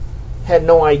 I had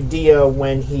no idea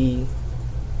when he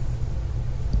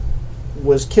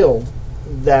was killed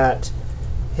that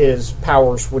his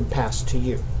powers would pass to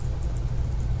you.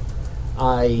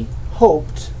 I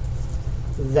hoped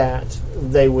that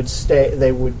they would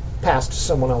pass to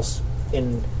someone else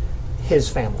in his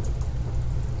family.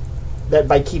 That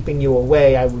by keeping you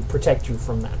away, I would protect you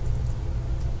from that.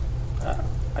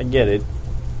 I get it.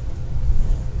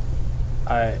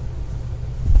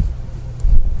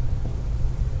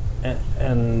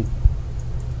 And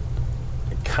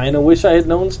I kind of wish I had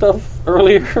known stuff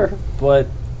earlier, but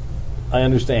I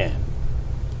understand.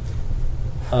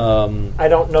 I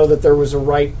don't know that there was a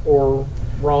right or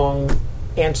wrong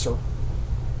answer.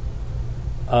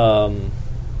 But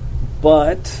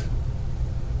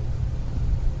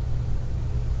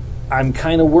I'm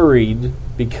kind of worried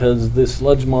because this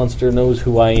sludge monster knows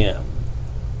who I am.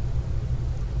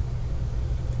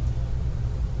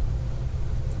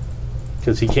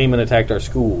 Because he came and attacked our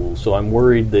school, so I'm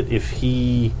worried that if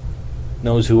he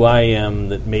knows who I am,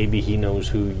 that maybe he knows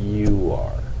who you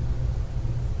are.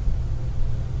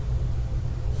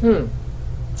 Well,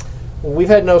 we've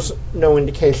had no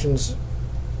indications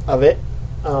of it.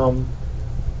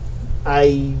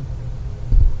 I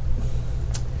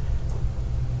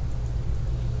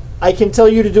can tell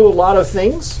you to do a lot of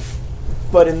things,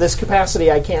 but in this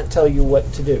capacity, I can't tell you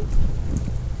what to do.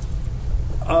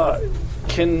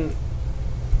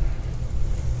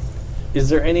 Is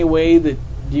there any way that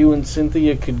you and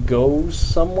Cynthia could go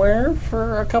somewhere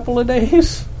for a couple of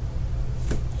days?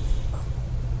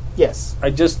 Yes. I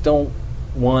just don't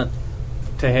want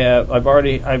to have...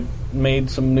 I've made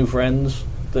some new friends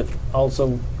that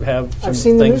also have some I've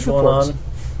seen the things news going reports.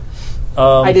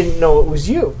 on. I didn't know it was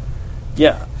you.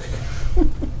 Yeah.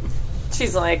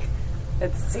 She's like,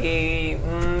 let's see,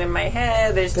 in my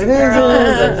head, there's two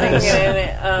girls. I'm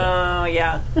thinking, oh,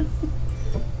 yeah.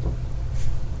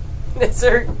 It's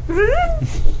her.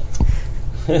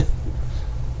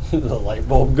 The light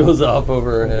bulb goes off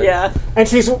over her head. Yeah. And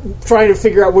she's trying to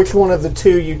figure out which one of the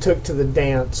two you took to the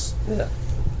dance. Yeah.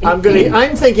 I'm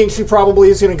thinking she probably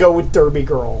is gonna go with Derby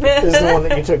Girl is the one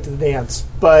that you took to the dance.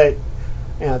 But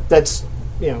yeah, that's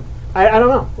I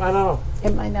don't know.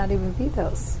 It might not even be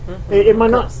those. It might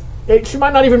not. She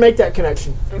might not even make that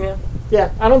connection. Yeah.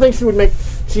 Yeah, I don't think she would make.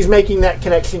 She's making that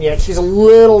connection yet. She's a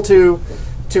little too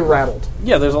rattled.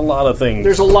 Yeah, there's a lot of things.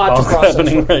 There's a lot to process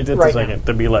happening right at the right second now.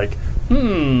 to be like,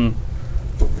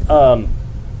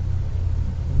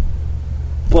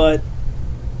 but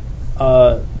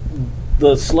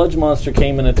the sludge monster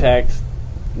came and attacked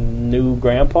new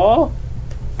Grandpa.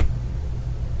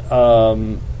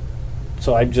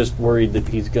 So I'm just worried that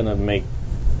he's going to make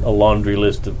a laundry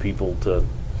list of people to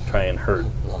try and hurt.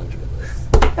 Laundry list.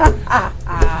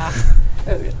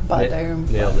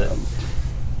 Nailed it.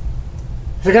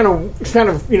 She kind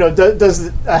of,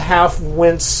 does a half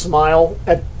wince smile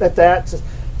at that. Says,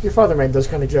 your father made those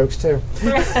kind of jokes too.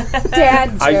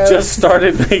 Dad jokes. I just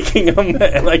started making them,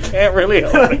 and I can't really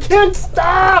help I it. can't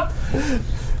stop.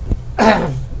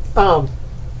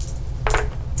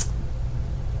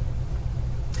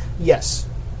 Yes,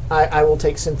 I will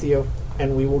take Cynthia,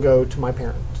 and we will go to my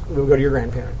parents. We will go to your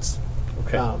grandparents.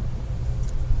 Okay.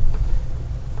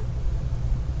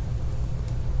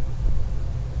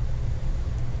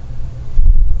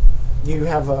 You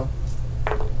have a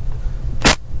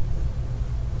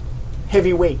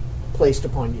heavy weight placed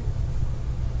upon you.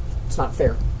 It's not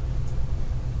fair.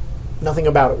 Nothing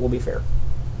about it will be fair.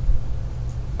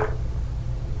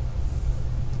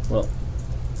 Well,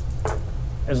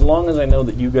 as long as I know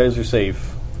that you guys are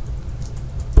safe,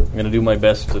 I'm going to do my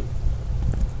best to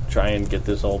try and get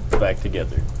this all back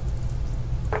together.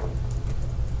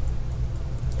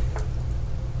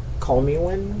 Call me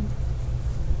when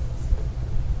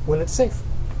it's safe.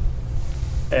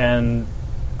 And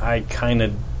I kind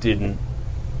of didn't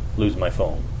lose my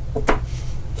phone.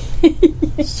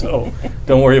 So,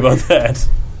 don't worry about that.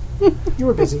 You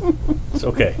were busy. It's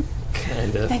okay.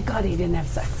 Kind of. Thank God he didn't have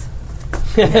sex.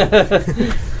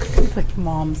 Like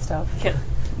mom stuff.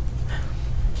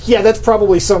 Yeah, that's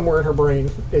probably somewhere in her brain.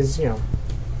 Yeah.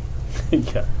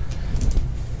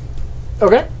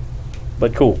 Okay.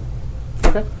 But cool.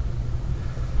 Okay.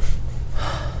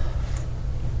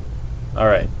 All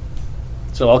right.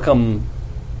 So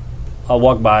I'll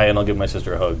walk by and I'll give my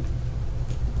sister a hug.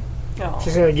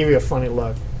 She's going to give you a funny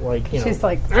look. She's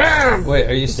like, Wait,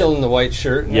 are you still in the white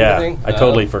shirt and Yeah, everything? I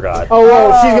totally forgot. oh,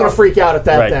 well, she's going to freak out at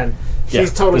that Right. then. Yeah,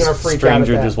 She's totally this going to freak out at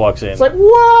stranger that. just walks in. It's like,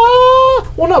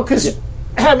 what? Well, no, because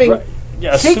having Right.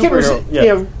 Yeah, a shaken superhero.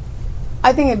 Yeah.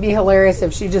 I think it'd be hilarious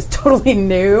if she just totally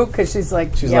knew because she's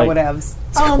like, yeah, like- whatevs.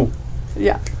 Cool.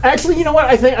 Yeah. Actually, you know what?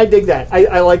 I think I dig that.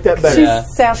 I like that better. She's Yeah.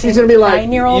 sassy. She's gonna be like,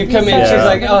 9-year-old. You come in, said? she's Yeah.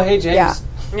 like, oh, hey, James. Yeah.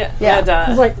 Yeah.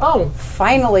 It's like, oh,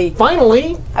 Finally.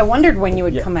 finally. I wondered when you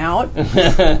would come out.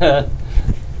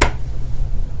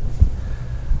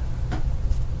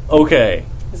 Okay.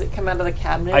 Does it come out of the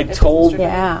cabinet? I told-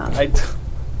 Yeah.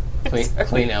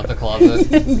 Clean out the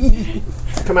closet.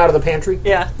 Come out of the pantry.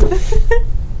 Yeah.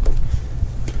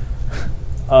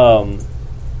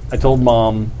 I told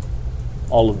Mom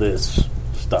all of this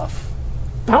stuff.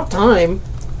 About time.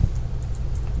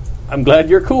 I'm glad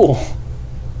you're cool.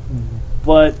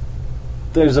 But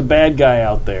there's a bad guy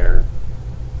out there.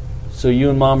 So you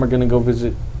and Mom are going to go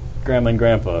visit Grandma and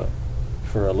Grandpa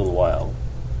for a little while.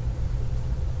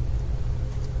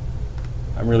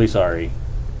 I'm really sorry.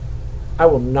 I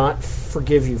will not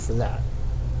forgive you for that.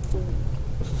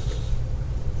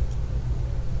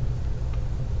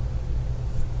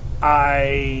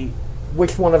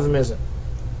 Which one of them is it?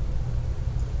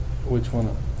 Which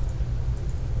one?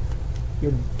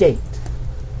 Your date.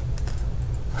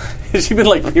 Has she been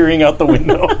like peering out the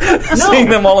window, seeing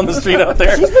them all on the street out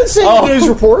there? She's been seeing news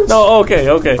reports. No,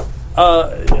 okay.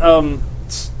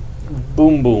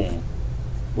 Boom Boom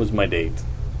was my date.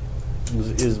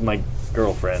 Is my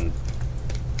girlfriend.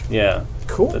 Yeah.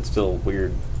 Cool. That's still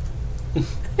weird.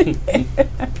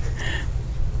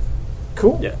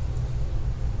 Cool. Yeah.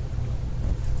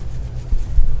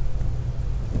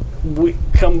 We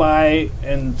come by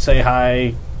and say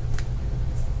hi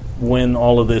when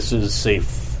all of this is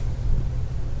safe.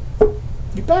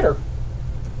 You better.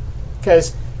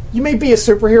 Because you may be a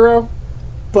superhero,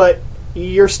 but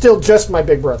you're still just my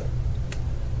big brother.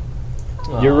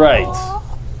 You're right.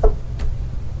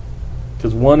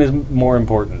 Because one is more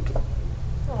important.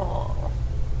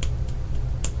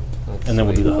 And then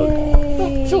we'll do the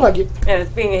hug. She'll hug you. And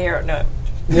it's being a hero. No.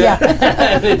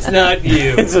 And it's not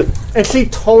you. And she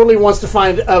totally wants to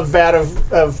find a vat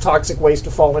of toxic waste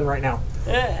to fall in right now.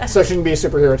 So she can be a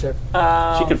superhero too.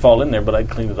 She could fall in there, but I'd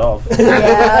clean it off.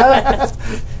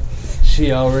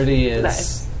 She already is.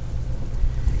 Nice.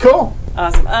 Cool.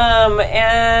 Awesome.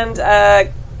 And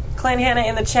Clan Hannah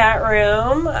in the chat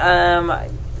room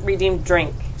redeemed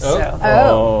drink. Oh. So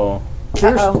Oh.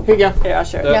 Cheers. Uh-oh. Here you go. here, I'll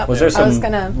share it. Yep. Was there I was some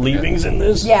gonna- leavings in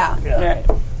this? Yeah. All right.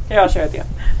 Here, I'll share it with you.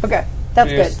 Okay. That's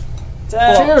Cheers. good.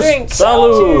 Cheers. Drink.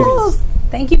 Salud. Cheers.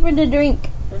 Thank you for the drink.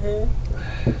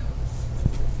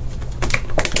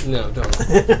 No, don't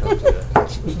do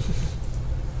that.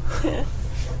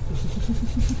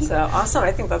 So awesome.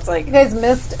 I think that's like You guys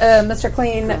missed Mr.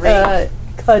 Clean,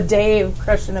 Dave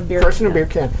crushing a beer. Crushing a beer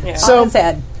can. Yeah. So, On his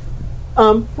head. we're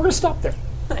going to stop there.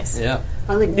 nice. Yeah.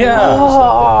 I think.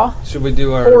 Oh, Should we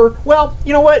do our? Or, well,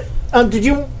 you know what? Did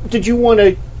you want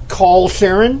to call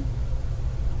Sharon?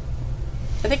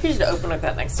 I think we should open with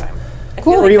that next time. I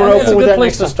Cool. feel Or do you want to that's- open with Good that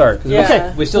place next to time? start. Yeah.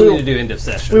 Okay. we still we'll- need to do end of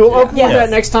session. We will open with Yes. that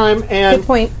next time. And good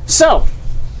point. So,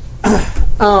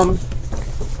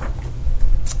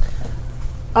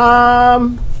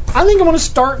 I think I want to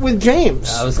start with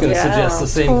James. I was going to Yeah. suggest the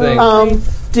same thing.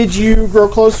 Did you grow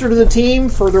closer to the team,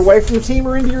 further away from the team,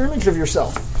 or into your image of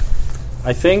yourself?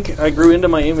 I think I grew into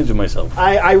my image of myself.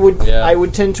 I would Yeah. I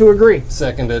would tend to agree.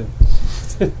 Seconded.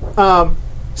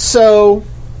 So,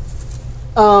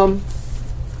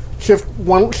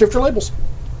 shift your labels.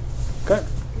 Okay.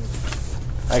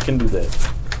 I can do that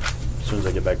as soon as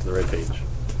I get back to the right page.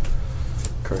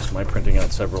 Of course, am I printing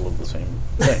out several of the same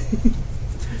thing?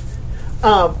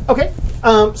 Okay.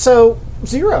 So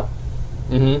 0.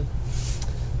 Mm-hmm.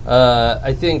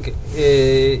 I think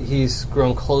he's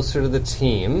grown closer to the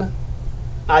team.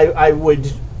 I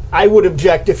would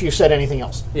object if you said anything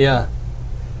else. Yeah.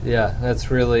 Yeah,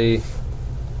 that's really...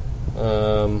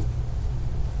 and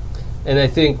I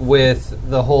think with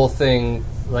the whole thing,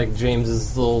 like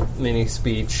James's little mini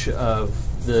speech of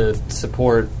the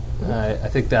support, I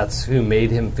think that's who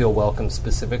made him feel welcome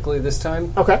specifically this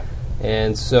time. Okay.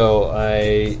 And so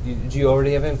do you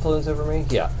already have influence over me?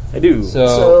 Yeah. I do.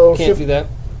 So Can't do that.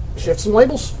 Shift some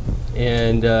labels.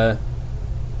 And, no.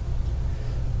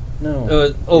 You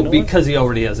know because he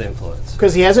already has influence.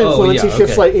 Because he has influence, yeah, he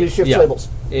shifts, okay. he shifts Yeah. labels.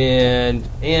 And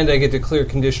I get to clear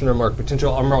condition or mark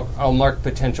potential. I'll mark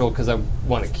potential because I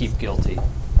want to keep guilty.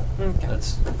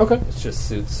 That's Okay. it just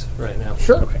suits right now.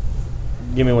 Sure. Okay.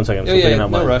 Give me 1 second. I'm Oh, still yeah, figuring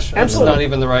out no mine. rush. Absolutely. It's not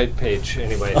even the right page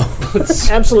anyway.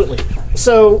 Absolutely.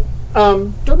 So,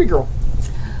 Derby Girl.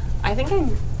 I think I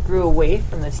grew away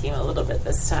from the team a little bit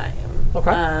this time.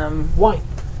 Okay. Why?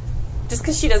 Just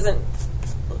because she doesn't.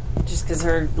 Just because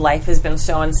her life has been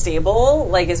so unstable,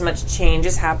 like as much change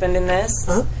has happened in this,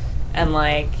 and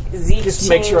like Zeke Just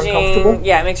makes her changing- uncomfortable?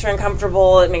 Yeah, it makes her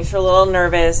uncomfortable. It makes her a little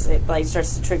nervous. It like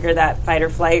starts to trigger that fight or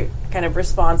flight kind of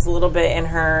response a little bit in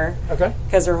her. Okay.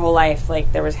 Because her whole life,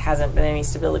 like hasn't been any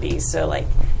stability. So like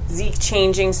Zeke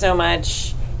changing so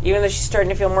much, even though she's starting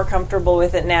to feel more comfortable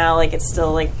with it now, like it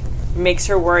still like makes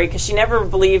her worry because she never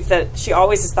believed that. She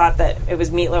always has thought that it was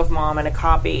Meatloaf Mom and a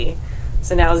copy.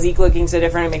 So now Zeke looking so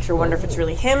different, it makes her wonder if it's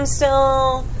really him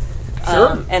still.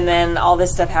 Sure. And then all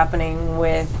this stuff happening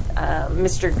with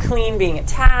Mr. Clean being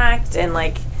attacked and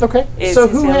like. Okay. Is So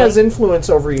his who family- has influence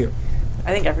over you?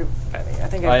 I think everybody. I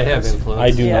think I have everyone's- influence. I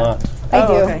do Yeah. not. I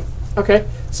do. Okay. Okay.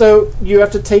 So you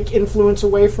have to take influence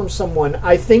away from someone.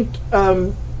 I think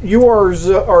you are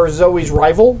Zoe's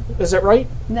rival. Is that right?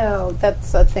 No,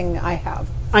 that's a thing I have.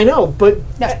 I know, but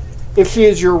No. if she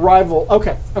is your rival,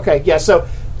 okay, yeah. So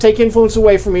take influence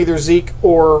away from either Zeke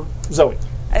or Zoe.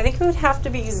 I think it would have to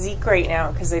be Zeke right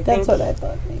now because I think That's what I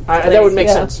thought. Maybe. That would make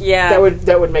Yeah. sense. Yeah.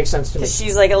 that would make sense to me. because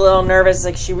she's like a little nervous.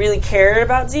 Like she really cared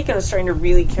about Zeke and was starting to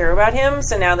really care about him.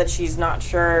 So now that she's not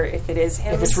sure if it is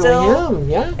him If it's still, really him,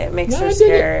 yeah, it makes Yeah, her I dig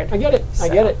scared. I get it. I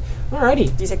get it.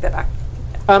 Alrighty. Do you take that back?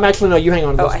 Actually, no. You hang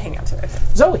on to Oh, this. I hang on to it.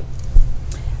 Zoe.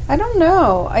 I don't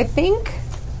know. I think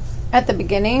at the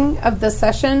beginning of the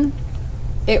session,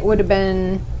 it would have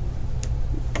been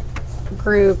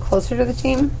grew closer to the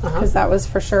team because that was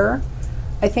for sure.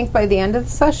 I think by the end of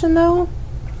the session, though,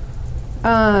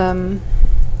 I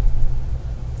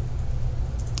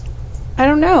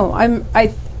don't know.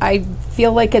 I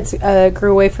feel like it's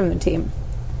grew away from the team.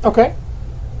 Okay.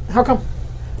 How come?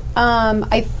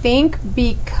 I think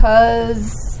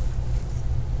because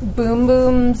Boom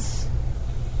Boom's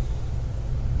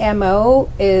MO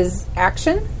is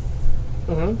action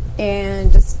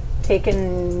and just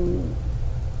taking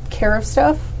care of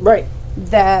stuff, Right.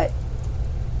 that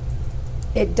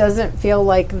it doesn't feel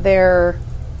like they're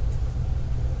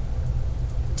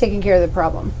taking care of the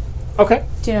problem. Okay.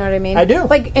 Do you know what I mean? I do.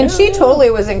 Like, and she totally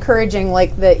was encouraging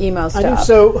like the emo I stuff. do.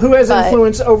 So who has But-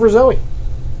 influence over Zoe?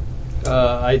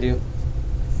 I do.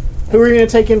 Who are you going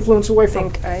to take influence away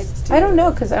from? I don't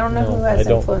know because I don't know No, who has I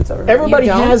don't. influence over me. Everybody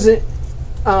You don't? has it.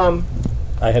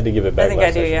 I had to give it back. I think last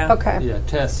I do. session. Yeah. Okay. Yeah,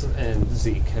 Tess and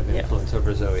Zeke have influence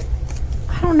over Zoe.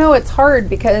 I don't know. It's hard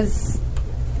because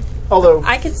Although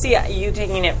I could see you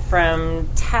taking it from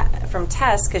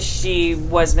Tess because she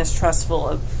was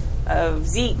mistrustful of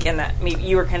Zeke and that maybe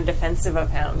you were kind of defensive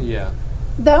of him. Yeah.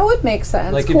 that would make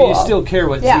sense. Like cool. if you still care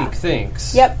what Yeah. Zeke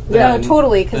thinks. Yep. then- No,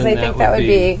 totally. Because then they think that would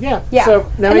be. Yeah. Yeah. So,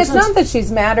 that and makes it's sense. not that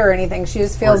she's mad or anything. She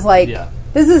just feels Or- like yeah.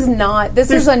 This is not. This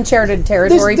is uncharted This,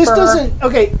 territory this for her. doesn't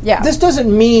okay. Yeah. This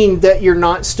doesn't mean that you're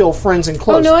not still friends and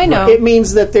close. Oh, no, I know. It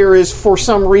means that there is, for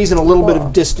some reason, a little bit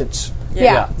of distance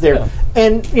Yeah. there. Yeah.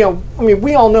 And I mean,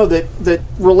 we all know that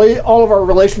all of our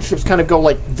relationships kind of go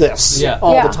like this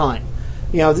all Yeah. the time.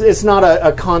 It's not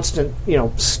a constant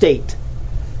state.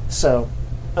 So,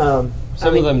 Some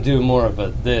of them do more of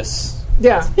a this.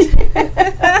 yeah.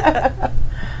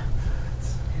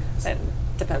 It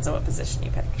depends on what position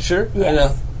you pick. Sure. I Yes.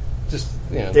 know. Just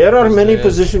There are there's many this,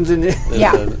 positions in it. there's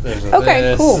Yeah. there's a Okay,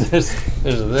 this, cool. There's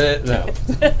a this. No.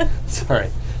 Sorry.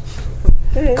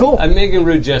 Cool. I'm making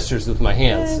rude gestures with my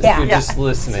hands. If Yeah. you're Yeah. just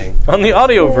listening. On the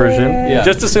audio version, Yeah.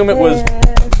 just assume it was.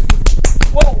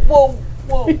 Whoa.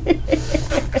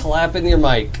 Clap in your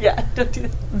mic. Yeah, don't do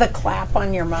that. The clap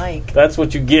on your mic. That's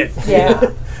what you get. Yeah.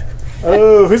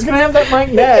 Oh, who's gonna have that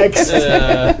mic next?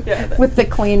 With the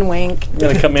clean wink. I'm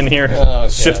gonna come in here, Oh,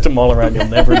 shift them all around. You'll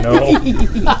never know.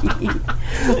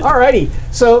 Alrighty,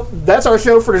 so that's our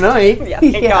show for tonight. Yeah,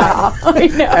 thank God. I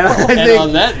know. And I And think,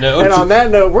 on that note, and on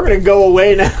that note, we're gonna go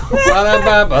away now.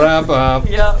 ba-da-ba-ba-da-ba.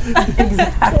 Yeah.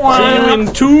 See you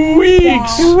in 2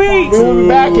 weeks. We'll be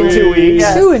back in 2 weeks.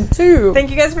 Yes. 2 and 2. Thank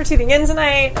you guys for tuning in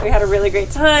tonight. We had a really great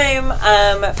time.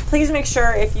 Please make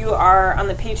sure if you are on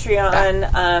the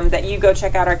Patreon that you go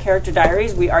check out our character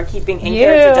diaries. We are keeping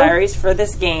in-character diaries for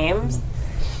this game,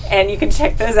 and you can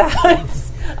check those out.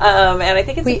 And I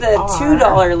think it's We at the are.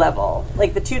 $2 level.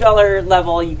 Like the $2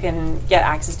 level, you can get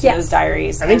access to Yes. those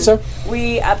diaries. I think so.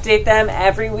 We update them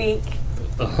every week.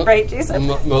 Right,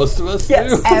 Jason? Most of us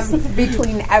Yes. do.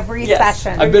 Between every Yes.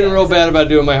 session. I've been real bad about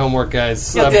doing my homework,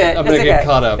 guys. You'll I'm do it. going to It's get okay.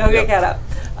 caught up. You'll Yep. get caught up.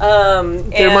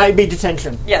 There And- might be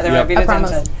detention. Yeah, there Yep. might be I promise.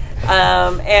 detention.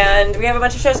 And we have a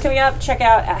bunch of shows coming up. Check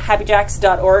out at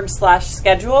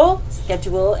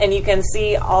happyjacks.org/schedule, and you can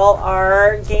see all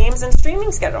our games and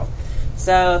streaming schedule.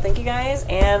 So thank you guys,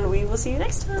 and we will see you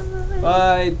next time.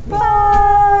 Bye.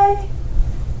 Bye.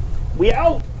 We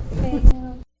out.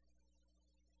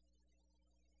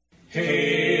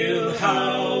 Hail,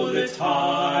 Howlet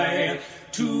high,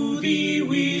 to thee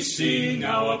we sing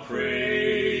our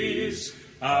praise.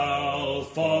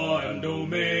 Alpha and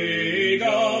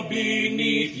Omega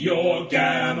beneath your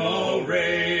gamma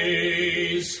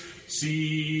rays.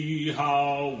 See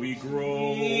how we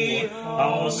grow,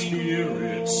 our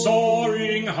spirits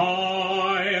soaring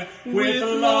high. With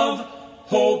love,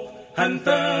 hope, and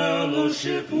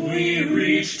fellowship we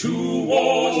reach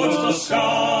towards the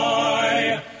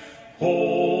sky.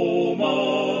 Home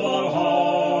of our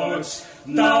hearts,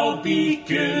 thou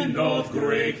beacon of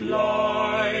great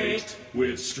light.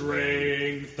 With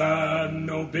strength and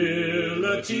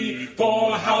nobility,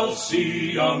 for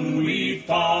Halcyon we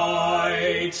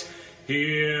fight.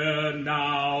 Here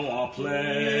now our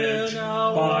pledge,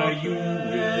 by you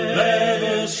will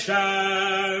ever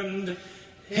stand.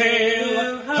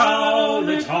 Hail,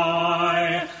 Howlet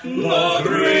high, the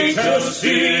greatest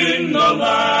in the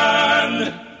land.